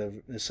involved kind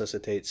of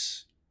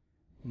necessitates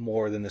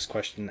more than this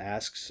question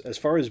asks. As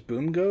far as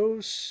Boom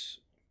goes...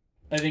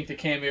 I think the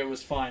cameo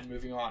was fine.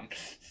 Moving on.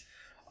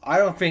 I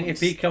don't think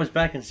if he comes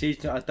back in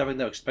season 2, I don't think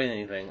they'll explain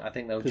anything. I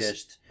think they'll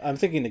just... I'm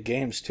thinking the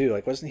games, too.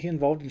 Like, wasn't he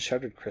involved in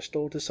Shattered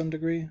Crystal to some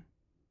degree?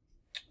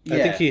 Yeah. I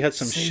think he had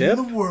some ship.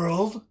 the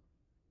world.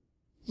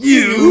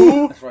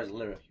 You! That's right,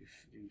 lyric,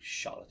 you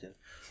charlatan.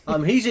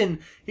 He's in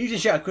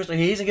Shattered Crystal.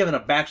 He isn't given a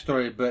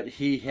backstory, but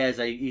he has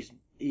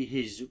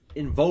his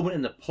involvement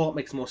in the plot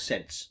makes more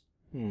sense.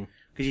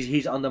 Because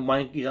he's on the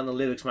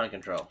lyrics mind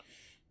control.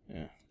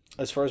 Yeah.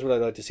 As far as what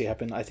I'd like to see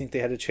happen, I think they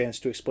had a chance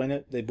to explain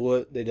it. They blew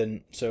it. They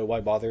didn't. So why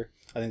bother?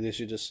 I think they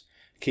should just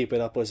keep it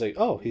up as like,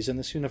 oh, he's in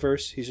this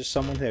universe. He's just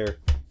someone there.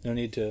 No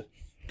need to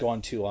go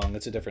on too long.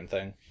 It's a different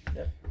thing.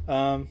 Yep.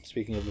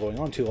 Speaking of going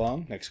on too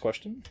long, next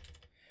question.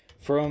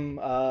 From,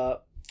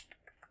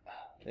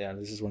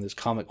 this is one of those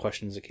comic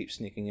questions that keep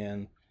sneaking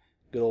in.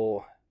 Good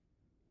old,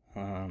 I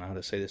don't know how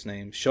to say this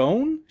name.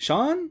 Sean?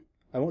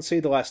 I won't say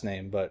the last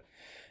name, but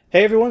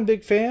hey everyone,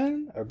 big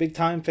fan, or big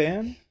time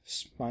fan,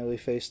 smiley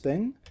face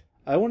thing.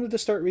 I wanted to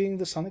start reading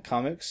the Sonic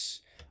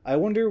comics. I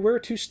wonder where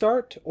to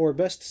start, or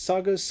best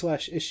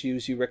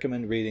sagas/issues you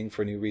recommend reading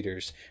for new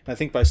readers. And I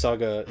think by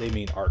saga, they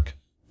mean arc,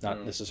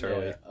 not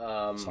necessarily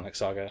Sonic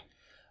Saga.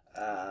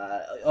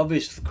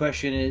 Obvious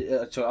question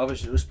is,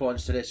 obvious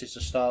response to this is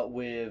to start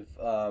with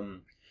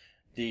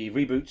the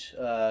reboot.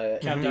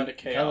 Countdown to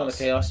Chaos. Countdown to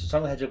Chaos.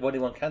 Sonic the Hedgehog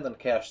Volume 1, Countdown to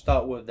Chaos.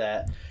 Start with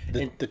that.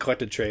 The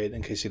collected trade,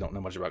 in case you don't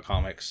know much about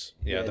comics.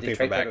 Yeah, the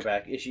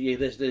paperback. Issue,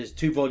 there's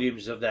 2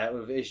 volumes of that,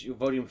 with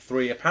Volume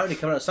 3 apparently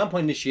coming out at some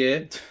point this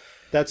year.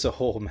 That's a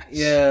whole mess.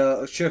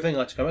 Yeah, sure thing,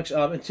 like comics.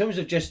 In terms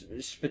of just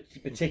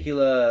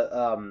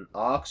particular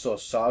arcs or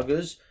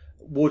sagas,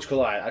 Worlds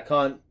Collide. I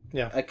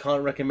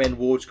can't recommend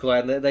Worlds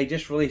Collide. They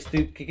just released,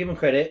 give them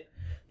credit,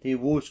 the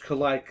Worlds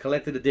Collide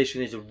collected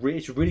edition is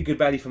it's a really good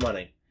value for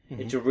money.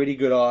 Mm-hmm. It's a really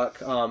good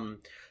arc.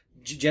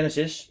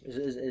 Genesis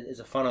is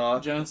a fun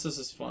arc. Genesis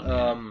is fun.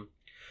 In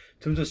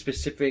terms of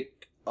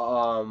specific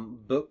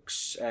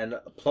books and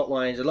plot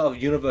lines, a lot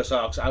of universe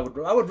arcs. I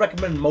would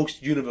recommend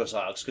most universe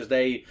arcs because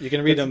you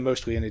can read them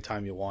mostly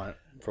anytime you want.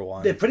 For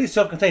one, they're pretty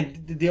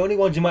self-contained. The only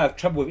ones you might have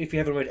trouble with if you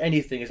haven't read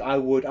anything is I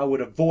would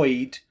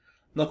avoid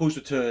Knuckles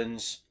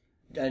Returns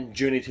and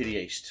Journey to the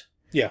East.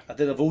 Yeah, I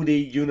think of all the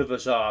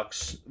universe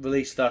arcs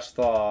released thus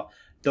far,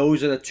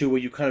 those are the 2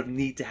 where you kind of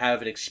need to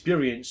have an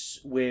experience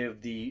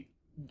with the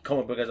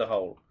comic book as a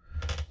whole.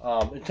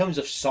 In terms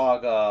of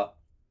saga,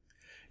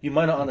 you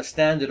might not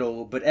understand it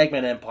all, but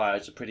Eggman Empire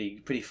is a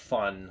pretty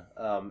fun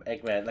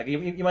Eggman. Like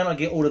you might not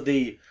get all of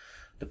the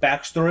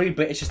backstory,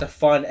 but it's just a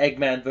fun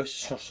Eggman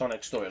versus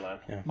Sonic storyline.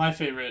 Yeah. My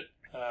favorite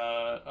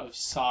of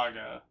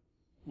saga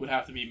would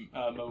have to be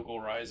Mogul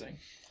Rising.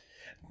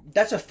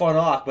 That's a fun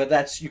arc,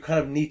 but you kind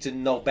of need to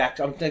know back.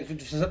 I'm thinking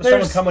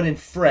someone coming in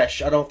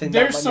fresh. I don't think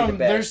that might be the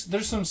best.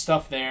 There's some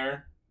stuff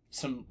there,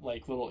 some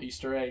like little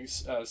Easter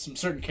eggs, some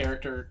certain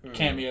character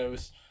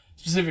cameos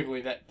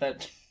specifically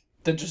that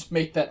just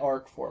make that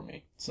arc for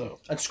me. So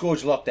and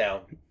Scourge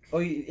Lockdown. Oh,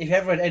 if you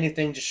haven't read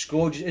anything, just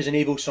Scourge is an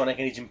evil Sonic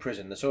and he's in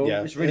prison. That's all.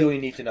 It's really all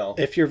you need to know.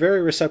 If you're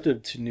very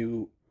receptive to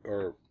new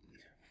or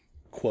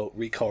quote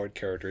recolored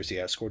characters,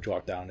 Scourge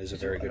Lockdown is a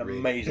very good read.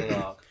 Amazing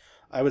arc.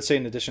 I would say,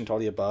 in addition to all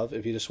the above,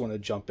 if you just want to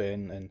jump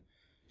in and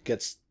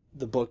get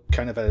the book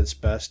kind of at its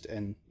best,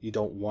 and you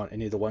don't want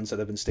any of the ones that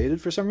have been stated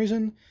for some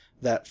reason,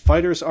 that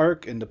Fighters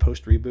arc in the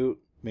post reboot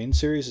main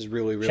series is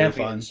really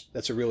fun.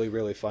 That's a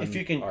really fun. If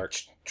you can arc.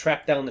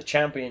 track down the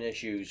Champion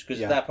issues,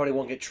 because that probably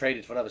won't get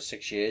traded for another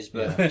 6 years.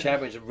 But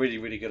Champion's a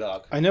really good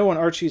arc. I know on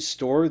Archie's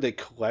store they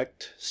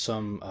collect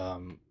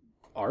some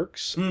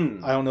arcs. I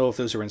don't know if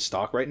those are in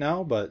stock right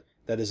now, but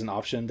that is an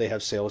option. They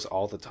have sales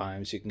all the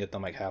time, so you can get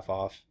them like half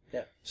off.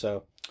 Yeah.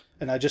 So,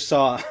 and I just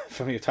saw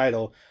from your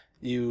title,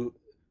 you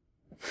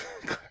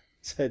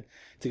said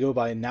to go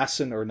by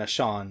Nassan or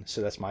Nashan,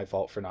 so that's my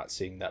fault for not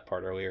seeing that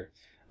part earlier.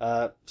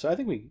 So I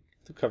think we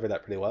covered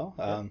that pretty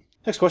well.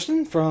 Next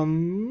question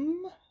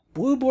from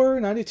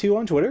BlueBlur92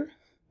 on Twitter.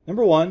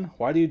 Number 1,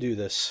 why do you do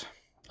this?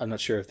 I'm not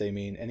sure if they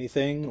mean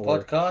anything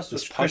or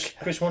podcast.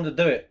 Chris wanted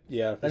to do it.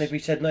 Yeah. And if he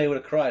said no, he would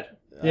have cried.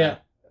 yeah.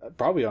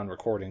 Probably on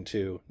recording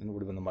too, and it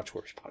would have been a much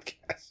worse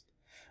podcast.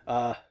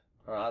 I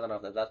don't know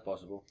if that's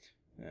possible.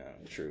 Yeah,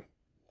 true.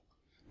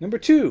 Number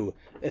 2,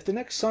 if the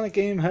next Sonic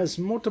game has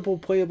multiple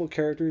playable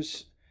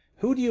characters,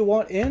 who do you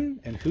want in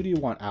and who do you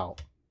want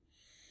out?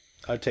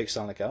 I'd take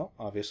Sonic out,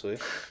 obviously.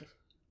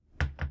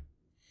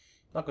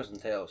 Knuckles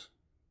and Tails.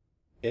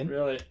 In?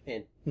 Really?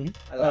 In.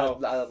 Mm-hmm.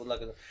 I would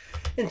like it.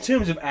 In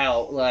terms of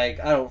out,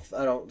 like I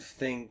don't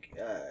think.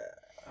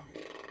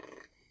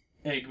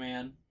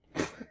 Eggman.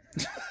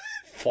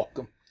 Fuck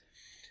them.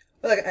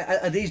 Like,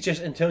 are these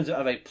just in terms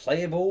of a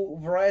playable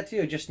variety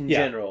or just in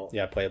general?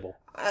 Yeah, playable.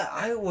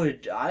 I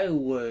would. I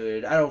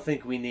don't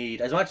think we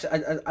need as much.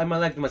 I might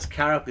like them as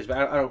characters, but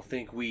I don't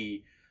think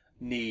we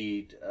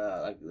need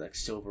like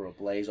Silver or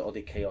Blaze or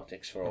the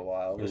Chaotix for a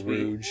while.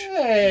 Rouge.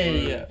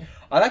 Hey.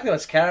 I like them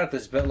as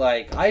characters, but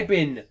like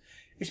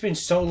it's been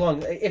so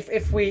long.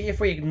 If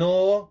we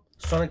ignore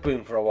Sonic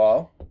Boom for a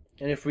while,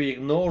 and if we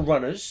ignore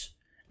Runners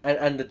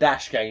and the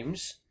Dash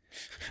games.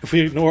 If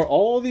we ignore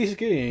all these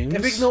games,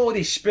 if we ignore all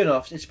these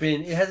spin-offs, it's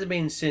been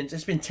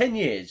 10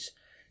 years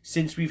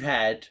since we've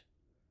had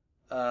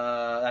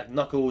like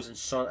Knuckles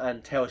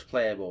and Tails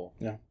playable.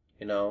 Yeah.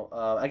 You know,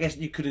 I guess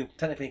you couldn't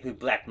technically include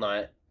Black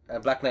Knight.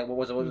 Black Knight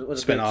was a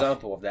good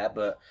example of that,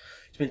 but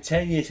it's been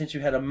 10 years since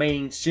we've had a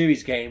main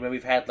series game where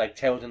we've had like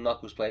Tails and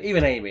Knuckles play.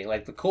 Even Amy,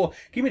 like the core,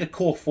 give me the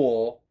core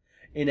 4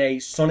 in a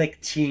Sonic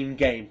team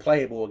game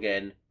playable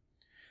again,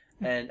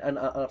 and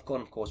I've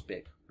gone of course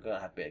big. I'm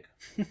gonna have big.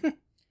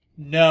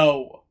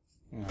 No.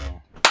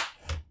 Oh.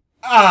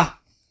 I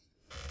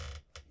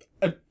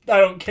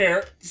don't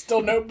care.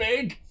 Still no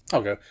big.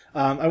 Okay.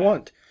 I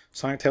want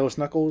Sonic, Tails,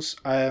 Knuckles.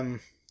 But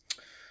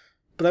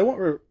I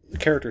want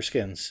character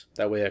skins.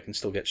 That way I can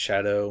still get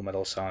Shadow,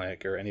 Metal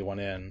Sonic, or anyone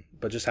in,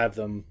 but just have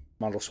them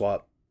model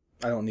swap.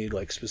 I don't need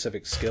like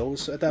specific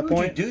skills at that point.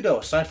 What would you do though,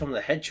 aside from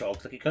the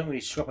Hedgehog? Like you can't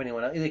really swap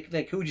anyone out.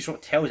 Like who would you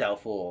swap Tails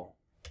out for?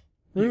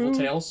 Evil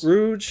Tails.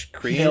 Rouge,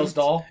 Cream. Tails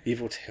doll.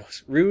 Evil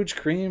Tails. Rouge,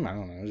 Cream. I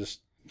don't know.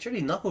 Just.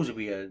 Surely Knuckles would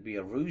be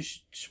a Rouge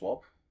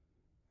swap.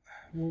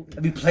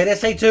 Have you played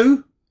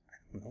SA2?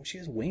 No, she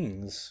has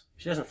wings.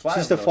 She doesn't fly.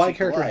 She's the fly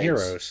character in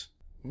Heroes.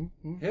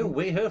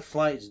 Mm-hmm. Her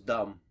flight is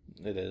dumb.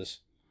 It is.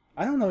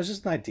 I don't know. It's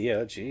just an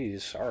idea.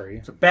 Jeez, sorry.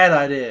 It's a bad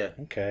idea.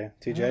 Okay,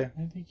 TJ.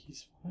 I think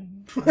he's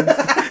fine.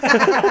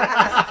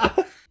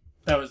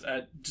 That was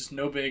just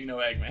no big, no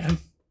Eggman.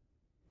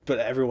 But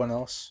everyone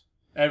else.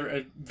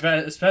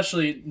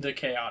 Especially the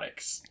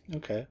Chaotix.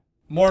 Okay.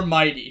 More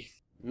mighty.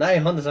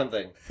 900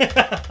 something.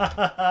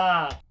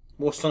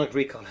 More Sonic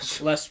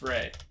Recolors. Less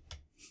spray.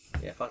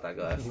 Yeah, fuck that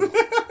guy.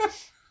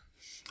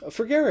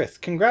 For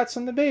Gareth, congrats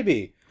on the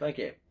baby. Thank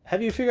you.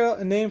 Have you figured out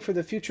a name for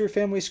the future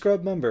Family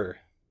Scrub member?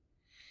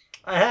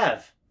 I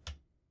have.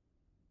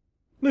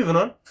 Moving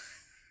on.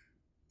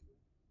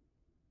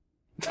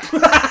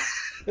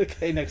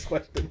 Okay, next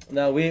question.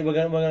 No, we're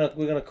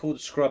gonna call the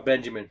Scrub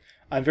Benjamin.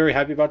 I'm very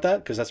happy about that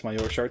because that's my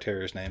Yorkshire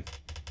Terrier's name.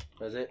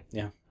 Is it?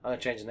 Yeah. I'm gonna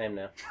change the name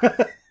now.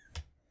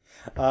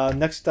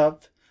 Next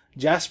up,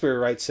 Jasper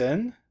writes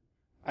in,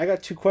 I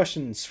got 2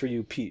 questions for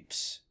you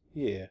peeps.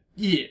 Yeah.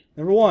 Yeah.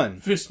 Number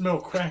 1. Fist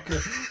milk cracker.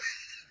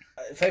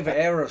 Favorite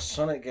era of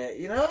Sonic game?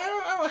 You know,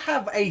 I don't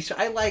have a...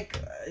 I like...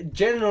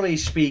 Generally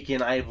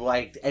speaking, I've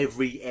liked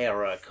every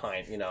era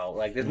kind, you know.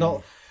 Like, there's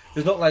not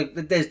like...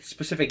 There's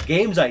specific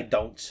games I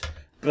don't,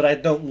 but I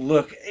don't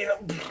look...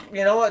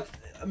 You know what?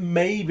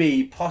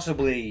 maybe,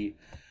 possibly,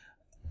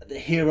 the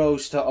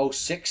Heroes to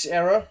 06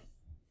 era.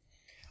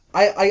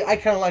 I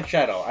kind of like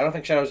Shadow. I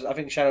think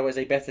Shadow is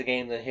a better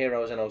game than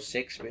Heroes in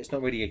 06, but it's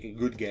not really a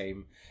good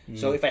game.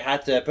 So if I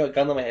had to put a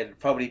gun on my head, it'd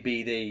probably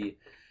be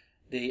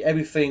the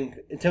everything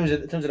in terms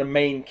of the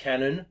main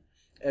canon,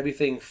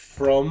 everything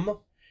from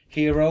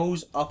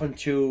Heroes up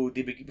until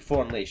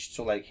before Unleashed.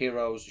 So like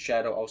Heroes,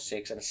 Shadow,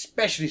 06, and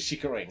especially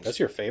Secret Rings. That's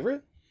your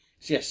favorite?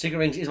 So yeah, Secret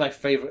Rings is my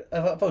favorite.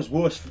 I thought it was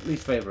worst,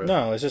 least favorite.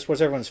 No, it's just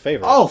what's everyone's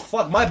favorite. Oh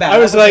fuck, my bad. I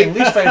was like,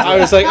 least favorite.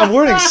 I'm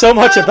learning so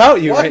much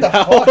about you What right the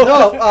now. fuck?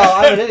 No,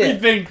 I'm an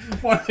idiot.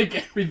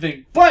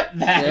 Everything but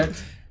that. Yeah.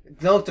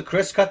 No, to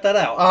Chris, cut that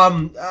out. I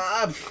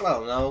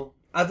don't know.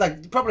 I'd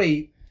like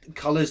probably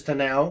colors to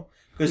now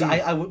because when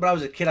I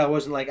was a kid, I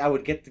wasn't like I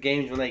would get the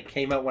games when they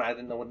came out when I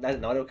didn't know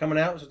they were coming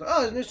out. So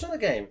there's a new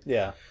Sonic game.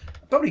 Yeah,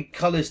 probably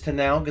colors to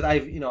now because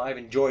I've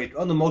enjoyed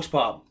on the most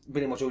part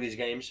pretty much all these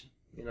games.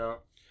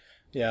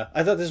 Yeah,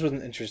 I thought this was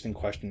an interesting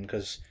question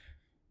because,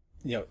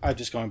 I'm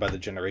just going by the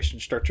generation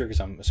structure because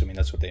I'm assuming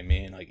that's what they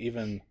mean. Like,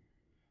 even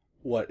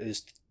what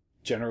is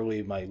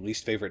generally my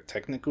least favorite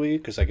technically,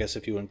 because I guess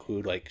if you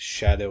include, like,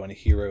 Shadow and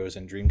Heroes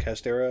and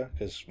Dreamcast era,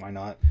 because why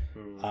not?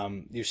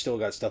 You've still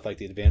got stuff like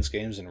the advanced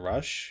games and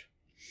Rush.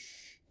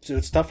 So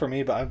it's tough for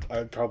me, but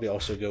I'd probably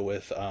also go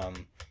with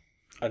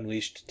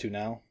Unleashed to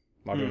now,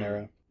 Modern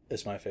Era,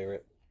 is my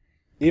favorite.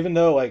 Even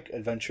though, like,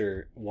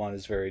 Adventure 1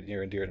 is very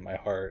near and dear to my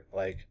heart,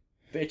 like...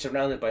 But it's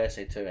surrounded by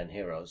SA2 and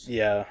Heroes.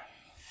 Yeah.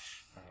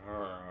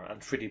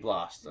 And 3D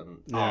Blast. And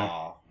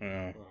yeah.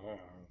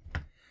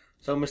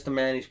 So, Mr.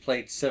 Man, he's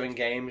played 7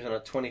 games in a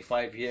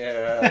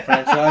 25-year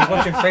franchise.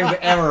 What's your favorite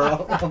era?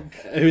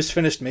 Who's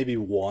finished maybe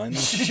 1?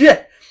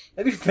 Yeah.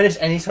 Have you finished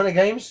any Sonic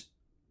games?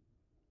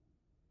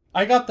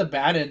 I got the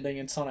bad ending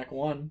in Sonic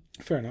 1.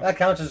 Fair enough. That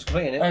counts as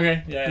completing it.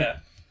 Okay, yeah.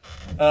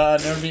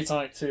 Never beat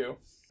Sonic 2.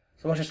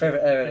 So, what's your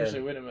favorite era?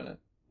 Actually, wait a minute.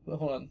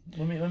 Hold on.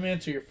 Let me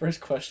answer your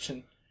first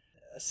question.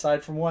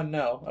 Aside from 1,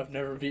 no. I've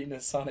never beaten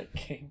a Sonic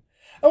game.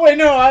 Oh, wait,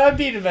 no. I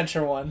beat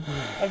Adventure 1.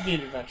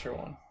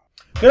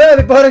 Good night,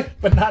 everybody!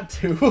 But not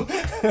 2.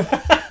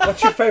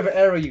 What's your favorite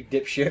era, you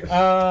dipshit?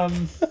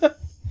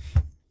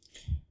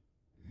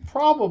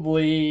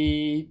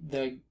 Probably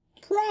 1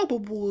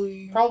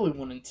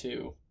 and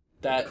 2.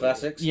 The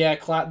classics? Yeah,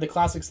 the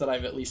classics that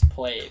I've at least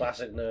played.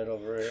 Classic nerd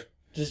over here.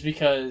 Just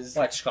because...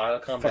 Like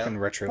Skylar, calm fucking down.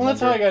 retro. Well,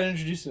 that's how I got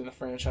introduced in the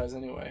franchise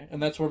anyway.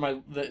 And that's where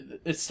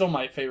it's still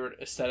my favorite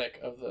aesthetic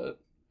of the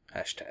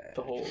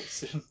whole...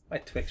 My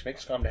Twix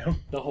mix, calm down.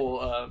 The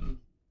whole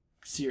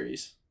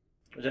series.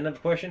 Was there another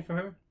question from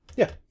him?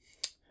 Yeah.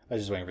 I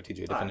was just waiting for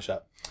TJ to finish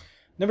up.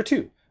 Number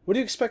 2. What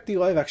do you expect the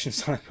live-action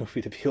Sonic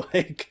movie to be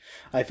like?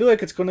 I feel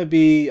like it's going to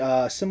be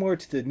similar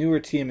to the newer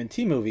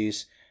TMNT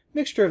movies.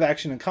 Mixture of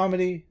action and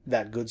comedy.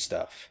 That good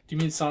stuff. Do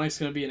you mean Sonic's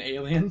going to be an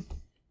alien?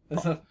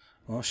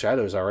 Well,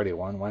 Shadow's already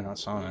one. Why not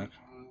Sonic?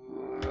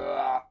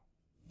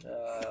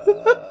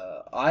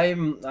 I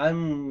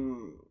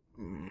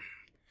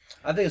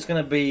think it's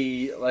going to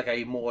be like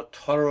a more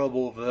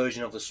tolerable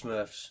version of the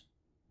Smurfs.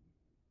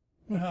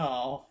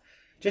 No.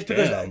 Just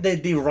because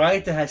the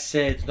writer has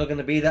said it's not going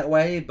to be that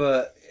way,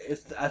 but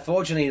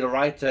unfortunately the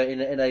writer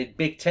in a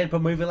big tempo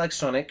movie like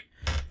Sonic,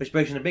 which is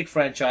based on a big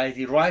franchise,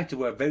 the writer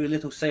will have very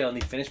little say on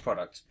the finished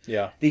product.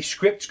 Yeah. The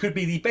script could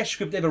be the best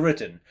script ever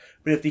written,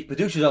 but if the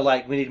producers are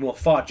like, we need more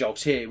fart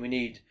jokes here, we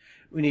need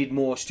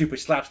more stupid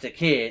slapstick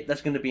here,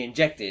 that's going to be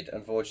injected,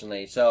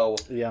 unfortunately. So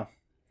yeah.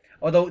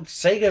 Although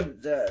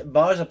Sega,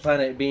 Mars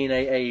Planet being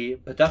a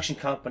production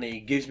company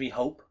gives me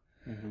hope,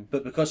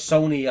 but because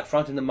Sony are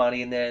fronting the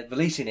money and they're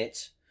releasing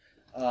it,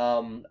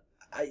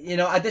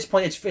 at this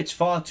point it's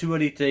far too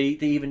early to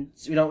even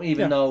we don't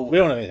know we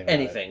don't know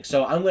anything.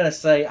 So I'm gonna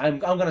say I'm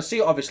gonna see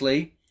it.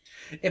 Obviously,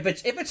 if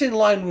it's in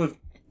line with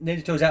Ninja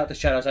Turtles Out of the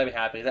Shadows, I'd be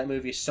happy. That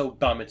movie is so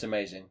dumb, it's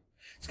amazing.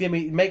 It's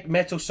gonna make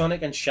Metal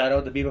Sonic and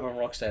Shadow the Bebop and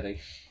Rocksteady.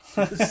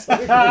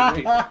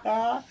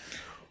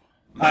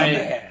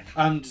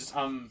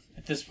 I'm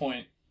at this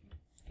point,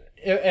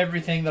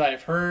 everything that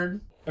I've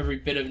heard, every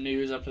bit of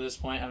news up to this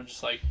point, I'm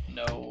just like,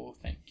 no,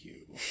 thank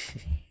you.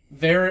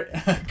 Very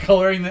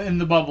coloring in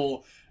the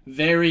bubble.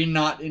 Very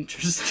not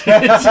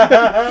interested.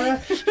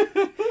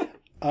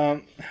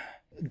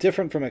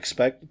 Different from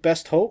expect.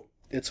 Best hope.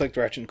 It's like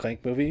the Ratchet and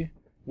Clank movie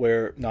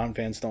where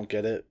non-fans don't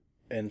get it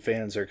and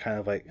fans are kind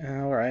of like,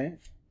 all right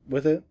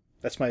with it.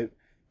 That's my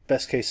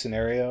best case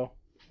scenario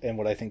and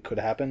what I think could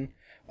happen.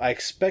 I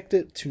expect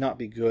it to not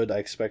be good. I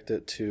expect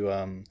it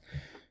to,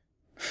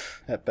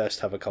 at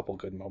best, have a couple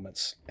good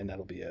moments, and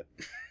that'll be it.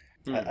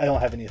 I don't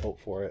have any hope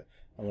for it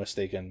unless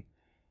they can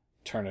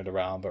turn it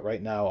around. But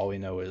right now, all we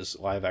know is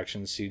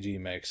live-action CG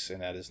mix,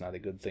 and that is not a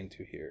good thing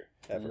to hear,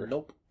 ever.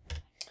 Nope.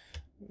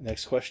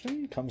 Next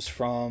question comes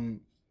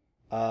from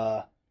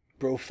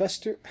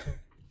Professor...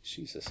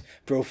 Jesus.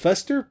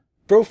 Professor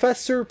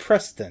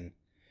Preston.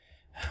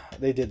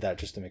 They did that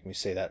just to make me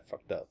say that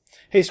fucked up.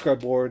 Hey,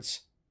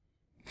 Scrubboards.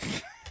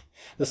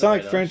 The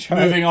Sonic franchise...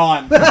 Moving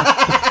on.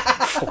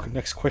 Fucking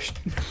next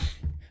question.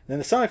 Then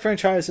the Sonic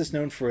franchise is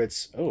known for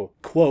its,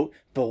 quote,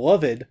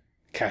 beloved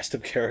cast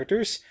of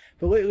characters,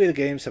 but lately the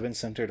games have been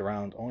centered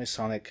around only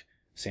Sonic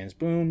sans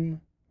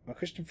Boom. My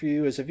question for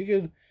you is, if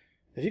you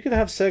could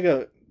have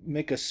Sega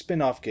make a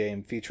spin-off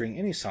game featuring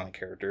any Sonic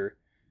character,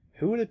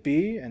 who would it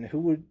be, and how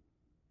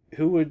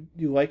would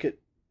you like it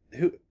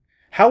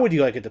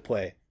to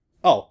play?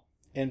 Oh,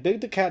 and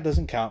Big the Cat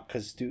doesn't count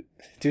because due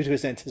to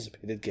his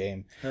anticipated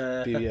game,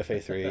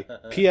 BBFA 3.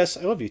 P.S.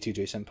 I love you,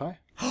 TJ Senpai.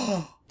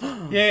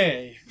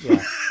 Yay!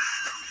 Yeah.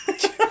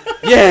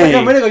 Yay!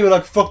 Like a minute ago you were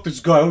like, fuck this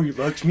guy, oh, you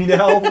likes me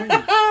now?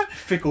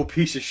 Fickle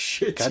piece of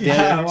shit.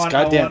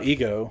 Goddamn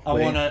ego. I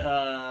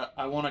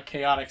want a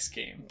Chaotix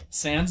game.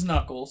 Sans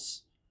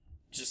Knuckles,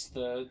 just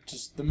the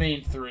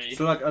main three.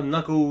 So like a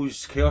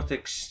Knuckles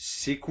Chaotix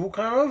sequel,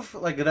 kind of?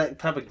 Like that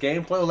type of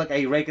gameplay, or like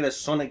a regular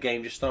Sonic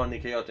game just starring the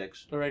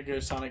Chaotix? The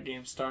regular Sonic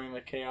game starring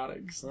the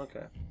Chaotix.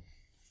 Okay.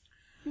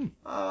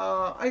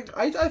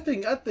 I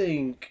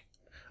think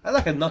I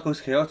like a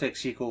Knuckles Chaotix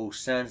sequel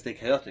sans the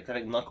Chaotix. I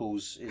think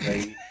Knuckles is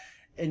a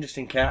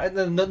interesting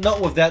character. Not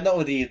with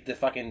the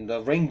fucking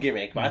ring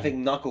gimmick, but I think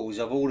Knuckles,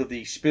 of all of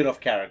the spin-off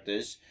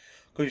characters,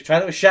 because you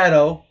tried it with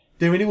Shadow,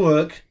 didn't really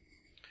work.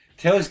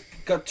 Tails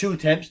got 2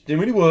 attempts, didn't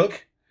really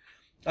work.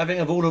 I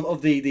think of all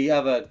of the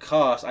other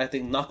cast, I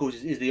think Knuckles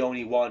is the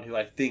only one who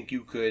I think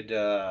you could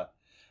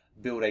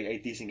build a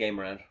decent game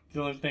around.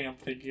 The only thing I'm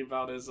thinking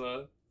about is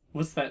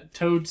what's that?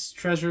 Toad's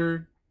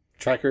Treasure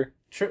Tracker?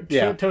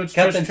 Toad's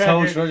Captain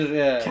Treasure Tracker.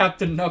 Yeah.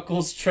 Captain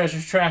Knuckles Treasure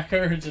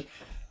Tracker. Just,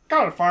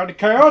 gotta find the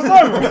Chaos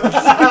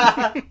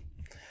Emeralds.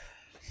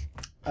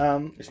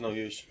 It's no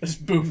use. This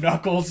Boom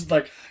Knuckles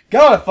like,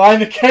 gotta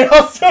find the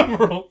Chaos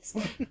Emeralds.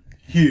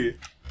 Yeah.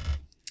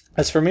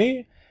 As for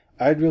me,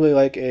 I'd really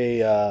like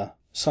a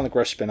Sonic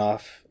Rush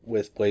spin-off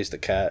with Blaze the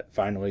Cat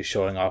finally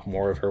showing off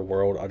more of her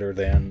world other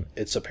than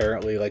it's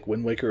apparently like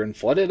Wind Waker and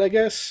Flooded, I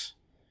guess.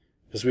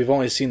 Because we've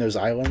only seen those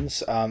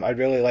islands. I'd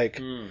really like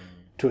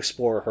to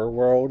explore her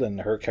world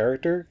and her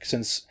character,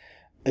 since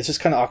it's just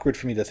kind of awkward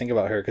for me to think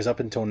about her, because up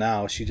until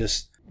now, she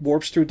just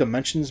warps through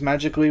dimensions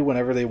magically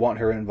whenever they want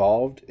her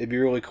involved. It'd be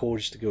really cool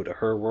just to go to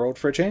her world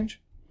for a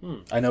change.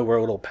 I know we're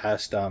a little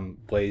past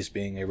Blaze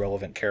being a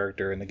relevant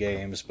character in the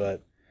games,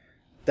 but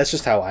that's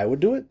just how I would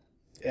do it.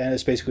 And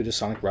it's basically just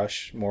Sonic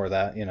Rush, more of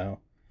that, you know.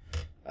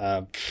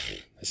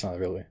 It's not a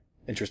really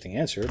interesting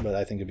answer, but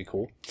I think it'd be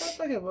cool.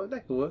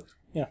 That could work.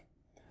 Yeah.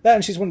 That,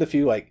 and she's one of the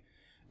few, like,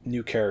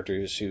 new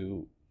characters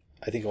who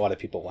I think a lot of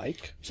people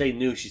like. Say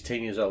new, she's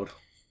 10 years old.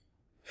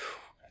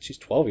 She's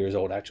 12 years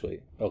old,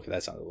 actually. Okay,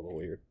 that sounded a little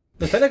weird.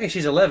 No, technically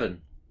she's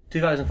 11.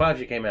 2005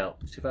 she came out.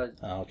 2000.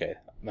 Oh, okay.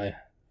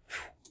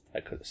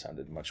 That could have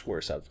sounded much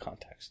worse out of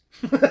context.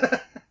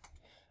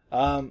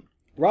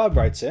 Rob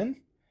writes in,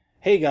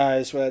 "Hey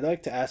guys, what I'd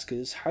like to ask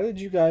is, how did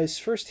you guys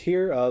first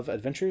hear of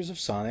Adventures of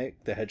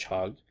Sonic the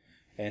Hedgehog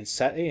and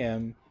Sat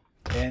AM,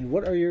 and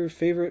what are your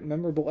favorite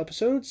memorable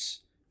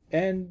episodes?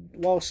 And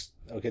whilst..."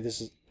 Okay, this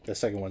is... The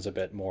second one's a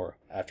bit more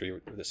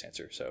after this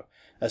answer. So,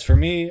 as for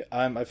me,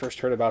 I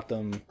first heard about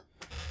them,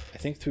 I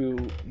think,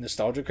 through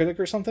Nostalgia Critic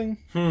or something.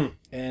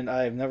 And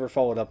I've never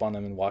followed up on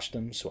them and watched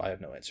them, so I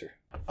have no answer.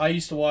 I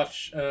used to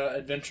watch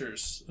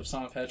Adventures of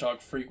Sonic the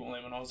Hedgehog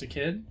frequently when I was a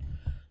kid,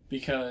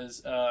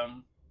 because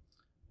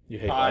You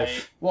hate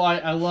life.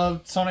 I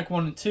loved Sonic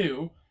 1 and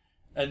 2,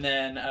 and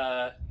then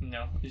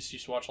just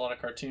used to watch a lot of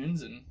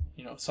cartoons, and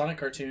Sonic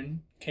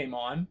cartoon came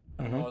on,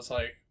 and I was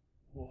like,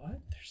 what?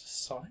 There's a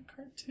Sonic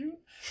cartoon?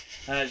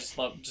 And I just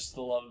loved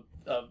the love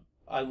of...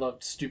 I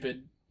loved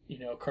stupid,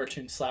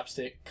 cartoon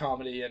slapstick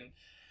comedy and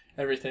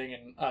everything.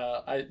 And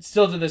I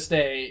still to this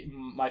day,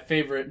 my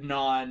favorite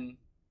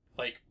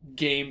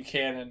game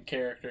canon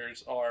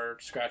characters are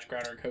Scratch,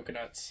 Grounder, and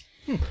Coconuts.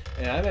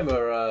 Yeah, I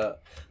remember,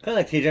 kind of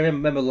like TJ, I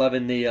remember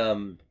loving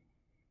the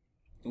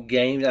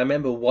games. I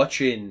remember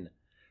watching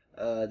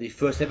the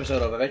first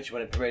episode of Adventure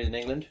when it premiered in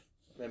England.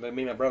 I remember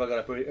me and my brother got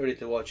up pretty early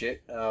to watch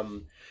it.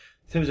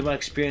 In terms of my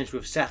experience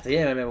with Saturday,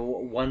 I remember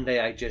one day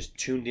I just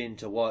tuned in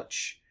to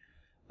watch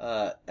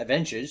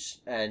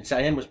Adventures, and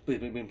Saturday was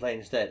been playing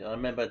instead. And I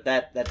remember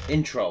that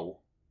intro,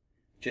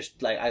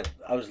 just like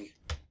I was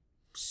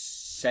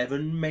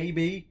 7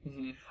 maybe.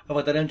 I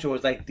thought that intro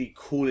was like the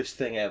coolest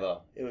thing ever.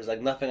 It was like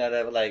nothing I'd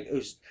ever like. It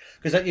was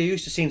because you're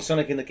used to seeing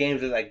Sonic in the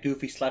games with like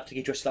goofy slapstick.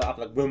 He dresses up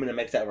like woman and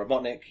makes that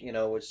Robotnik,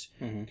 which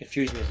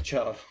confused me as a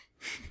child.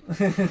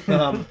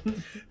 But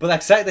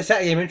like the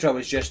Saturday game intro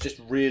was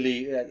just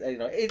really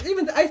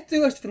I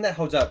still think that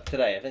holds up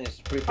today. I think it's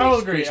pretty. I will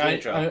agree.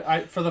 Intro.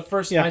 I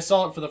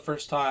saw it for the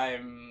first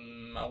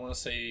time. I want to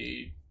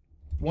say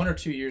 1 or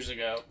 2 years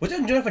ago. Was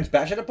it Jonathan's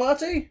bachelor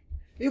party?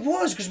 It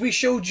was, because we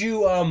showed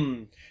you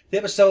the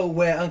episode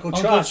where Uncle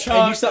Chuck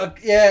and you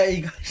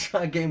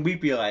started getting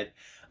weepy-eyed.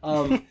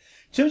 In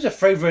terms of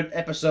favourite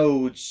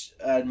episodes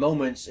and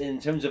moments,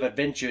 in terms of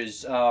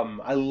adventures,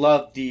 I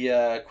love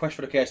the Quest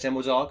for the Chaos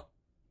Emeralds arc.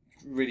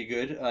 Really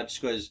good, just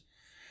because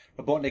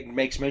Robotnik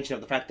makes mention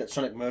of the fact that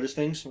Sonic murders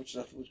things, which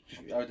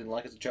I didn't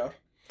like as a child.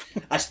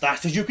 As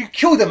fast as you can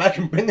kill them, I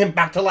can bring them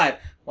back to life.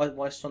 Why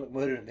is Sonic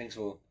murdering things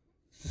for?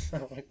 I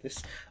don't like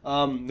this.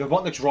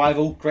 Robotnik's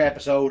rival, great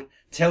episode.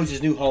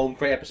 Tails' new home,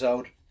 great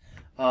episode.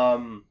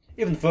 Even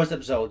even the first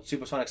episode,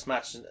 Supersonic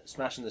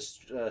smashing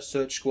the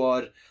Search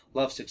Squad,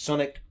 Lovesick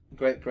Sonic,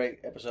 great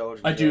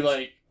episode. I do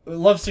like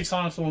Lovesick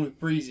Sonic's the one with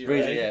Breezy,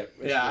 right?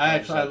 Breezy, Yeah,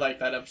 I like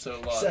that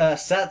episode a lot.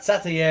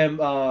 Saturday M,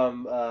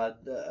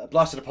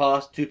 Blast of the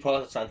Past, 2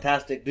 parts,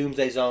 fantastic.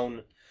 Doomsday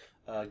Zone,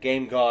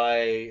 Game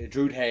Guy,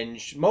 Druid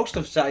Henge. Most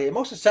of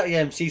Saturday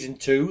M season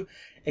 2,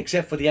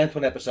 except for the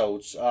Antoine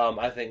episodes,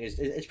 I think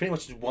it's pretty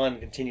much just one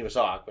continuous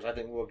arc, which I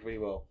think worked really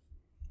well.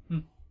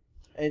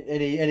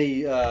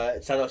 Any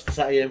standouts for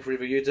Saturday M for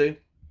either you two?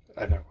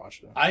 I've never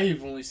watched it.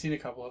 I've only seen a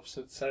couple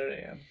episodes of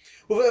Saturday AM.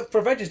 Well, for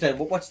Avengers then,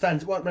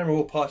 what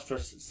memorable parts for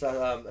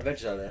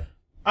Avengers are there?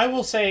 I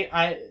will say,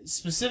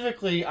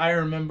 I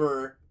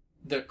remember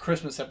the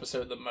Christmas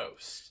episode the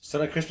most.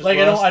 Sonic Christmas. Like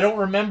I don't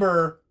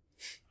remember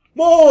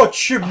more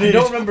chimneys. I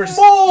don't remember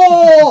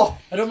more.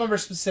 I don't remember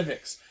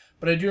specifics,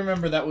 but I do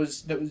remember that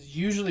was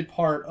usually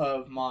part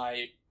of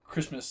my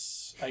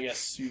Christmas, I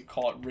guess you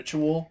call it,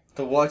 ritual.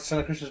 To watch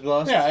Sonic Christmas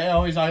Blast? Yeah,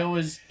 I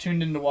always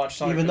tuned in to watch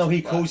Sonic Even Christmas though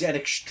he Blast. calls it an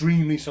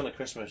extremely Sonic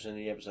Christmas in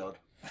the episode.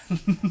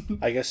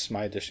 I guess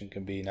my addition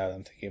can be, now that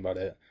I'm thinking about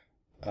it,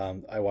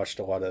 I watched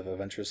a lot of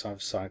Adventures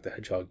of Sonic the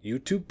Hedgehog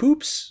YouTube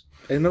poops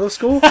in middle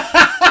school.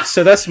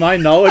 So that's my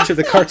knowledge of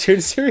the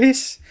cartoon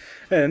series.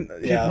 And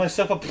yeah. Give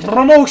myself a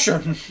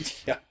promotion.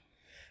 Yeah.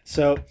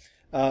 So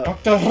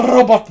Dr.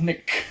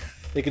 Robotnik.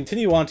 they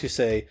continue on to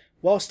say,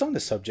 whilst on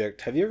this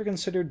subject, have you ever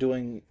considered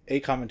doing a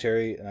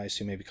commentary, and I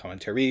assume maybe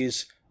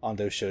commentaries, on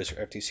those shows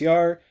for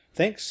FTCR?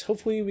 Thanks.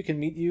 Hopefully we can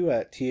meet you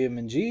at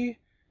TMNG.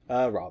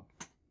 Rob.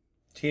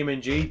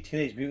 TMNG,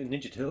 Teenage Mutant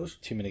Ninja Turtles?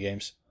 Too many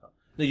games.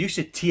 No, you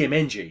said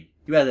TMNG.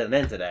 You added an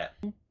end to that.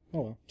 Oh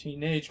well.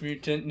 Teenage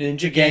Mutant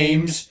Ninja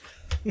Games.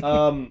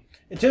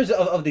 In terms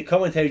of the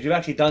commentaries, we've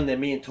actually done them.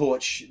 Me and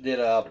Torch did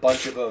a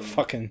bunch of them.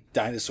 Fucking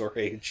dinosaur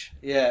age.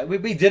 Yeah,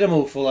 we did them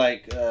all for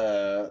like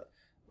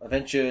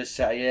Adventures,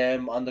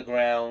 SATM,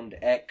 Underground,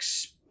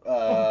 X.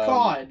 Oh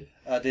God.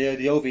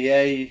 The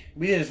OVA.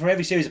 We did it from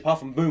every series apart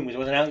from Boom, which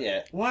wasn't out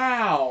yet.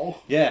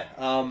 Wow. Yeah.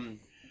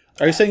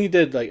 Are you saying you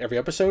did like every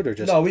episode or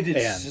just? No, we did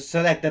Ann?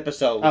 select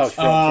episodes Oh,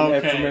 from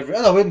okay. every.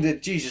 Oh no, we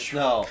didn't. Jesus,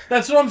 no.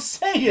 That's what I'm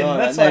saying. No,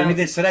 That's no, why we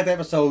did select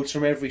episodes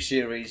from every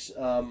series.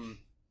 We're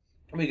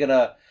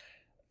gonna.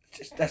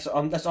 That's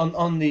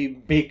on the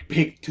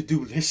big to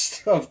do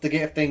list to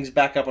get things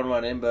back up and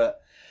running.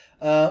 But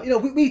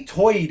we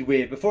toyed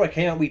with, before it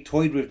came out, we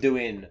toyed with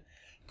doing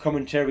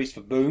commentaries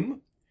for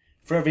Boom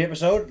for every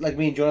episode. Like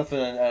me and Jonathan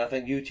and I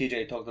think you,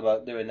 TJ, talked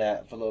about doing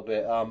that for a little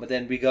bit. But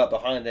then we got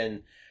behind,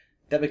 then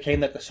that became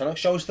like the Sonic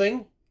Shows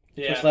thing.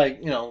 Yeah. So it's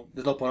like,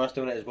 there's no point us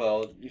doing it as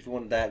well. If you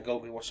wanted that, go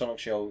watch Sonic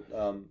Show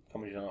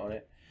commentary on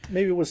it.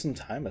 Maybe with some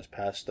time has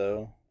passed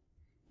though.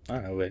 I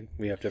don't know.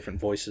 We have different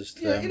voices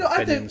to them.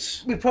 I opinions.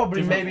 think we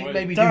probably Different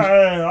maybe way. do.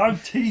 I'm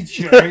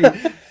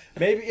TJ.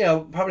 Maybe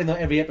probably not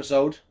every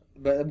episode,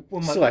 but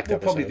we'll probably do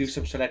episodes.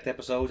 some select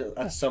episodes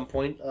at some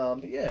point.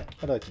 But yeah,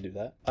 I'd like to do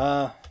that.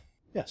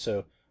 Yeah.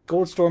 So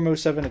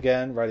Goldstorm07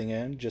 again writing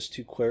in just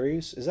 2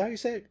 queries. Is that how you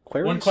say it?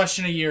 Queries? One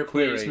question a year,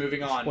 please. Query.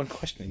 Moving on. One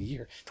question a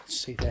year. Don't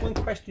say that. one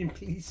question,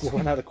 please. We'll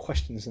run out of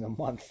questions in a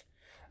month.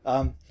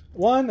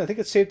 One, I think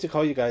it's safe to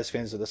call you guys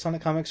fans of the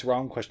Sonic comics.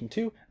 Wrong. Question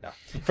 2. No.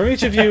 From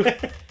each of you,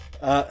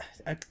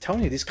 I'm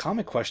telling you, these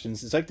comic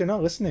questions, it's like they're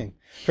not listening.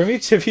 From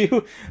each of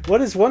you,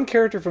 what is one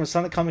character from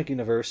Sonic comic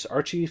universe,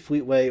 Archie,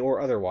 Fleetway, or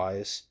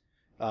otherwise?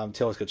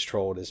 Tails Gets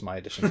Trolled is my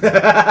addition.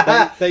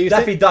 that you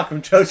Daffy think, Duck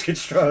from Toast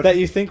Gets Trolled. that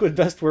you think would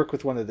best work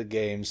with one of the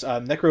games.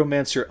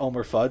 Necromancer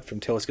Elmer Fudd from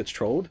Tails Gets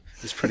Trolled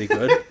is pretty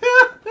good.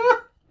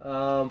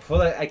 For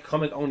like a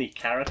comic only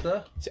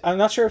character. I'm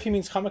not sure if he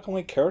means comic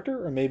only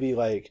character or maybe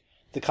like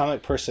the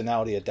comic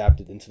personality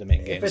adapted into the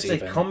main games. If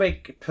it's a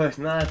comic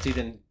personality,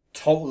 then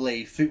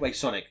totally Fleetway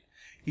Sonic.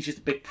 He's just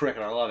a big prick,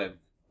 and I love him.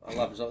 I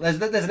love him. So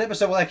there's an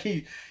episode where like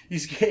he's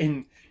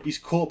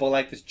caught by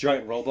like this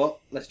giant robot,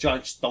 this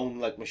giant stone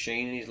like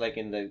machine, and he's like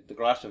in the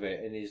grasp of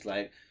it, and he's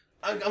like,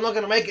 I'm not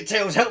gonna make it,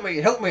 Tails, help me.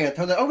 And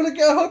Tails like, I'm gonna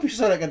go help you,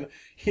 Sonic, and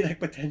he like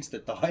pretends to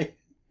die.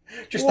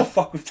 Just to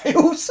fuck with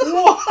Tails.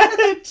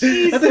 What?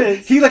 Jesus. And then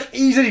he like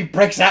easily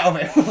breaks out of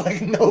it with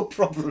like no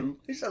problem.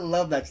 I just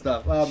love that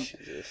stuff.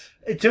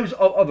 In terms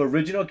of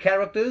original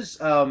characters,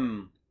 I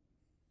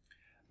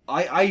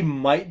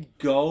might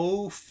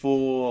go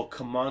for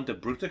Commander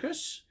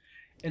Bruticus.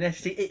 And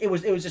it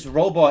was this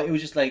robot. It was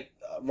just like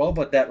a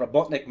robot that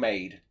Robotnik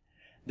made.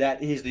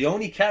 That is the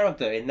only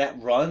character in that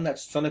run that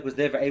Sonic was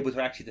never able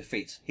to actually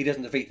defeat. He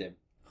doesn't defeat him.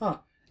 Huh.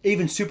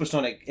 Even Super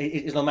Sonic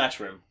is no match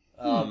for him.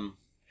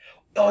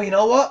 Oh, you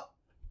know what?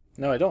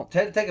 No, I don't.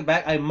 Take it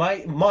back. I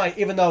might,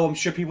 even though I'm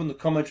sure people in the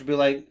comments will be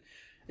like,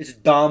 it's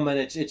dumb and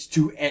it's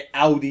too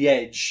out the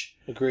edge.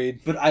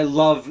 Agreed. But I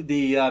love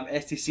the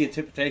STC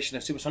interpretation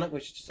of Supersonic,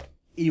 which is just an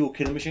evil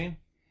killing machine.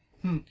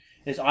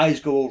 His eyes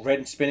go all red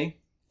and spinning.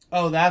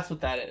 Oh, that's what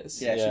that is.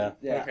 Yeah.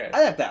 Okay.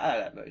 I like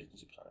that version of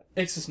Supersonic.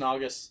 Ixis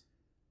Naugus.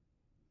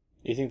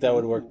 You think that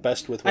would work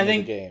best with one of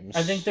the games?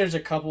 I think there's a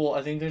couple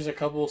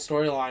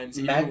storylines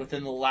even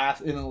within the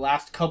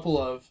last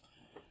couple of.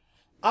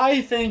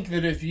 I think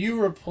that if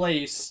you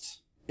replaced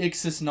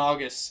Ixis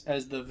Naugus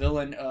as the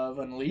villain of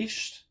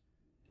Unleashed,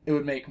 it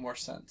would make more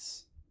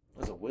sense.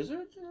 As a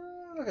wizard?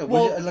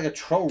 Wizard, like a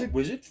troll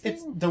wizard thing?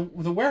 It's the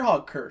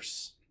Werehog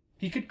curse.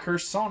 He could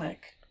curse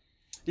Sonic.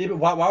 Yeah, but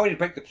why would he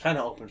break the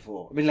planet open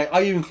for? I mean, like,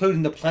 are you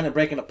including the planet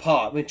breaking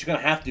apart? I mean, you're going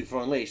to have to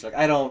for Unleash. Like,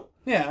 I don't...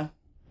 Yeah.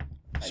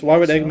 So why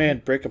would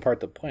Eggman break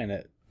apart the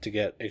planet to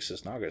get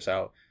Ixis Naugus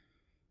out?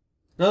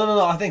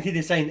 No. I think he's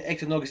just saying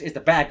Exonogus is the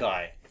bad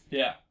guy.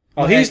 Yeah.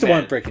 Oh, he's the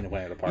one breaking the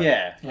planet apart.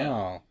 Yeah.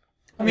 Oh.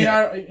 I mean,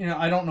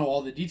 I don't know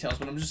all the details,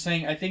 but I'm just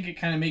saying I think it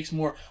kind of makes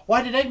more.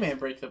 Why did Eggman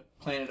break the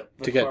planet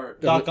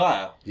apart? Dark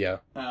Gaia. Yeah.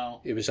 Oh.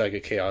 It was like a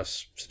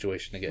chaos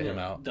situation to get him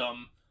out.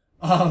 Dumb.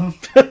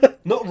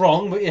 Not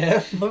wrong, but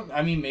yeah. But,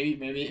 I mean, maybe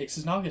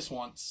Ixis Naugus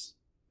wants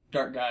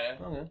Dark Gaia.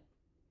 Okay.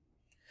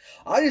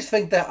 I just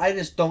think that I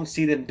just don't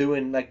see them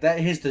doing like that.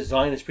 His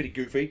design is pretty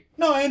goofy.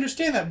 No, I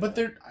understand that, but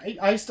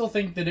I still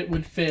think that it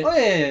would fit. Oh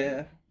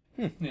yeah.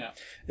 Yeah.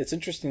 It's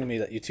interesting to me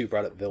that you two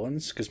brought up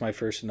villains, because my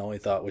first and only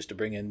thought was to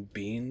bring in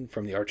Bean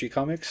from the Archie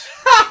comics.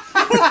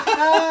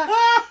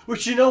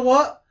 Which, you know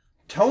what?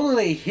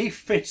 Tonally, he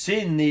fits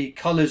in the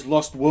Colors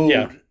Lost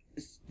World.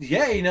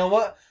 Yeah, you know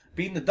what?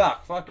 Bean the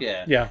Duck, fuck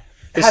yeah. Yeah.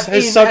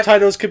 His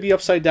subtitles could be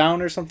upside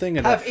down or something.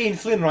 And have Ian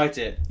Flynn write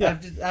it.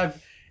 Yeah.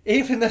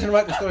 Ian Flynn doesn't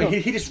write the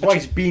story. He just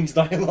writes Bean's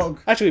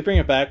dialogue. Actually, bring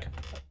it back.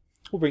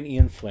 We'll bring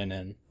Ian Flynn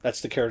in.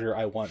 That's the character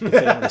I want to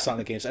fit in the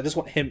Sonic games. I just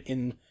want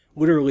him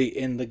literally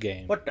in the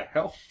game. What the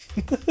hell?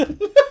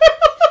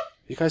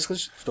 You guys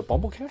listen to the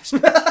Bumblecast?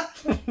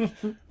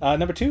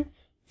 Number 2,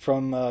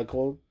 from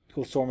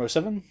Goldstorm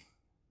 07.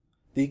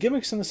 The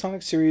gimmicks in the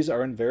Sonic series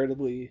are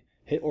invariably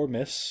hit or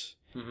miss.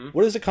 Mm-hmm.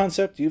 What is the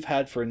concept you've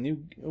had for a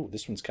new... Oh,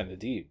 this one's kind of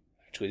deep.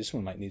 Actually, this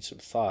one might need some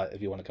thought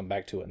if you want to come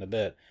back to it in a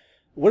bit.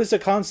 What is the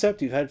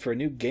concept you've had for a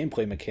new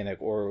gameplay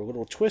mechanic or a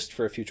little twist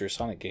for a future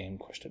Sonic game? ?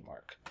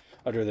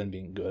 Other than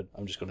being good.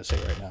 I'm just going to say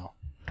it right now.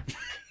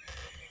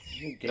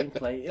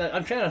 Gameplay.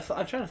 I'm trying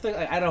to think.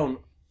 Like, I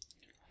don't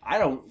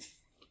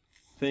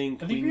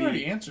think. I think we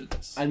already answered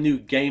this. A new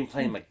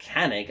gameplay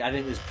mechanic. I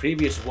think there's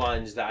previous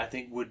ones that I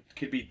think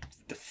could be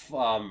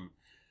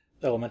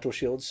Elemental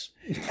shields.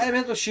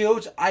 Elemental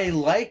shields. I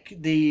like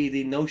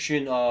the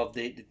notion of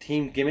the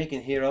team gimmick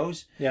in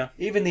Heroes. Yeah.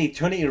 Even the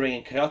Eternity Ring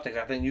in Chaotix,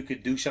 I think you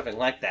could do something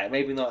like that.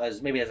 Maybe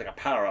as like a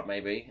power up.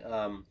 Maybe.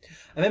 I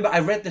remember I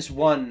read this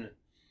one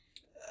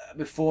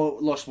before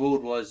Lost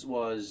World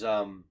was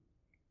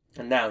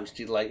announced.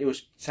 It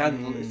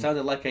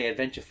sounded like a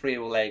Adventure 3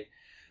 where like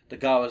the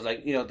guy was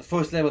like, the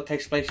first level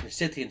takes place in the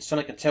city and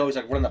Sonic and Tails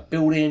like running up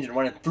buildings and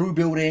running through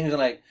buildings and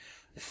like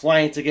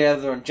flying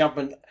together and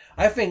jumping.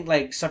 I think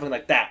like something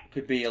like that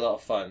could be a lot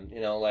of fun.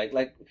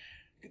 Like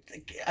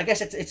I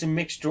guess it's a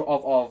mixture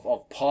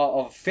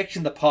of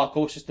fixing the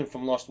parkour system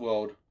from Lost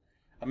World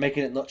and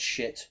making it not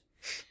shit.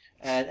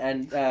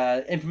 And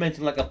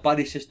implementing like a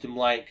buddy system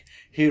like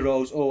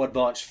Heroes or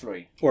Advance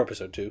 3. Or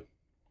Episode 2.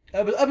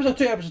 Episode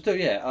 2,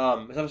 yeah.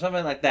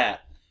 Something like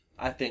that,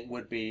 I think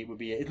would be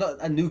it's not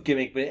a new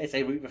gimmick, but it's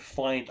a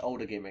refined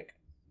older gimmick.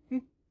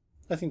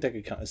 I think that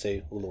could kind of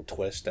say a little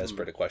twist as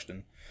per the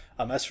question.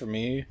 As for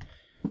me,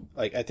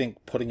 like I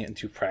think putting it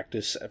into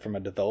practice from a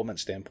development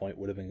standpoint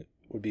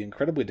would be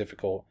incredibly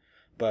difficult.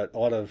 But a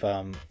lot of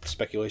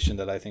speculation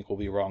that I think will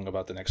be wrong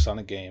about the next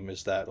Sonic game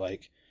is that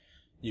like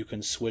you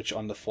can switch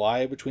on the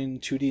fly between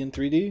 2D and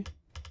 3D.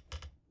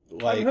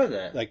 I haven't heard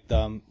that. Like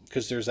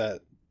because there's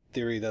that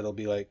theory that'll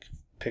be like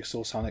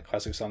Pixel Sonic,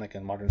 Classic Sonic,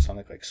 and Modern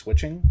Sonic like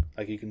switching.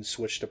 Like you can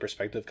switch the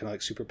perspective, kind of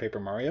like Super Paper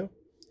Mario,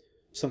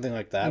 something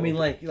like that. I mean,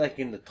 like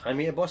in the Time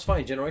Eater boss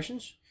fight in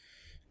Generations.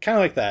 Kind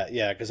of like that,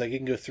 yeah. Because like you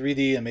can go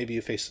 3D and maybe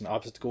you face an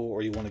obstacle,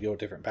 or you want to go a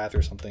different path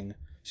or something.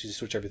 So you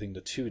switch everything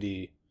to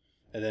 2D,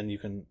 and then you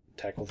can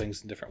tackle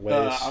things in different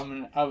ways.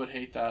 I would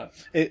hate that.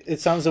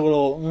 It sounds a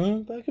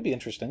little, but it could be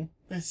interesting.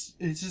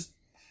 It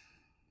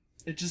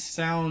just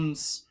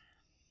sounds.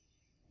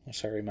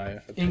 Sorry, my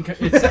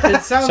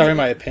it sounds. Sorry,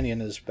 my opinion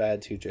is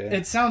bad too, Jay.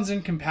 It sounds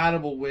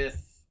incompatible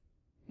with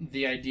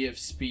the idea of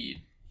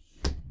speed.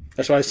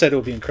 That's why I said it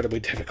would be incredibly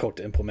difficult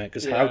to implement.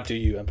 Because how do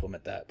you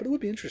implement that? But it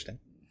would be interesting.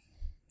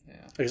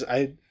 Yeah. Because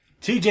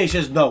TJ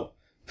says no.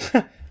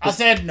 I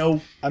said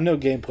no. I'm no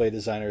gameplay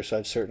designer, so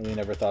I've certainly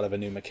never thought of a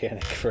new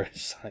mechanic for a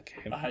Sonic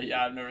game.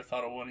 Yeah, I've never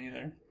thought of one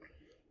either.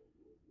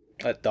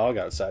 That dog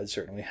outside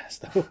certainly has,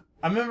 though.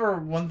 I remember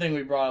one thing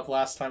we brought up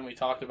last time we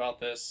talked about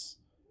this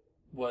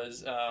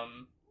was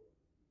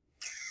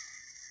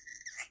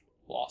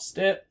lost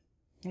it.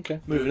 Okay.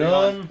 Moving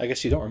on. I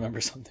guess you don't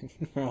remember something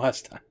from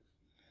last time.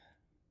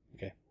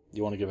 Okay.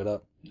 You want to give it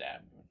up? Nah.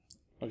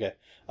 Okay.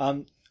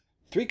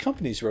 3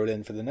 companies wrote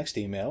in for the next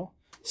email.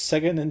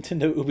 Sega,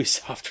 Nintendo,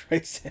 Ubisoft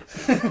writes in.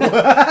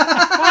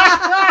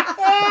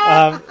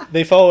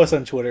 They follow us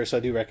on Twitter, so I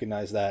do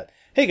recognize that.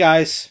 Hey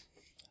guys,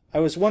 I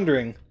was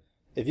wondering,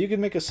 if you could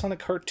make a Sonic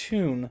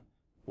cartoon,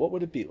 what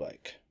would it be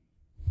like?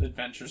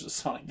 Adventures of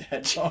Sonic the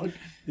Hedgehog.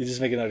 You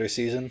just make another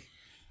season?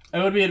 It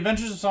would be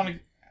Adventures of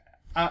Sonic...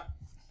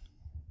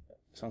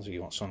 Sounds like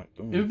you want Sonic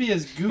Boom. It would be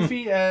as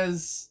goofy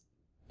as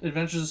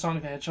Adventures of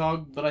Sonic the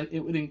Hedgehog, but it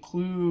would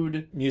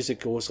include...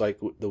 Musicals like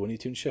the Looney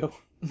Tunes show?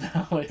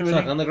 No, it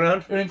Sonic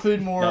Underground? It would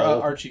include more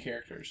No. Archie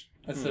characters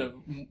instead of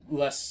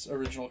less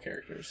original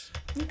characters.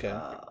 Okay.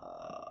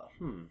 I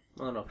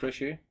don't know,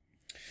 Chris, you?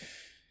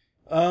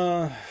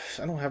 I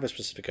don't have a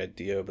specific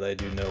idea, but I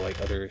do know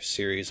like other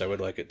series I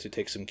would like it to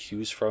take some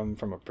cues from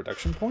a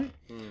production point.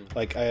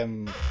 Like I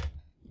am.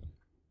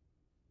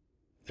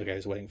 Okay, I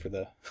was waiting for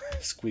the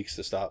squeaks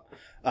to stop.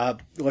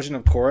 Legend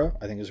of Korra,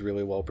 I think, is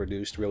really well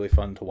produced, really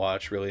fun to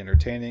watch, really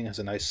entertaining, has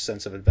a nice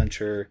sense of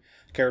adventure.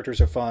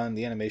 Characters are fun.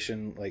 The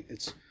animation, like,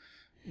 it's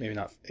maybe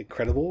not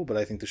incredible, but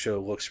I think the show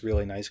looks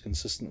really nice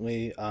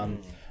consistently.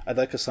 I'd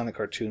like a Sonic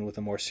cartoon with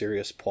a more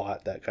serious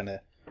plot that kind of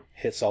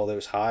hits all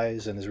those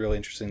highs and is really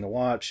interesting to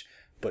watch,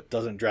 but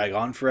doesn't drag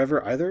on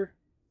forever either.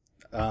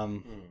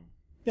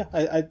 Yeah,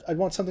 I'd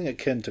want something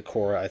akin to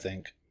Korra, I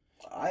think.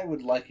 I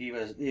would like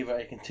either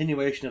a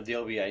continuation of the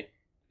OVA.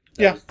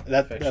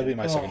 That'd be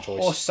my second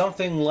choice. Or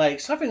something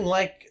like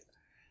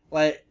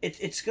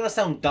it's gonna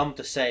sound dumb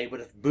to say,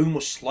 but if Boom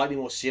was slightly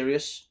more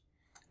serious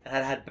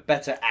and had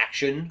better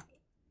action,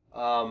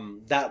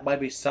 that might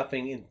be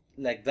something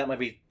that might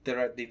be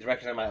the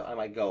direction I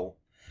might go.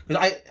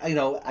 Because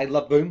I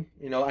love Boom.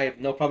 I have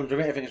no problems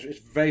with it. I think it's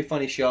a very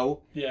funny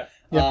show. Yeah.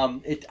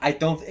 I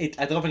don't think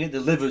it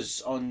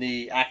delivers on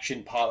the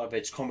action part of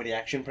its comedy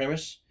action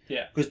premise.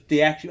 Yeah. Because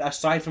the action,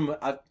 aside from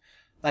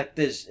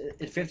there's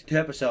in 52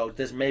 episodes,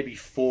 there's maybe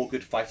 4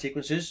 good fight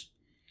sequences.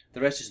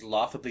 The rest is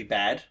laughably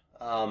bad.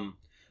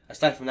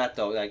 Aside from that,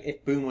 though, like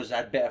if Boom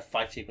had better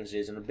fight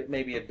sequences and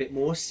maybe a bit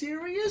more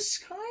serious,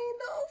 kind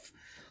of,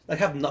 like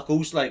have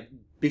Knuckles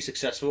be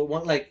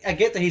successful. I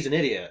get that he's an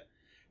idiot,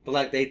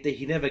 but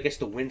he never gets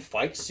to win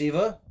fights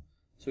either,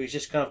 so he's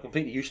just kind of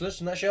completely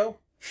useless in that show,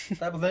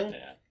 type of thing.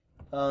 Yeah.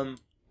 But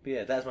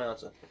yeah, that's my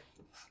answer.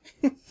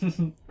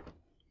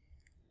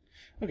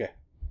 Okay.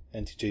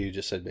 And TJ, you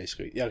just said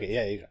basically. Yeah, okay,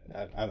 yeah, you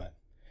got it.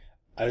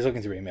 I was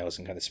looking through emails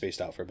and kind of spaced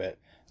out for a bit.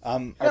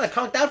 I'm gonna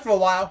conked out for a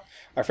while.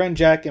 Our friend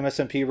Jack,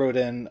 MSMP, wrote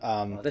in.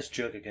 This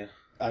jerk again.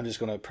 I'm just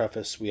going to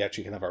preface, we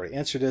actually kind of already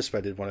answered this, but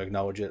I did want to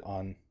acknowledge it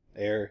on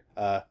air.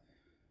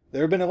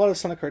 There have been a lot of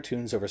Sonic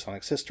cartoons over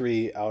Sonic's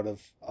history. Out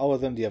of all of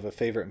them, do you have a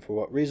favorite and for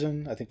what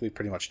reason? I think we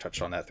pretty much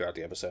touched on that throughout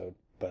the episode,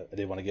 but I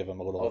did want to give him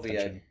a little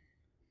attention.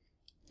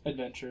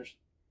 Adventures.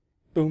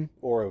 Boom,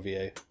 or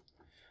OVA.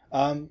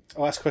 The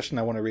last question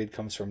I want to read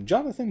comes from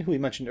Jonathan, who we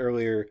mentioned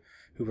earlier,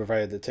 who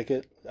provided the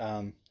ticket.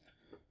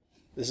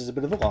 This is a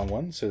bit of a long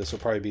one, so this will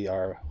probably be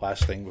our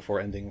last thing before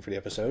ending for the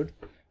episode.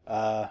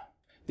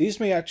 This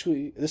may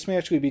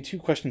actually be 2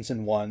 questions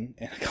in one,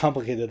 and a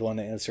complicated one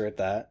to answer at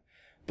that.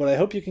 But I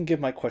hope you can give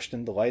my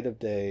question the light of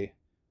day,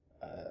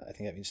 I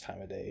think that means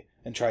time of day,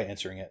 and try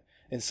answering it.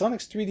 In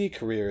Sonic's 3D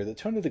career, the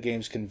tone of the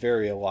games can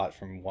vary a lot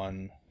from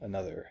one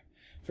another.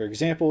 For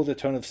example, the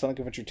tone of Sonic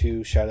Adventure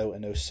 2, Shadow,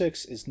 and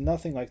 06 is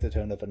nothing like the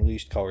tone of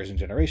Unleashed, Colors, and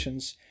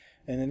Generations,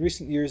 and in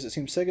recent years it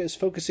seems Sega is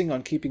focusing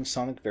on keeping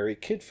Sonic very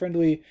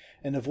kid-friendly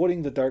and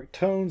avoiding the dark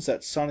tones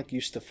that Sonic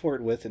used to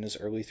flirt with in his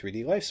early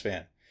 3D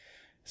lifespan.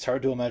 It's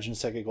hard to imagine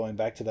Sega going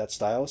back to that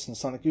style, since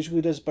Sonic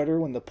usually does better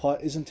when the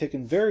plot isn't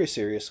taken very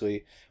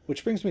seriously,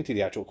 which brings me to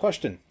the actual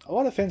question. A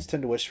lot of fans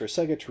tend to wish for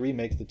Sega to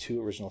remake the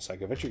 2 original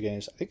Sega Adventure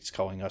games. I think it's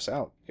calling us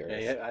out,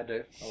 Gareth. Yeah, I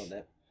do. I want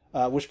that.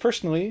 Which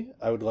personally,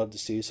 I would love to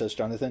see, says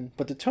Jonathan,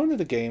 but the tone of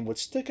the game would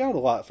stick out a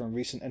lot from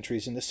recent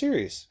entries in the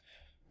series.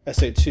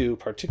 SA2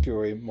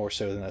 particularly more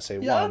so than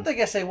SA1. Yeah, I don't think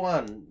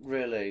SA1,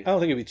 really. I don't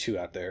think it'd be too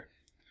out there.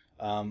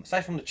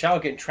 Aside from the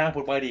child getting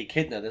trampled by the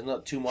echidna, there's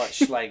not too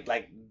much like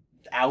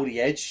out the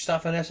edge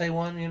stuff in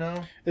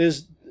SA1, It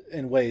is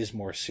in ways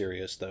more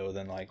serious though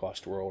than like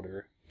Lost World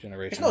or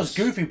Generations. It's not as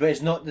goofy, but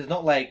there's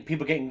not like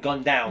people getting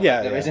gunned down.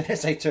 Yeah, like there is in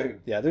SA2.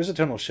 Yeah, there's a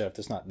tonal shift.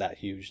 It's not that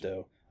huge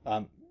though.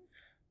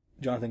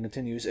 Jonathan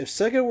continues, if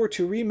Sega were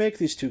to remake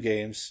these 2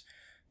 games,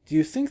 do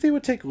you think they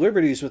would take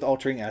liberties with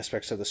altering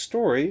aspects of the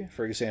story,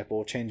 for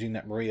example, changing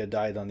that Maria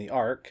died on the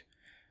Ark?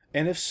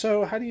 And if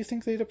so, how do you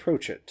think they'd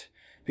approach it?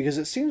 Because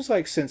it seems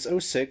like since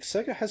 06,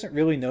 Sega hasn't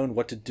really known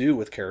what to do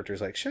with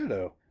characters like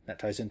Shadow. That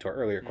ties into our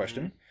earlier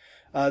question.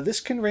 This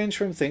can range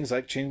from things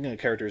like changing a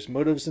character's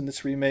motives in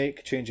this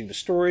remake, changing the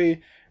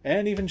story,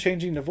 and even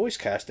changing the voice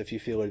cast if you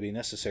feel it would be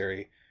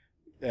necessary.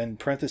 In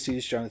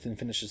parentheses, Jonathan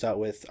finishes out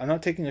with, I'm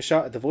not taking a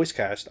shot at the voice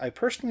cast. I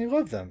personally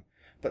love them,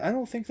 but I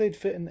don't think they'd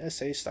fit an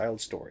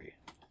SA-styled story.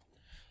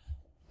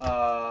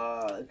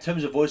 In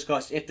terms of voice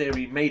cast, if they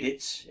remade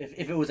it,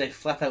 if it was a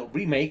flat-out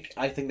remake,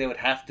 I think they would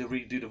have to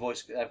redo the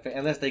voice,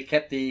 unless they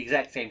kept the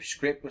exact same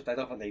script, which I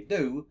don't think they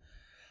do.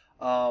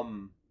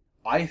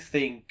 I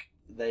think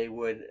they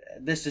would.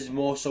 This is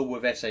more so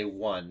with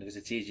SA1 because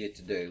it's easier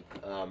to do.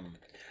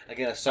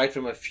 Again, aside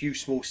from a few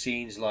small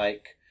scenes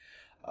like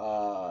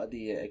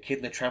the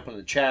echidna trampling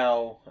the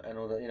Chow and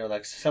all the,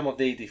 like some of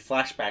the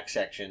flashback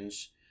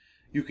sections,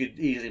 you could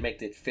easily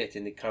make it fit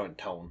in the current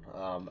tone.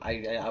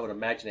 I would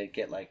imagine they'd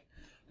get like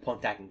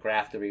Pontac and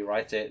Graf to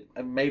rewrite it,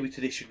 and maybe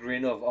to the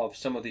chagrin of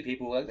some of the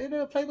people like they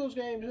never play those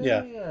games.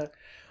 Yeah.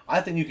 I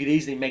think you could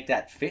easily make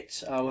that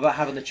fit without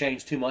having to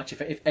change too much,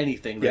 if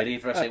anything, really,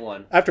 for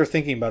SA1. After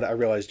thinking about it, I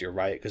realized you're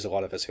right, because a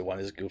lot of SA1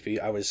 is goofy.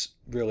 I was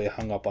really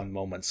hung up on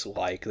moments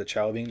like the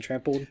child being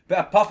trampled. But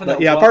apart from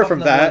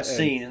that, one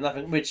scene, and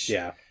nothing, which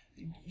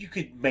you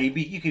could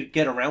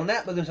get around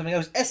that, but there's something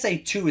else.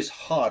 SA2 is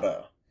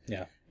harder.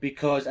 Yeah.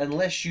 Because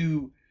unless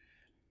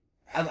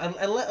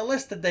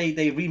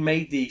they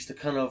remade these to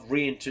kind of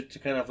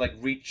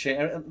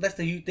unless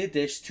they did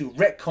this to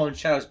retcon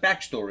Shadow's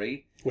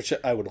backstory, which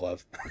I would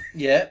love.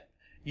 Yeah,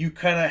 you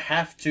kind of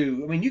have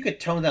to. I mean, you could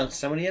tone down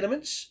some of the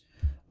elements,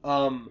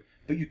 but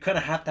you kind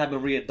of have to have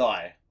Maria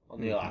die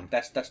on the arc.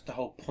 That's the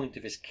whole point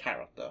of his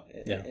character,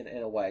 in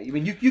a way. I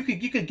mean, you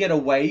could get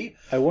away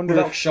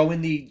without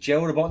showing the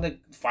Gerald about the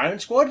firing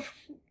squad.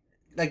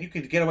 Like, you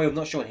could get away with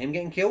not showing him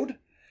getting killed,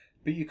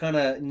 but you kind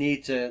of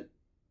need to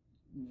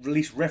at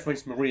least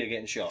reference Maria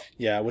getting shot.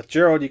 Yeah, with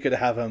Gerald, you could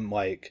have him,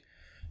 like,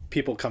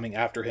 people coming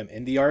after him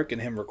in the arc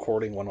and him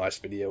recording one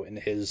last video in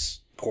his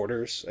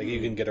quarters. Like, you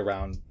can get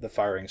around the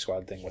firing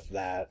squad thing with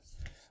that.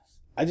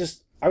 I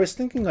was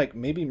thinking, like,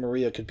 maybe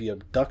Maria could be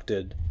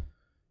abducted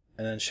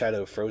and then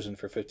Shadow frozen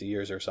for 50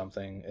 years or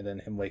something, and then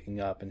him waking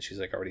up and she's,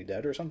 like, already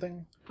dead or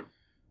something.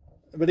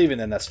 But even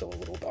then, that's still a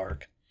little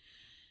dark.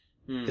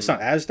 It's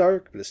not as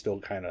dark, but it's still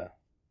kind of,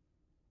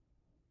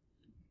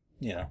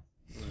 you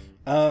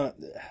know.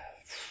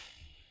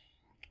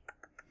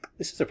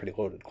 This is a pretty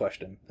loaded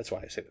question. That's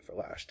why I saved it for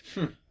last.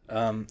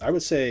 I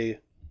would say,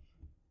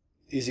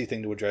 easy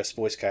thing to address,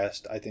 voice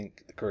cast. I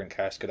think the current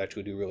cast could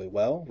actually do really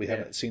well. We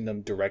haven't seen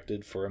them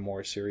directed for a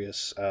more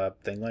serious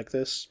thing like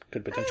this.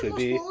 Could potentially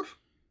be.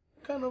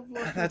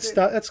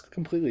 That's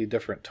completely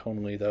different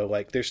tonally, though.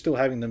 Like, they're still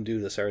having them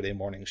do the Saturday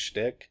morning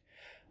shtick.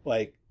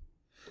 Like,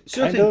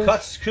 certain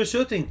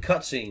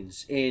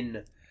cutscenes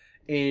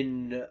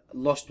in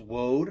Lost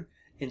World,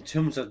 in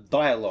terms of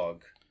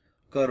dialogue,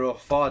 go to a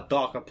far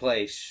darker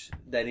place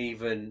than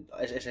even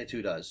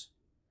SA2 does.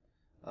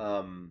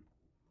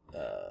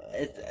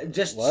 It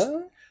just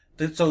what?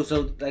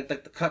 So like the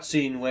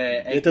cutscene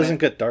where it doesn't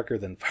get darker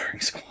than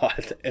Firing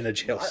Squad in a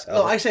jail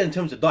cell. No, I said in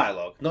terms of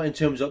dialogue, not in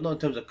terms of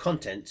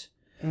content,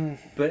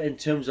 but in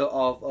terms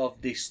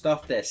of the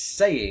stuff they're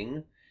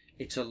saying.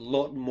 It's a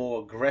lot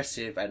more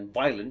aggressive and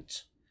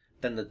violent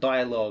than the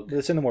dialogue. But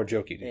it's in a more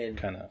jokey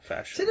kind of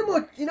fashion. It's in a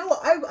more, you know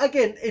what?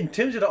 Again, in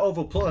terms of the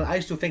overall plot, I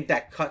still think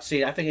that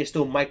cutscene. I think it's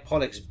still Mike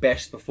Pollock's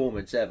best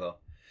performance ever.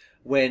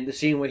 When the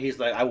scene where he's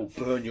like, "I will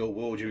burn your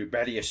world, you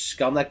rebellious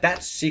scum," like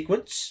that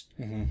sequence.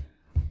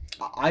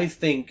 I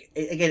think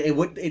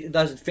it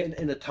doesn't fit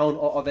in the tone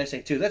of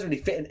SA2. It doesn't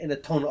really fit in the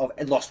tone of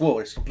Lost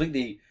World. It's a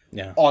completely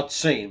odd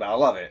scene, but I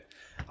love it.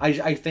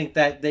 I think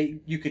that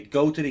you could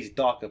go to these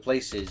darker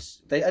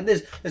places. And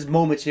there's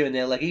moments here and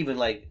there, like even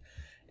like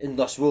in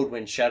Lost World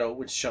when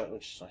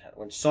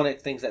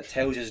Sonic thinks that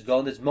Tails is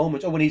gone. There's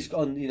moments, when he's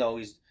gone,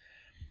 he's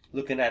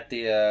looking at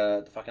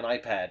the fucking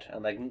iPad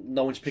and like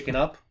no one's picking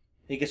up.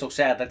 He gets so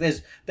sad. Like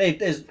there's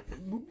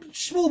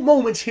small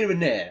moments here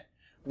and there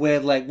where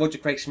like Roger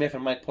Craig Smith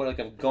and Mike Pollock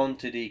have gone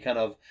to the kind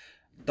of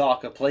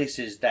darker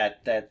places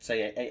that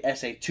say a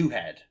SA2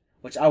 had.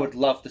 Which I would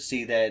love to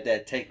see their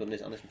take on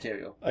this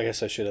material. I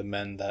guess I should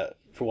amend that.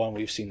 For one,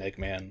 we've seen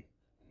Eggman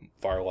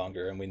far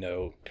longer, and we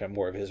know kind of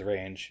more of his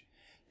range.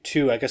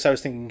 Two, I guess I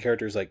was thinking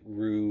characters like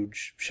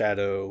Rouge,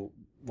 Shadow,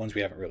 ones we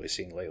haven't really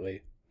seen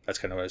lately. That's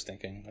kind of what I was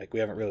thinking. Like, we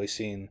haven't really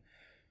seen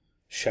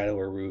Shadow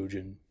or Rouge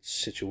in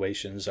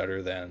situations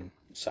other than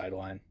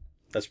Sideline.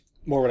 That's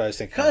more what I was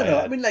thinking. Kind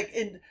of. I mean, like,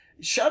 in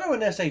Shadow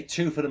and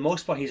SA2, for the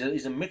most part,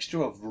 he's a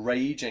mixture of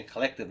rage and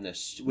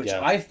collectiveness, which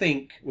I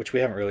think... Which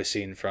we haven't really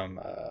seen from...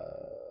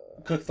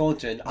 Kirk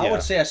Thornton. I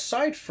would say,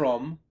 aside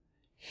from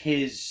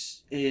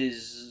his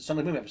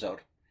Sonic Boom episode.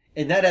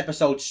 In that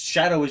episode,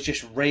 Shadow is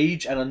just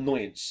rage and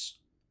annoyance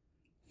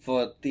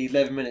for the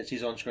 11 minutes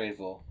he's on screen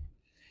for.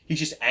 He's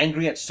just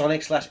angry at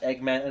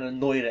Sonic/Eggman and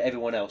annoyed at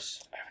everyone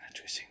else. I haven't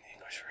actually seen the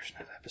English version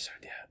of the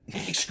episode yet.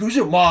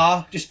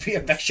 Excusez-moi, just be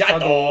a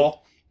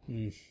Shadow.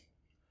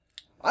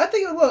 I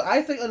think it would work.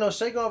 I think,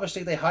 Sega,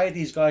 obviously, they hired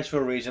these guys for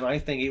a reason. I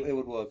think it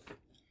would work.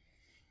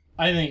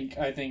 I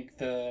think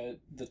the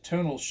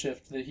tonal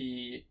shift that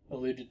he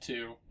alluded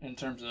to in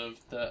terms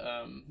of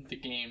the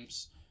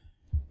games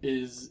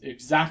is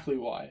exactly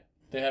why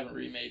they haven't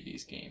remade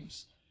these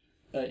games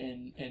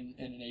in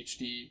an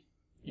HD,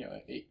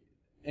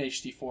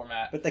 HD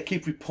format. But they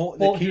keep reporting.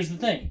 Well, here's the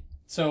thing.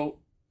 So,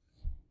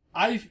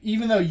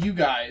 even though you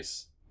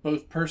guys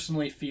both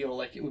personally feel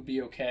like it would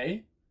be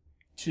okay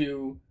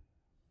to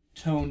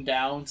tone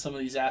down some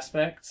of these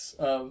aspects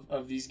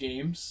of these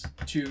games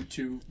to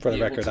for the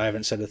record, I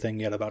haven't said a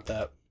thing yet about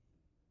that.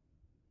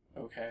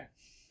 Okay.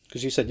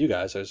 Because you said you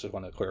guys, I just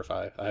want to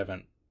clarify. I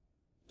haven't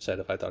said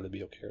if I thought it'd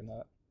be okay or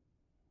not.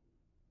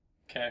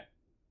 Okay.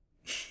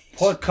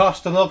 Podcast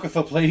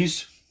stenographer,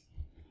 please.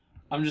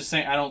 I'm just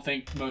saying, I don't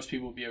think most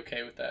people would be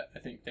okay with that. I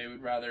think they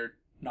would rather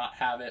not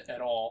have it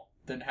at all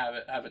than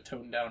have a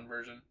toned down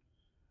version.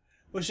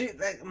 Well, see,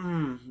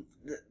 the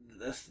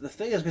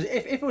thing is, because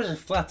if it was a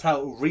flat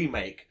out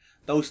remake,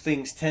 those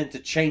things tend to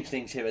change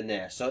things here and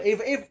there. So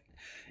even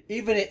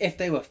if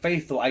they were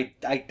faithful, I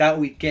doubt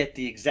we'd get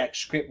the exact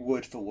script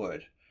word for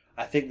word.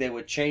 I think they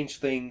would change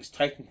things,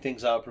 tighten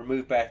things up,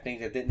 remove bad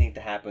things that didn't need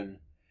to happen,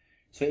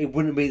 so it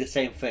wouldn't be the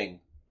same thing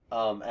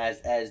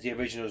as the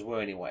originals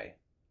were anyway.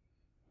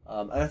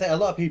 And I think a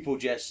lot of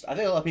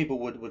people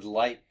would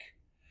like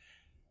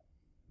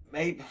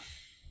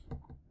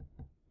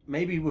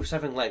maybe with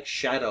something like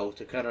Shadow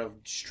to kind of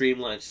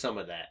streamline some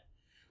of that,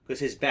 because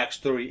his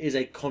backstory is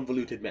a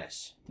convoluted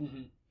mess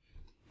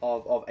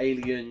of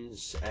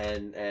aliens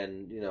and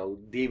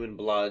demon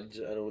blood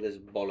and all this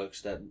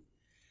bollocks that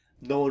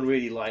no one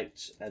really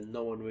liked and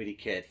no one really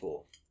cared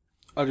for.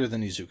 Other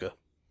than Izuka.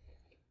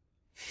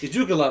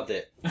 Izuka loved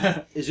it.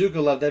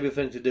 Izuka loved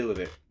everything to do with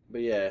it.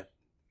 But yeah,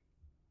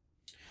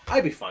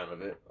 I'd be fine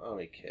with it. I don't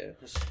really care.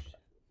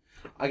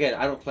 Again,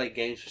 I don't play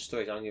games for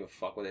stories. I don't give a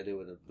fuck what they do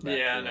with it. No,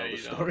 you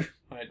don't.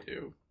 I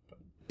do.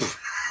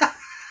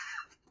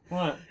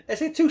 What?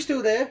 SA2's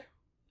still there.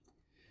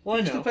 Well, I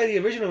You know. still play the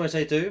original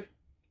SA2.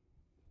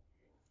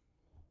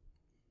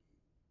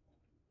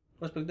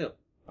 What's the big deal?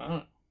 I don't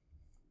know.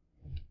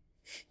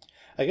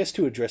 I guess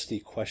to address the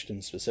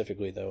question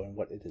specifically, though, and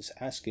what it is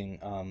asking,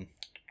 God,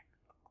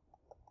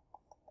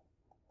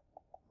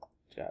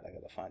 I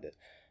gotta find it.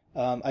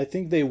 I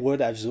think they would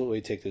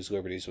absolutely take those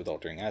liberties with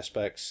altering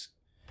aspects.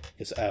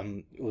 Because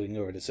looking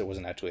over this, it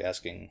wasn't actually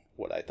asking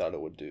what I thought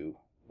it would do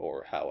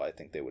or how I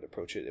think they would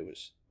approach it.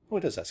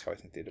 It does ask how I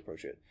think they'd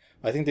approach it.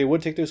 I think they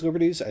would take those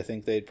liberties. I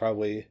think they'd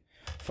probably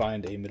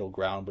find a middle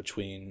ground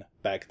between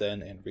back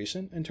then and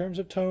recent in terms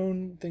of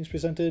tone, things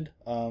presented.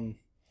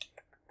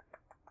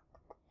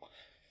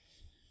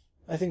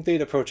 I think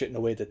they'd approach it in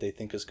a way that they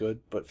think is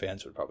good, but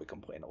fans would probably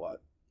complain a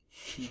lot.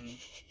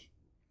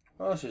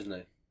 Oh, that's his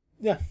name.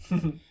 Yeah. I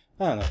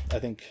don't know. I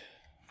think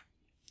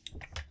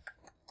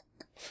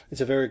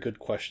it's a very good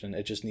question.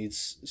 It just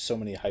needs so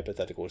many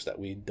hypotheticals that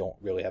we don't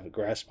really have a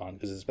grasp on,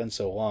 because it's been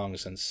so long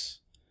since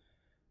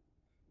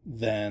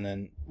then,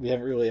 and we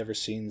haven't really ever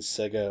seen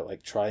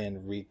Sega try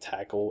and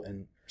retackle,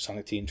 and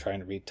Sonic Team try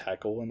and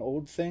retackle an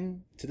old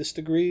thing to this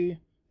degree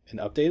and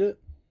update it.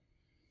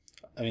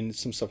 I mean,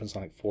 some stuff in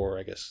Sonic 4,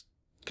 I guess,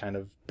 kind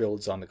of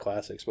builds on the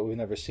classics, but we've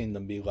never seen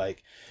them be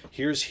like,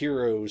 here's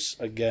Heroes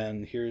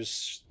again,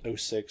 here's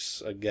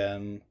 06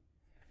 again,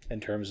 in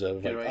terms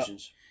of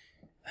Generations.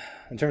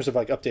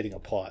 Updating a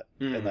plot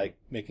and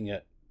making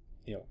it,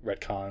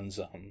 retcons.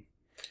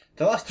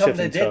 The last time shift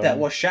they in did that tone.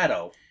 was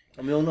Shadow.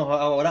 And we all know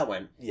how that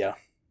went. Yeah,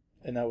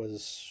 and that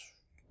was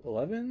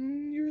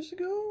 11 years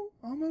ago,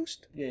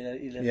 almost. Yeah,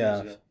 11 years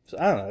Yeah, ago. so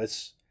I don't know.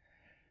 It's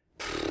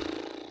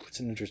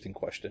an interesting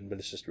question, but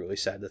it's just really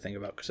sad to think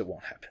about because it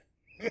won't happen.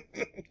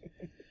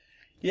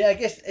 Yeah, I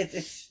guess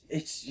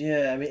it's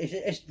yeah. I mean,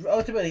 it's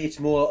ultimately it's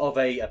more of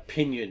a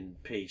opinion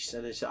piece,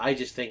 and I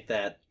just think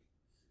that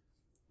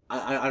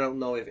I don't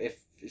know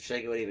if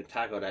Sega would even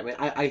tackle that. I mean,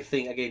 I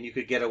think again you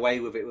could get away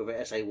with it with an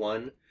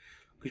SA1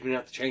 because we don't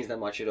have to change that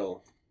much at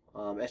all.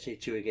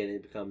 SA2 again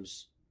it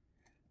becomes,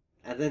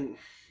 and then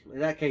in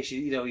that case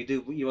you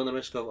run the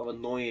risk of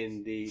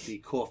annoying the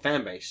core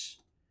fan base.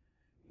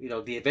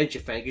 The adventure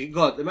fan.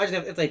 God, imagine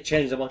if they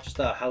changed a bunch of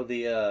stuff. How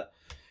the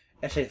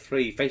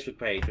SA3 Facebook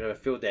page would have a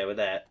field day with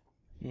that.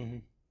 Mm-hmm.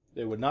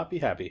 They would not be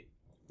happy.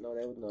 No,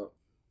 they would not.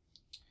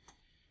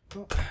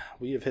 Well,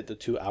 we have hit the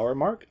 2-hour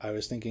mark. I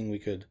was thinking we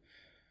could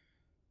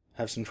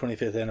have some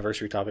 25th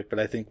anniversary topic, but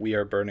I think we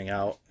are burning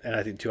out, and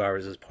I think 2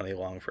 hours is plenty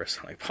long for a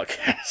Sonic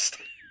podcast.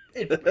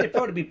 It'd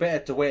probably be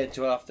better to wait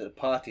until after the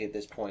party at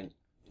this point.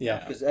 Yeah.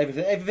 Because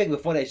everything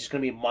before that is just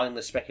going to be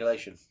mindless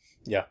speculation.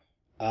 Yeah.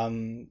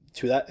 To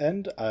that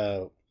end,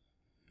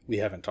 we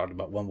haven't talked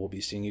about when we'll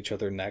be seeing each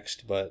other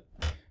next, but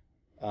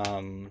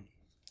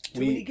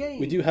many games.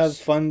 we do have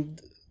fun.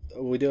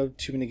 We do have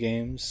too many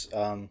games.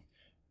 I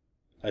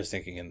was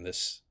thinking in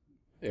this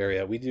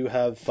area, we do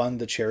have Fun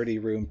the Charity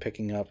Room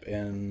picking up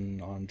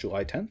on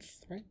July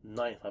 10th, right?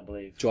 9th, I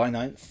believe. July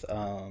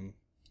 9th.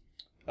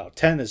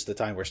 10 is the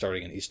time we're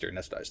starting in Eastern.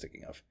 That's what I was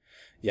thinking of.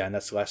 Yeah, and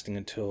that's lasting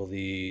until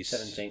the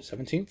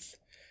 17th.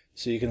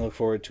 So you can look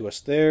forward to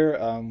us there.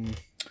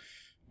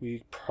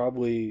 We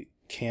probably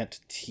can't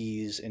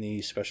tease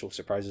any special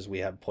surprises we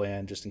have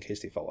planned just in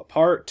case they fall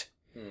apart.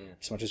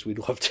 As much as we'd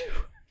love to.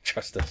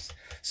 Trust us.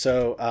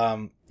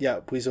 So,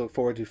 yeah, please look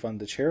forward to Fun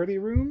the Charity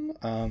Room.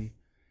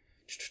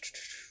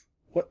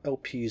 What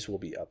LPs will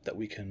be up that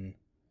we can...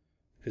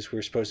 Because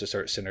we're supposed to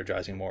start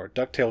synergizing more.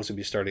 DuckTales will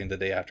be starting the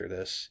day after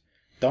this.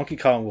 Donkey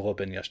Kong will have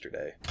been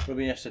yesterday. Will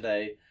be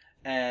yesterday.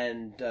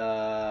 And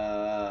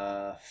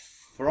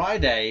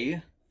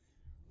Friday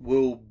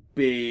will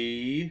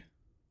be...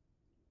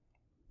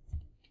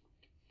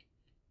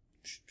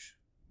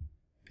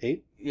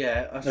 8?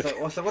 Yeah, I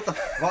was like, what the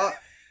fuck?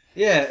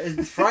 Yeah,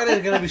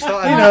 Friday's going to be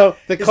starting...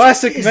 the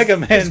classic Mega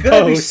Man It's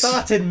going to be pose.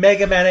 starting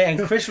Mega Man 8, and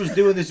Chris was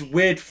doing this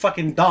weird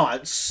fucking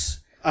dance.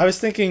 I was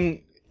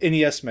thinking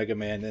NES Mega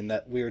Man and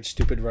that weird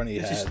stupid run he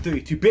This is had.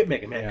 32-bit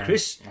Mega Man, Yeah.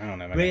 Chris. I don't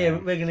know. We're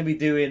going to be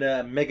doing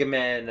Mega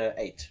Man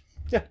 8.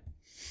 Yeah.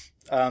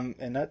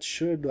 And that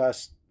should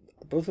last.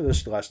 Both of those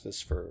should last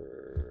us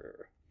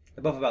for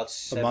They're both about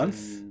 7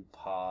 month?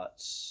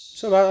 parts.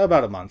 so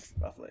about a month.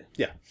 roughly.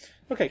 Yeah.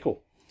 Okay.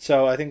 Cool.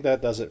 So I think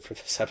that does it for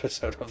this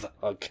episode of the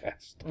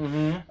HogCast.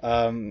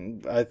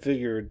 Mm-hmm. I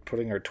figured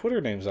putting our Twitter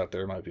names out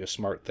there might be a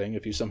smart thing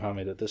if you somehow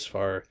made it this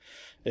far.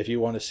 If you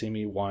want to see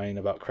me whine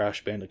about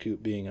Crash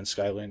Bandicoot being in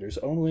Skylanders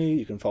only,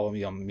 you can follow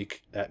me on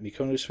at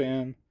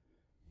MikonosFan.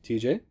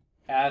 TJ?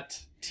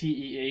 At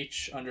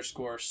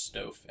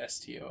TEH_Stof,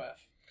 STOF.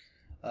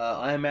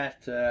 I am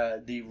at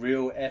the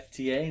real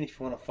FTA, and if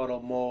you want to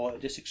follow more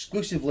just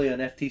exclusively on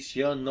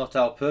FTCR, not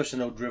our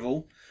personal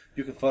drivel,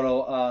 you can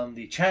follow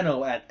the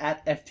channel at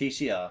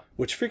FTCR.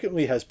 Which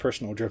frequently has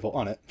personal drivel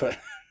on it, but...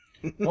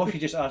 Mostly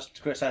just us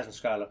criticizing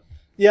Skylar.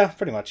 Yeah,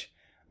 pretty much.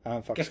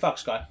 Get fuck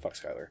Sky. Fuck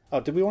Skylar. Oh,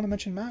 did we want to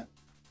mention Matt?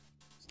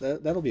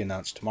 That'll be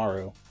announced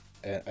tomorrow,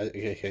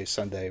 aka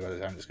Sunday by the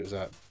time this goes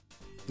up.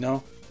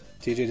 No?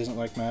 TJ doesn't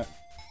like Matt?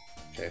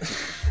 Okay.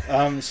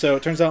 So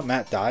it turns out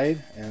Matt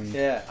died, and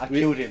Yeah, I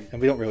killed him.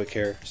 and we don't really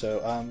care. So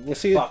we'll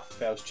see you. Fuck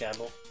Fails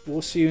Chamble.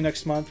 We'll see you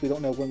next month. We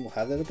don't know when we'll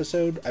have that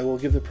episode. I will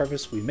give the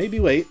preface: we may be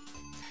late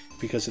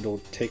because it'll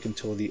take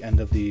until the end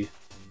of the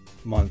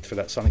month for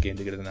that Sonic game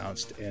to get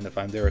announced. And if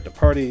I'm there at the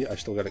party, I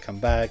still got to come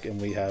back, and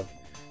we have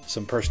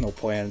some personal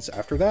plans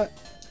after that.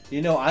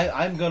 You know,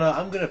 I'm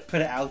gonna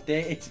put it out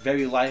there. It's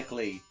very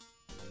likely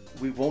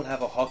we won't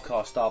have a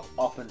HogCast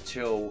up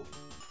until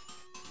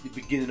the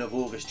beginning of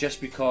August,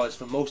 just because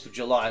for most of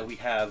July we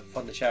have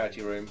Fund the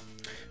Charity Room,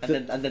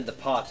 and then the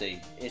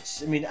party.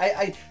 It's, I mean,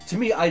 to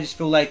me, I just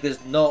feel like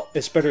there's not.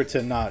 It's better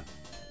to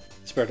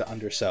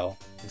undersell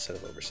instead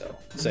of oversell.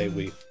 Say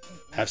we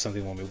have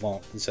something when we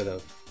won't, instead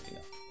of,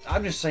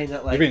 I'm just saying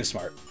that, like, you're being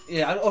smart.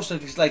 Yeah, and also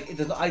because, like,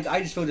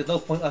 I just feel there's no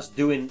point us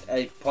doing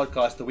a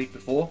podcast the week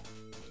before,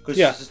 because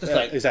Yeah, it's just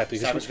like exactly.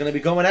 It's going to be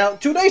going out in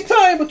 2 days'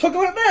 time. We'll talk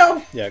about it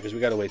now. Yeah, because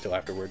we got to wait till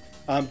afterward.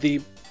 I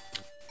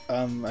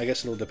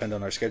guess it'll depend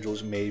on our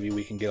schedules. Maybe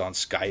we can get on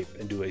Skype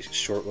and do a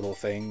short little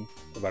thing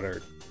about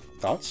our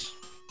thoughts.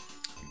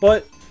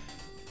 But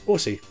we'll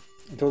see.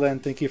 Until then,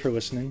 thank you for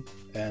listening,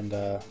 and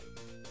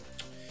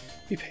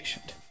be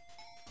patient.